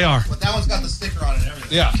returns. They are. But that one's got the sticker on it and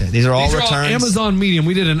everything. Yeah. Okay, these are all returns. Amazon Medium.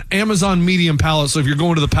 We did an Amazon Medium pallet. So if you're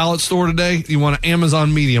going to the pallet store today, you want an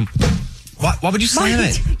Amazon Medium. Why would you slam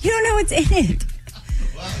it? You don't know what's in it.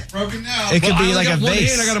 Broken now. It could be I like a got one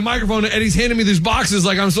vase. hand, I got a microphone, and Eddie's handing me these boxes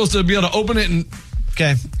like I'm supposed to be able to open it. And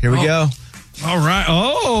Okay, here we go. All right.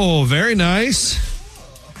 Oh, very nice.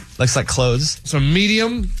 Looks like clothes. Some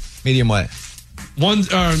medium. Medium what?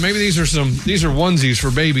 Maybe these are onesies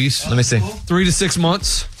for babies. Let me see. 3 to 6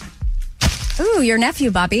 months. Ooh, your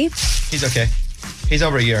nephew, Bobby. He's okay. He's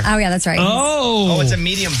over a year. Oh, yeah, that's right. Oh, it's a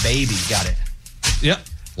medium baby. Got it. Yep.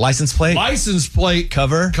 License plate. License plate.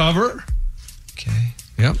 Cover. Okay.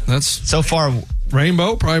 Yep. That's so far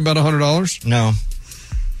rainbow. Probably about $100. No.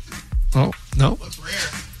 Oh no. Looks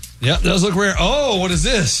rare. Yep. Does look rare. Oh, what is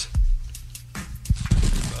this?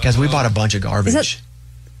 Guys, we bought a bunch of garbage. Is it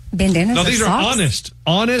bandanas? No, or these socks? are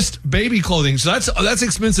honest baby clothing. So that's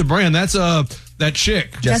expensive brand. That's that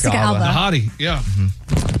chick, Jessica Alba. the hottie. Yeah.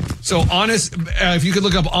 So honest. If you could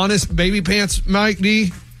look up honest baby pants, Mike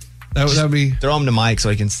D. That would be. Throw them to Mike so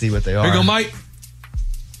he can see what they are. Here you go, Mike.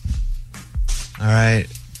 All right.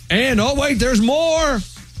 And oh wait, there's more.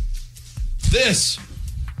 This.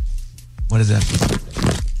 What is that?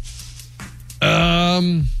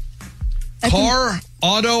 Car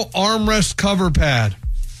auto armrest cover pad.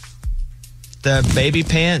 The baby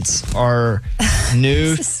pants are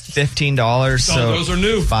new, $15. So those are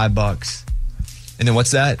new. $5. And then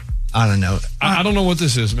what's that? I don't know. I don't know what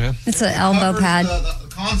this is, man. It's an elbow pad. The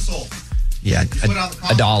console. Yeah, put on the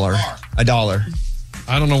console a dollar. of the car. $1.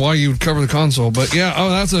 I don't know why you would cover the console, but yeah. Oh,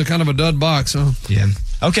 that's a kind of a dud box, huh? Yeah.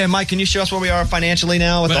 Okay, Mike, can you show us where we are financially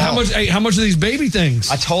now? But how much? Hey, how much are these baby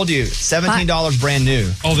things? I told you, $17 brand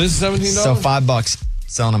new. Oh, this is $17. So $5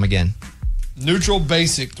 selling them again. Neutral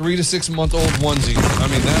basic 3 to 6 month old onesie. I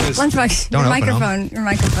mean, that is. Lunchbox, Don't your open 'em. microphone. Your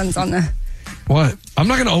microphone's on the. What? I'm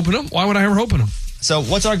not going to open them. Why would I ever open them? So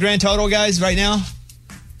what's our grand total, guys, right now?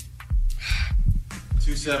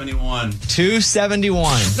 271.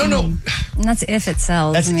 271. No. And that's if it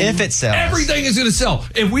sells. That's if it sells. Everything is going to sell.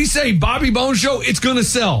 If we say Bobby Bones Show, it's going to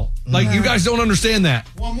sell. Like, you guys don't understand that.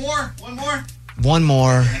 One more. One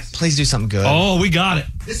more. Please do something good. Oh, we got it.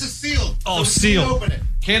 This is sealed. Oh, so we can't sealed. Open it.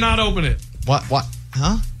 Cannot open it. What?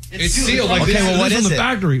 Huh? It's sealed. Like Okay, this, well, what this is from the it?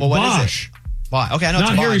 factory. Well, what is it? Bosch. Bosch. Okay, I know Not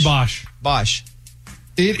it's Bosch. Harry Bosch. Bosch.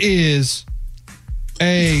 It is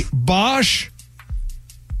a Bosch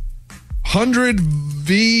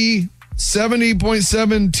 100V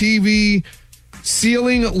 70.7 TV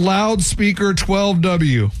ceiling loudspeaker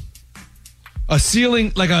 12W. A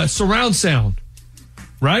ceiling, like a surround sound,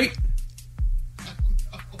 right?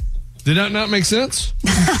 Did that not make sense?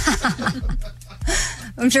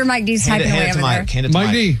 I'm sure Mike D's typing away Hand it to over Mike. there. Hand it to Mike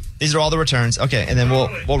Mike. D. These are all the returns. Okay, and then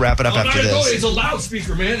we'll wrap it up after It's this. a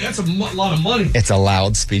loudspeaker, man. That's a lot of money. It's a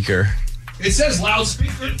loudspeaker. It says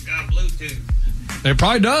loudspeaker. It's got Bluetooth. It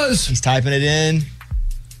probably does. He's typing it in.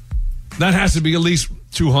 That has to be at least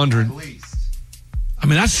 200. At least. I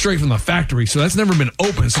mean, that's straight from the factory, so that's never been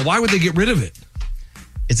open. So why would they get rid of it?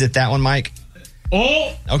 Is it that one, Mike?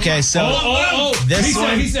 Oh. Okay, so this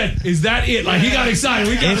one. He said, is that it? Like, he got excited.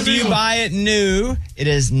 We got If you buy it new, it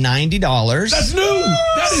is $90. That's new.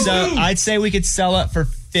 That is so new. I'd say we could sell it for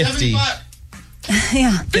 50.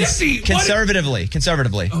 Yeah. 50. Conservatively.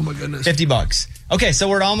 Oh my goodness. $50. Okay, so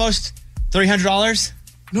we're at almost $300.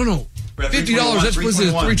 No. $50. That's what's it?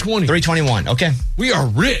 320. $321. Okay. We are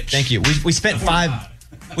rich. Thank you. We spent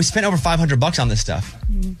We spent over $500 on this stuff.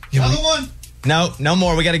 Another one. No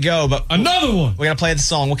more. We got to go. But another one. We got to play the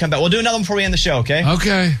song. We'll come back. We'll do another one before we end the show. Okay.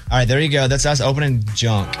 Okay. All right. There you go. That's us opening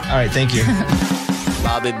junk. All right. Thank you.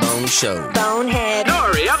 Bobby Bones Show. Bonehead.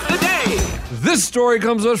 Story of the day. This story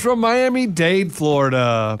comes to us from Miami-Dade,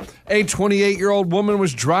 Florida. A 28-year-old woman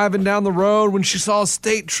was driving down the road when she saw a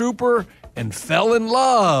state trooper and fell in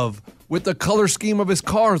love with the color scheme of his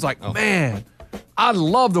car. It was like, man, I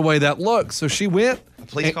love the way that looks. So she went. A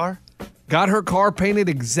police car? Got her car painted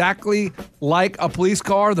exactly like a police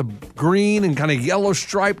car, the green and kind of yellow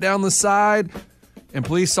stripe down the side. And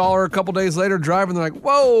police saw her a couple days later driving. They're like,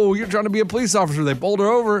 whoa, you're trying to be a police officer. They pulled her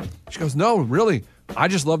over. She goes, no, really. I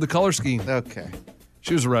just love the color scheme. Okay.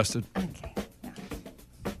 She was arrested.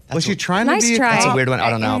 Was she trying Nice to be try. That's a Well, weird one. I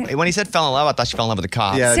don't know. When he said fell in love, I thought she fell in love with the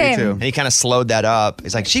cop. Yeah, Same. me too. And he kind of slowed that up.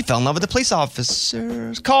 He's like, she fell in love with the police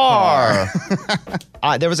officer's car.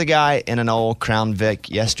 There was a guy in an old Crown Vic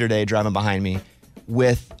yesterday driving behind me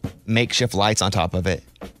with makeshift lights on top of it.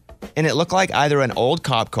 And it looked like either an old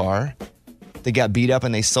cop car that got beat up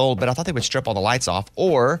and they sold, but I thought they would strip all the lights off,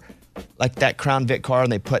 or like that Crown Vic car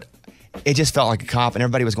and they put, it just felt like a cop and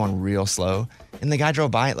everybody was going real slow. And the guy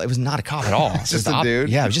drove by. It was not a cop at all. It's just a dude?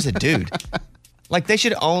 Yeah, it was just a dude. Like, they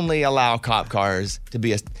should only allow cop cars to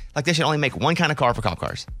be like, they should only make one kind of car for cop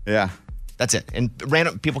cars. Yeah. That's it. And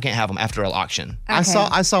random people can't have them after an auction. I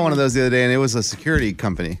saw one of those the other day, and it was a security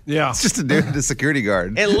company. Yeah. It's just a dude, a security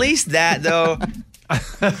guard. At least that, though,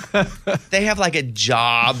 they have like a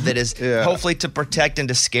job that is hopefully to protect and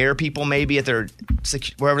to scare people maybe at their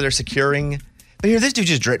wherever they're securing. But here, this dude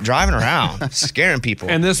just driving around, scaring people.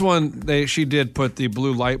 And this one, she did put the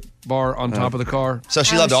blue light bar on top of the car. So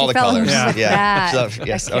she loved all the colors. Yeah.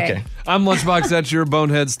 Yes, okay. I'm Lunchbox. That's your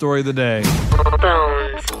bonehead story of the day.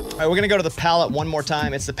 All right, we're going to go to the Pallet one more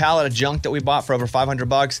time. It's the pallet of junk that we bought for over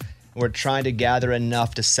 $500. We're trying to gather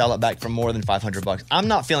enough to sell it back for more than $500. I'm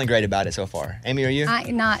not feeling great about it so far. Amy, are you?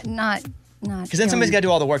 Not. Because then somebody's got to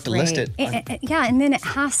do all the work to list it. Yeah, and then it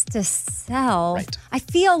has to sell. Right. I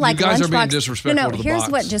feel like you guys Lunchbox, are being disrespectful to the here's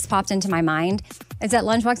box. what just popped into my mind is that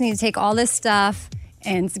Lunchbox needs to take all this stuff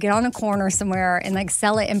and get on a corner somewhere and like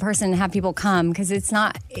sell it in person and have people come because it's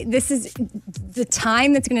not. This is the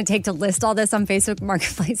time that's going to take to list all this on Facebook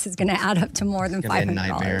Marketplace is going to add up to more than $500. Be a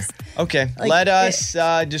nightmare. Okay, Like, let us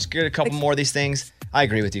just get a couple more of these things. I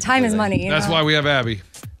agree with you. Time is money. That's why we have Abby.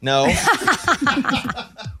 No.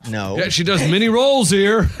 No. Yeah, she does many roles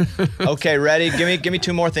here. Okay, ready? Give me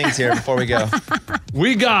two more things here before we go.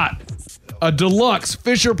 We got a deluxe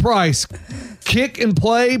Fisher Price kick and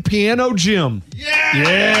play piano gym.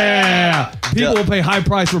 Yeah. People will pay high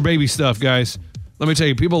price for baby stuff, guys. Let me tell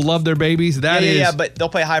you, people love their babies. Yeah, but they'll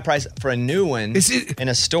pay a high price for a new one in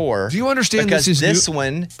a store. Do you understand because this is this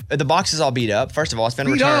one, the box is all beat up. First of all, it's been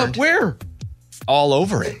beat returned. Up? Where? All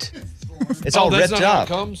over it. It's all that's ripped not up.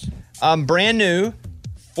 How it comes? Brand new,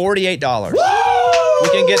 $48. We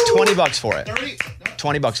can get $20 for it.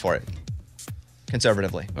 $20 for it.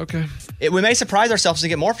 Conservatively. Okay. We may surprise ourselves to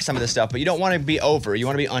get more for some of this stuff, but you don't want to be over. You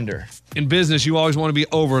want to be under. In business, you always want to be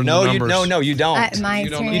over in the numbers. No, you don't.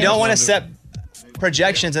 You don't want to set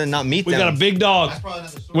projections and not meet them. We got a big dog.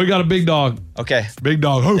 We got a big dog. Okay. Big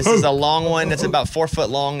dog. This is a long one. It's about 4 foot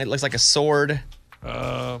long. It looks like a sword.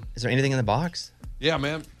 Is there anything in the box? Yeah,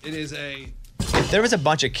 man. It is a... If there was a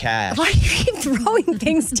bunch of cash. Why do you keep throwing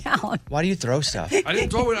things down? Why do you throw stuff? I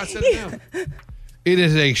didn't throw it. I set it down. It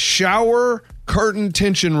is a shower curtain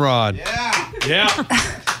tension rod. Yeah.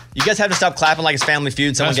 You guys have to stop clapping like it's Family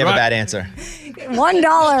Feud. Someone gave a bad answer.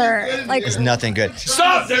 $1. Like There's nothing good.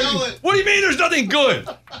 Stop! What do you mean there's nothing good?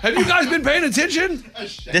 Have you guys been paying attention?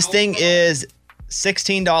 This thing is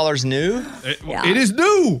 $16 new. It is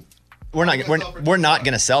new. We're not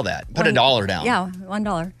gonna sell that. Put $1 down. Yeah,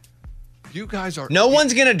 $1. You guys are. No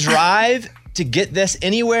one's gonna drive to get this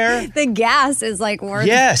anywhere. The gas is like worth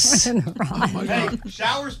Yes. more than the rod. Hey,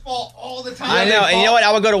 showers fall all the time. I know. And you know what?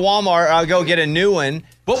 I would go to Walmart. Or I would go get a new one.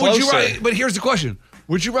 But closer. But here's the question: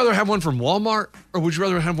 would you rather have one from Walmart or would you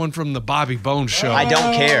rather have one from the Bobby Bones show? I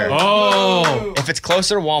don't care. Oh. If it's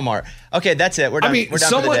closer, Walmart. Okay, that's it. We're done. We're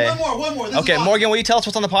done for the day. One more. Okay, Morgan, will you tell us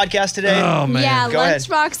what's on the podcast today? Oh man. Yeah, Go ahead.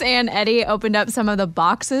 Lunchbox and Eddie opened up some of the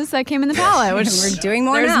boxes that came in the pallet, which We're doing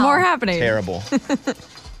more there's now. more happening. Terrible.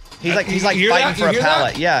 He's like You hear fighting that? for You a hear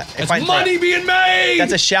pallet. that? Yeah, It's fighting for money being made.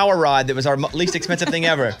 That's a shower rod that was our least expensive thing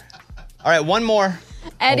ever. All right, one more.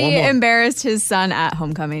 Eddie one more. embarrassed his son at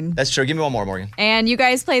homecoming. That's true. Give me one more, Morgan. And you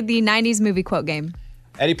guys played the 90s movie quote game.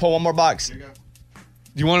 Eddie, pull one more box.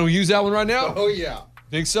 You want to use that one right now? Oh yeah.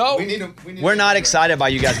 Think so? We need them. We're not excited by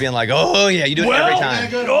you guys being like, oh yeah, you do it every time.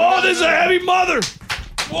 Oh, this is a heavy mother.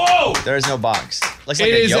 Whoa. There is no box. Looks like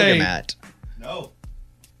It a is yoga a- mat. No.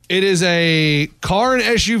 It is a car and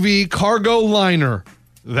SUV cargo liner.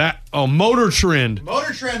 Motor Trend.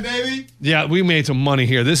 Motor Trend, baby. Yeah, we made some money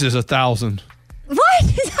here. This is $1,000.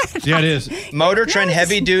 What? Yeah, it is. Motor Trend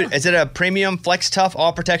Heavy Duty. Is it a premium Flex Tough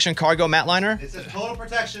all protection cargo mat liner? It's a total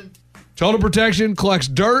protection. Total protection collects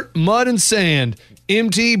dirt, mud, and sand.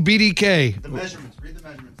 MT BDK. The measurements. Read the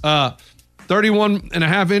measurements. 31 and a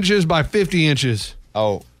half inches by 50 inches.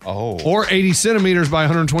 Oh. Or 80 centimeters by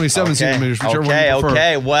 127 centimeters, whichever one you prefer.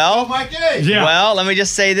 Okay. Well, Yeah. well, let me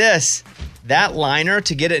just say this. That liner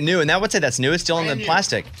to get it new, and that would say that's new. It's still in the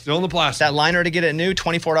plastic. Still in the plastic. That liner to get it new,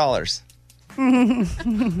 $24.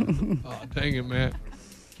 Oh, dang it, man.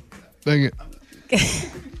 Dang it.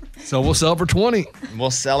 So we'll sell it for 20. We'll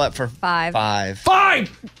sell it for $5.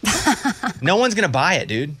 $5. No one's gonna buy it,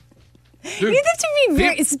 dude. You have to be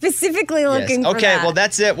very specifically looking for Okay, that. well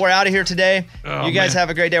that's it. We're out of here today. Oh, you guys man. have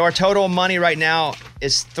a great day. Our total money right now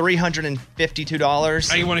is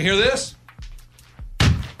 $352. Hey, you want to hear this?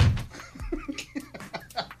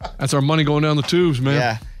 That's our money going down the tubes, man.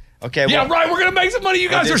 Yeah. Okay. Yeah, well, right. We're going to make some money. You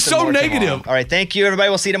we'll guys do are some so more negative. tomorrow. All right. Thank you, everybody.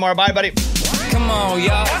 We'll see you tomorrow. Bye, buddy. Come on,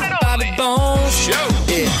 y'all. Bobby Bones.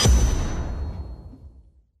 Yeah.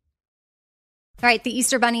 All right, the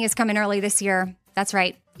Easter Bunny is coming early this year. That's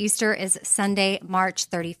right. Easter is Sunday, March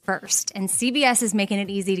 31st. And CVS is making it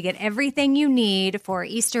easy to get everything you need for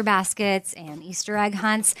Easter baskets and Easter egg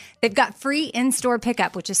hunts. They've got free in-store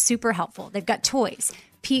pickup, which is super helpful. They've got toys,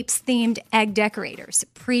 Peeps-themed egg decorators,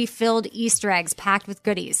 pre-filled Easter eggs packed with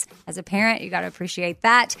goodies. As a parent, you got to appreciate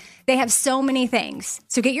that. They have so many things.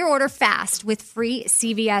 So get your order fast with free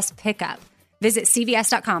CVS pickup. Visit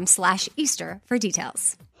cvs.com/Easter for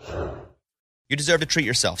details. You deserve to treat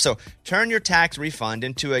yourself. So turn your tax refund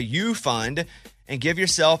into a U fund and give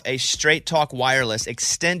yourself a Straight Talk Wireless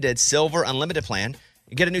Extended Silver Unlimited plan.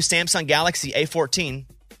 You get a new Samsung Galaxy A14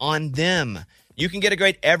 on them. You can get a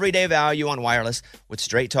great everyday value on wireless with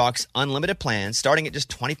Straight Talk's unlimited plans, starting at just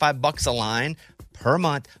 $25 a line per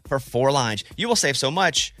month for 4 lines. You will save so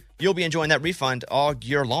much, you'll be enjoying that refund all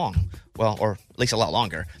year long. Well, or at least a lot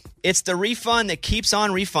longer. It's the refund that keeps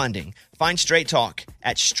on refunding. Find Straight Talk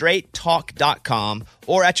at straighttalk.com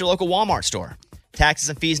or at your local Walmart store. Taxes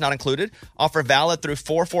and fees not included. Offer valid through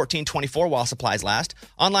 4/14/24 while supplies last.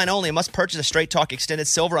 Online only. Must purchase a Straight Talk Extended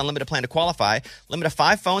Silver Unlimited plan to qualify. Limit of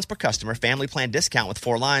 5 phones per customer. Family plan discount with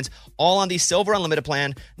 4 lines. All on the Silver Unlimited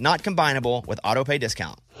plan. Not combinable with auto pay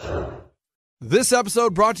discount. This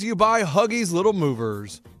episode brought to you by Huggies Little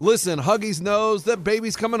Movers. Listen, Huggies knows that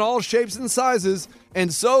babies come in all shapes and sizes,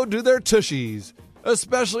 and so do their tushies,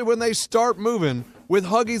 especially when they start moving. With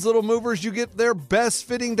Huggies Little Movers, you get their best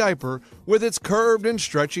fitting diaper with its curved and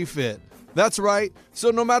stretchy fit. That's right,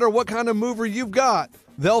 so no matter what kind of mover you've got,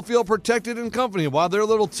 they'll feel protected and comfy while their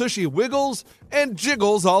little tushy wiggles and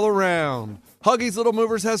jiggles all around. Huggies Little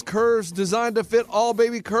Movers has curves designed to fit all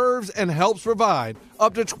baby curves and helps provide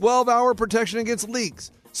up to 12-hour protection against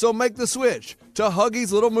leaks. So make the switch to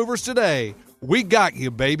Huggies Little Movers today. We got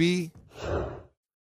you, baby.